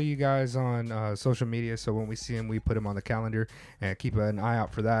 We follow you guys on social media, so when we see them, we put them on the calendar and keep an eye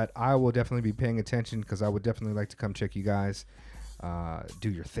out for that. I will definitely be paying attention because I would definitely like to come check you guys do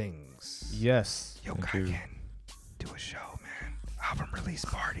your things. Yes. Yo, Kaigen, do a show, man. Album release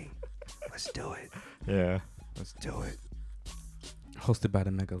party. Let's do it. Yeah. Let's do it. Hosted by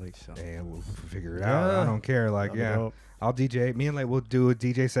the Mega Late Show. Hey, we'll figure it out. I don't care. Like, I'll DJ. Me and Late will do a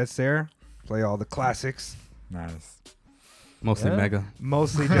DJ set there. Play all the classics. Nice. Mostly Mega.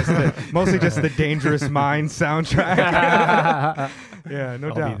 Mostly just the Dangerous Mind soundtrack. Yeah, no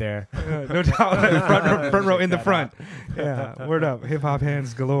doubt. I'll be there. No doubt. front row in the front. Yeah, word up. Hip hop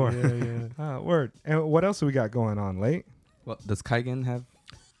hands galore. Yeah. Word. And what else do we got going on, Late? Well, does Kaigen have?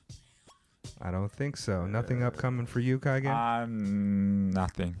 I don't think so. Nothing upcoming for you, Kaigen?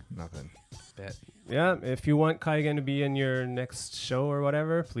 Nothing. Bet. Yeah, if you want Kaigen to be in your next show or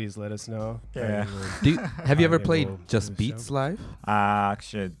whatever, please let us know. Yeah. Have you ever played Just Beats live?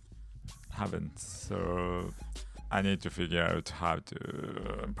 Actually, haven't. So I need to figure out how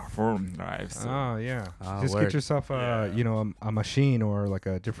to perform live. So. Oh yeah, Ah, just word. get yourself a machine or like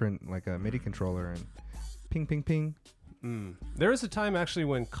a different like a MIDI controller and ping ping ping. There was a time actually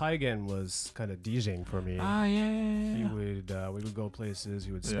when Kaigen was kind of DJing for me. Ah, yeah. He would we would go places.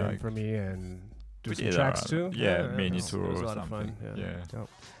 He would spin Yeah. for me and do We some did tracks our- too. yeah, mini it was tour a or lot of fun. something. Yeah. Dope.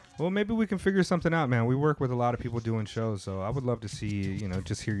 Well, maybe we can figure something out, man. We work with a lot of people doing shows, so I would love to see,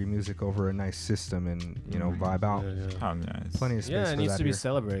 just hear your music over a nice system and, vibe out. How nice. Plenty of space Yeah, for it needs that to be here.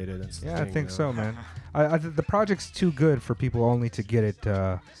 celebrated. That's the Yeah, I thing, think you so, know. man. The project's too good for people only to get it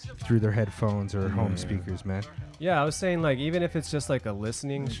through their headphones or home speakers, man. Yeah, I was saying like even if it's just like a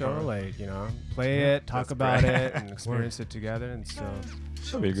listening show, like play it, talk That's about great. it, and experience it together, and so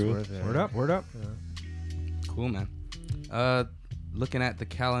Should be it's good. worth it. Word up, word up. Cool, man. Looking at the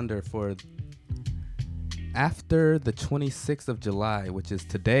calendar for after the 26th of July, which is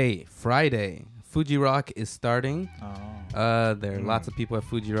today, Friday, Fuji Rock is starting. There are lots of people at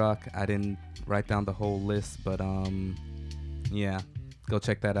Fuji Rock. I didn't write down the whole list, but yeah, go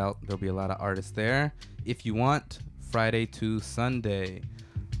check that out. There'll be a lot of artists there. If you want, Friday to Sunday.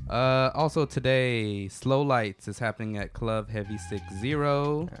 Also today, Slow Lights is happening at Club Heavy 60.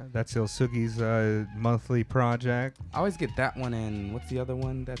 That's Ilsugi's monthly project. I always get that one and what's the other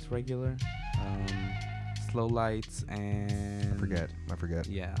one that's regular? Slow Lights and... I forget.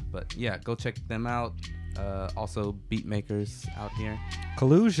 Yeah, but yeah, go check them out. Also, Beatmakers out here.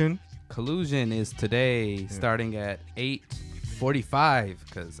 Collusion is today starting at 8:45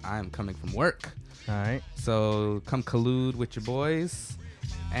 because I'm coming from work. All right. So come collude with your boys.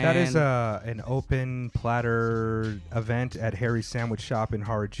 That is And an open platter event at Harry's Sandwich Shop in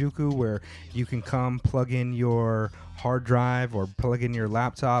Harajuku where you can come plug in your hard drive or plug in your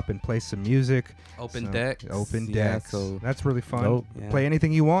laptop and play some music. Open So, decks. Open Yeah, decks. so That's really fun. Dope. Yeah. Play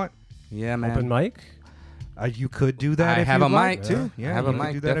anything you want. Yeah, man. Open mic. You could do that. I if have you'd a like mic to. too. Yeah, I have you a could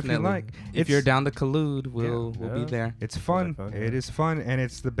mic. do that definitely. if you like. If you're down to collude, we'll be Yeah. there. It's fun. fun, It yeah. is fun, and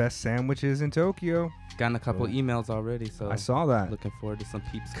it's the best sandwiches in Tokyo. Gotten a couple emails already, so I saw that. looking forward to some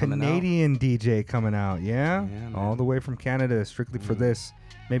peeps coming out. Canadian DJ coming out, yeah? Yeah, man. All the way from Canada, strictly for this.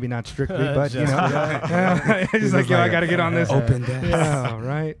 Maybe not strictly, but Just- yeah. He's like, yo, I gotta get on this. Open decks. Yeah,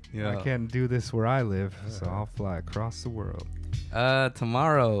 right. Yeah. I can't do this where I live, so I'll fly across the world.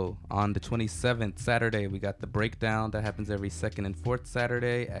 Tomorrow on the 27th, Saturday, we got the breakdown that happens every second and fourth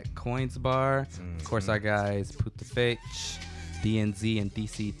Saturday at Coins Bar. Of course, our guys Puta Fetch, DNZ, and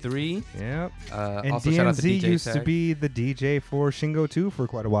DC3. Yep. And And also shout out to DNZ DJ used to Tag. be the DJ for Shingo 2 for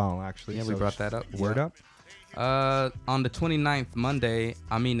quite a while, actually. Yeah, we so brought that up. Word Yeah. up. On the 29th, Monday,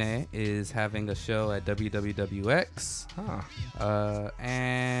 Amine is having a show at WWWX.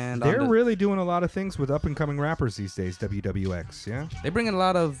 And on They're the- really doing a lot of things with up-and-coming rappers these days, WWX, yeah? They bring in a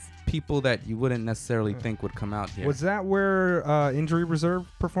lot of people that you wouldn't necessarily think would come out here. Was that where Injury Reserve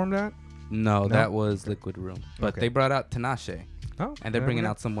performed at? No, No? that was Liquid Room. But Okay. they brought out Tinashe. Oh, And they're there bringing we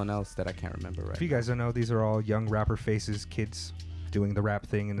go. out someone else that I can't remember right If you now. guys don't know, these are all young rapper faces, kids doing the rap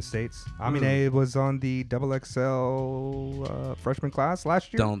thing in the States. Amine was on the XXL freshman class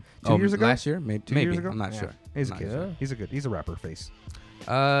last year. Two years ago? Last year? Maybe. 2 years maybe. ago? I'm not Yeah. sure. He's a I'm kid. not sure. He's a rapper face.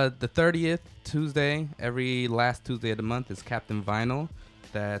 The 30th, Tuesday, every last Tuesday of the month is Captain Vinyl.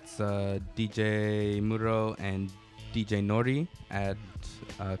 That's DJ Muro and DJ Nori at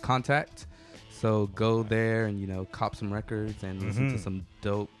Contact. So go there and, cop some records and listen to some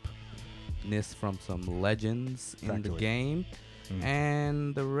dopeness from some legends in the Factoid. game.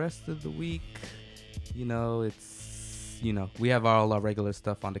 And the rest of the week, we have all our regular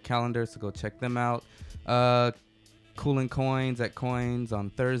stuff on the calendar, so go check them out. Coolin' Coins at Coins on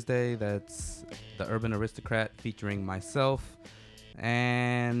Thursday. That's the Urban Aristocrat featuring myself.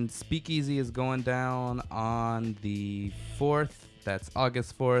 And Speakeasy is going down on the 4th. That's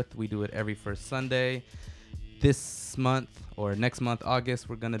August 4th. We do it every first Sunday. This month or next month, August,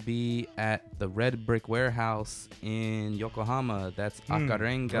 we're going to be at the Red Brick Warehouse in Yokohama. That's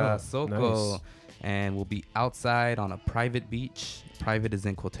Akarenga Soko. nice. And we'll be outside on a private beach. Private is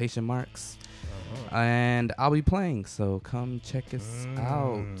in quotation marks. And I'll be playing, so come check us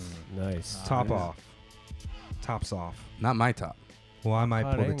out. Nice. Top off. Tops off. Not my top. Well, I might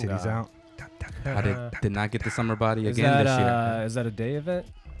pull the Akarenga. titties out. I did not get the summer body Is again that, this year. Is that a day event?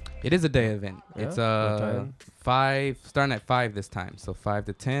 It is a day event. Yeah? It's What time? 5, starting at 5 this time, so 5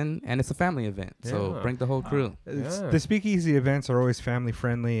 to 10, and it's a family event. So Yeah. bring the whole crew. The Speakeasy events are always family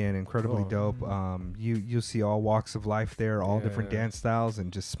friendly and incredibly Cool. dope. You'll see all walks of life there, all different Yeah. dance styles,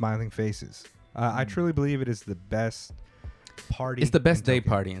 and just smiling faces. I truly believe it is the best party. It's the best in day Tokyo.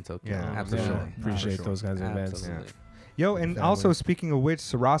 party in Tokyo. Yeah, absolutely. Yeah. Appreciate sure. those kinds of events. Absolutely. Yo, and family. also speaking of which,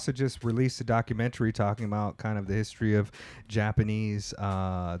 Sarasa just released a documentary talking about kind of the history of Japanese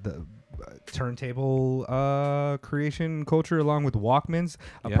turntable creation culture, along with Walkmans.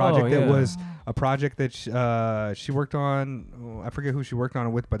 A project that she worked on. I forget who she worked on it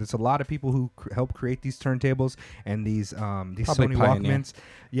with, but it's a lot of people who helped create these turntables and these Sony Pioneer. Walkmans.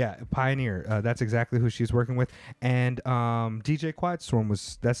 Yeah, Pioneer. That's exactly who she's working with. And DJ Quiet Storm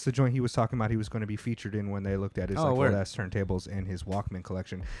that's the joint he was talking about. He was going to be featured in when they looked at his old ass turntables and his Walkman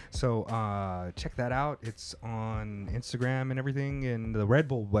collection. So check that out. It's on Instagram and everything, and the Red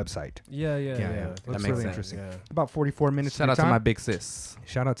Bull website. Yeah. Looks makes really sense. interesting. Yeah. About 44 minutes. Shout of out to your my time. big sis.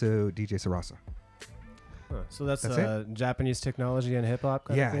 Shout out to DJ Sarasa. So that's it? Japanese technology and hip hop.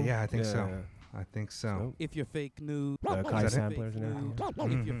 Yeah, I think so. I think so. If you're fake news, Kai samplers and everything.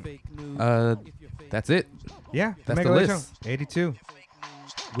 If you're fake news, that's it. Yeah, That's Mega the Late list. Show, 82.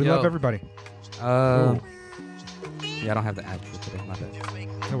 We Yo. love everybody. Yeah, I don't have the ad for today. My bad.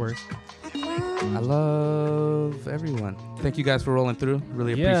 No worries. I love everyone. Thank you guys for rolling through.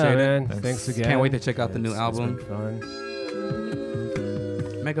 Really Yeah, appreciate man. it. Thanks again. Can't wait to check out the new It's album. been fun.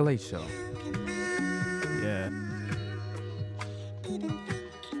 Mega Late Show. Yeah.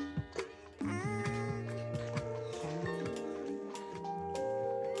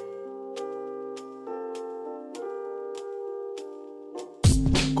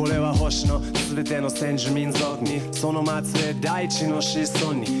これは星の全ての先住民族にその末裔大地の子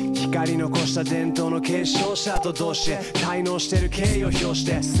孫に光り残した伝統の継承者と同して滞納してる敬意を表し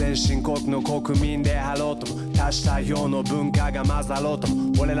て先進国の国民であろうとも多種多様の文化が混ざろうと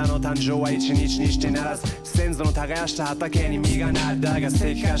も俺らの誕生は一日にしてならず先祖の耕した畑に実がなるだが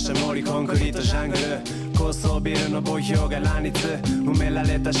石化した森コンクリートジャングル高層ビルの墓標が乱立埋めら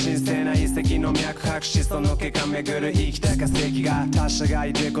れた神聖な遺跡の脈拍子その毛が巡る生きた化石が他者が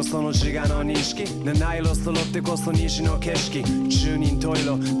いてこその自我の認識七色揃ってこそ西の景色十人十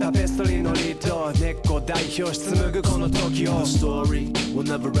色タペストリーのリード根っこ代表し紡ぐこの時を The story will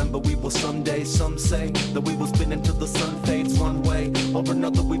never end, but we will someday. Some say that we will spin until the sun fades one way or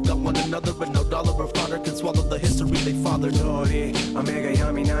another. We've got one another, but no dollar or fodder can swallow the history they fathered. 通り雨が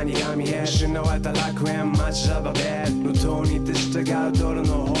闇何が見え失われた楽園街ラバベル路頭にて従うドル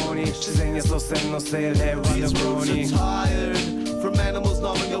の方に自然や祖先の精霊はどこに These roots are tired from animals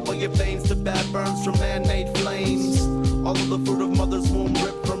gnawing away your veins to bad burns from man-made flames. All of the fruit of mother's womb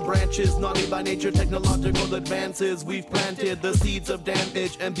ripped from branches, naughty by nature, technological advances. We've planted the seeds of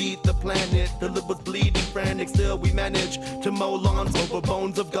damage and beat the planet. The lip was bleeding frantic, still we manage to mow lawns over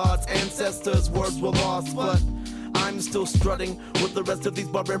bones of God's ancestors. Words were lost, but I'm still strutting with the rest of these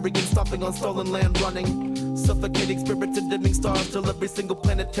barbarians stomping on stolen land running. Suffocating spirits and dimming stars till every single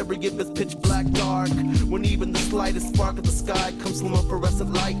planetarium is pitch black dark. When even the slightest spark of the sky comes from a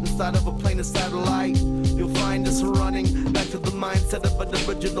fluorescent light inside of a plane of satellite, you'll find us running back to the mindset of an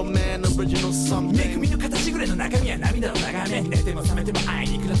original man, original something. 恵みの形ぐらいの中身は涙の眺め寝ても覚めてもあい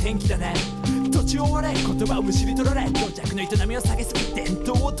にくの天気だね土地を追われ言葉をむしり取られ土着の営みを下げすぎ伝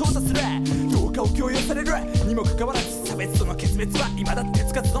統を淘汰する同化を強要されるにもかかわらず差別との決別は未だ手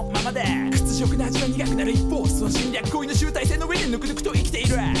つかずのままで屈辱な味は苦くなる一方その侵略行為の集大成の上でぬくぬくと生きてい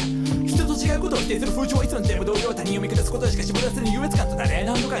る人と違うことを否定する風潮はいつの時代も同様他人を見下すことでしか絞り出せぬ優越感となれ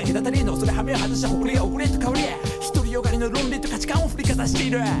何度か隔たりの恐れはめを外した誇りが遅れと香り独りよがりの論理と価値観を振りかざしてい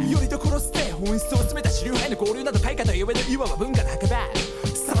るよりどころ捨て本質を詰めた主流派への交流など開花と呼べるいわば文化の墓場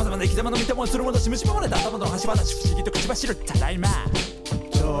様々な生き様の見たものそのものしむしままれた頭の端々不思議と口走るただいま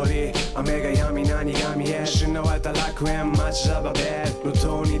通り雨が闇何が見え失われた楽園街ラバベル路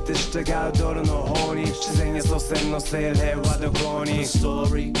頭にて従うドルの方に自然や祖先の精霊はどこに The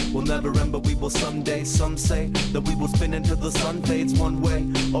story will never end, but we will someday. Some say that we will spin until the sun fades one way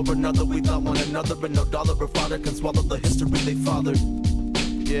or another. We thought one another, but no dollar or fodder can swallow the history they fathered.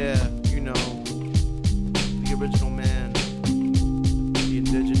 Yeah, you know, the original man, the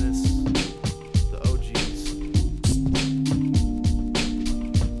indigenous, the OGs.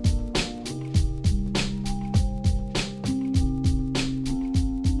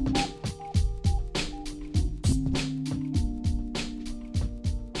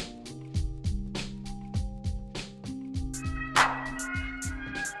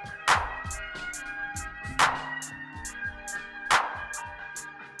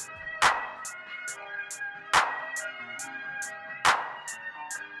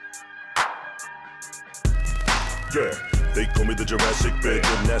 Yeah, they call me the Jurassic bed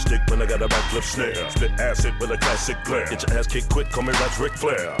gymnastic when I got a backflip snare. Spit acid with a classic glare. Get your ass kicked quick, call me Rats Ric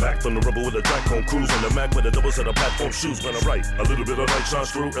Flair. Back from the rubber with a track on cruise on the Mac with a double set of platform shoes. When I write, a little bit of light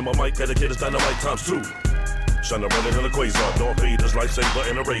shines through, and my mic dedicated dynamite times two. Shine a running in a quasar. Darth Vader's lifesaver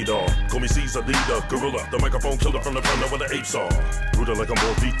and a radar. Call me Caesar, leader, gorilla. The microphone killer from the front of where the apes are. Rooted like I'm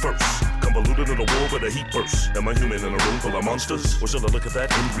born feet first. Convoluted in a war with a heat burst. Am I human in a room full of monsters? Or should I look at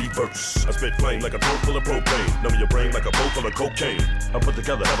that in reverse? I spit flame like a throat full of propane. Numb your brain like a boat full of cocaine. I put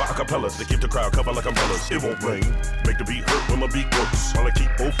together have acapellas to keep the crowd covered like umbrellas. It won't rain. Make the beat hurt when my beat works. While I keep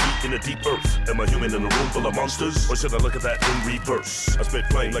both feet in the deep earth. Am I human in a room full of monsters? Or should I look at that in reverse? I spit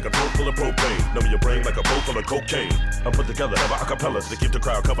flame like a throat full of propane. Numb your brain like a boat full of cocaine. I put together have acapellas to keep the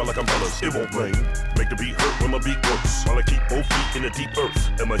crowd covered like umbrellas. It won't rain. Make the beat hurt when my beat works. While I keep both feet in the deep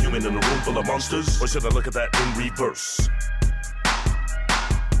earth. Am I human in a room full of monsters? Or should I look at that in reverse?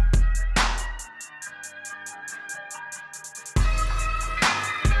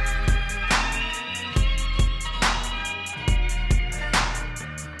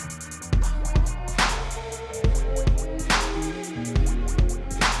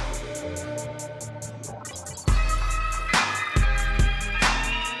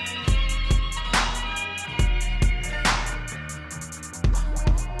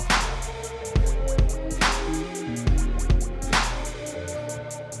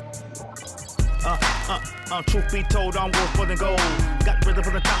 Truth be told, I'm worth more than gold. Got rhythm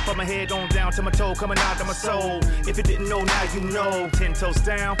from the top of my head on down to my toe, coming out of my soul. If you didn't know, now you know. 10 toes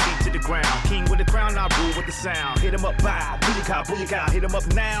down, feet to the ground. King with the crown, I rule with the sound. Hit 'em up, bow, booyaka, booyaka. Hit 'em up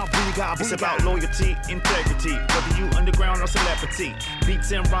now, booyaka, booyaka. It's about loyalty, integrity. Whether you underground or celebrity.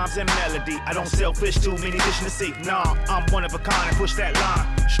 Beats and rhymes and melody. I don't sell fish, too many dishes to see. Nah, I'm one of a kind and push that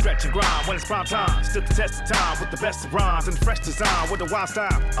line. Stretch and grind when it's prime time. Stood the test of time with the best of rhymes and fresh design with a wild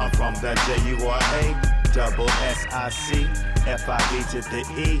style. I'm from the J-U-R-A. Double S-I-C, F-I-B to the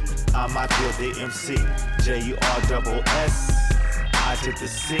E. I'm I kill the MC. J-U-R-double-S, I to the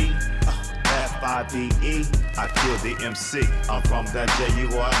C. F-I-B-E, I kill the MC. I'm from the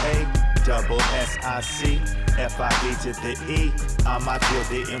J-U-R-A. Double S-I-C, F-I-B to the E. I'm I kill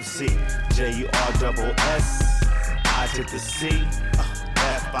the MC. J-U-R-double-S, I to the C.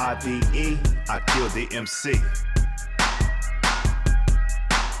 F-I-B-E, I kill the MC.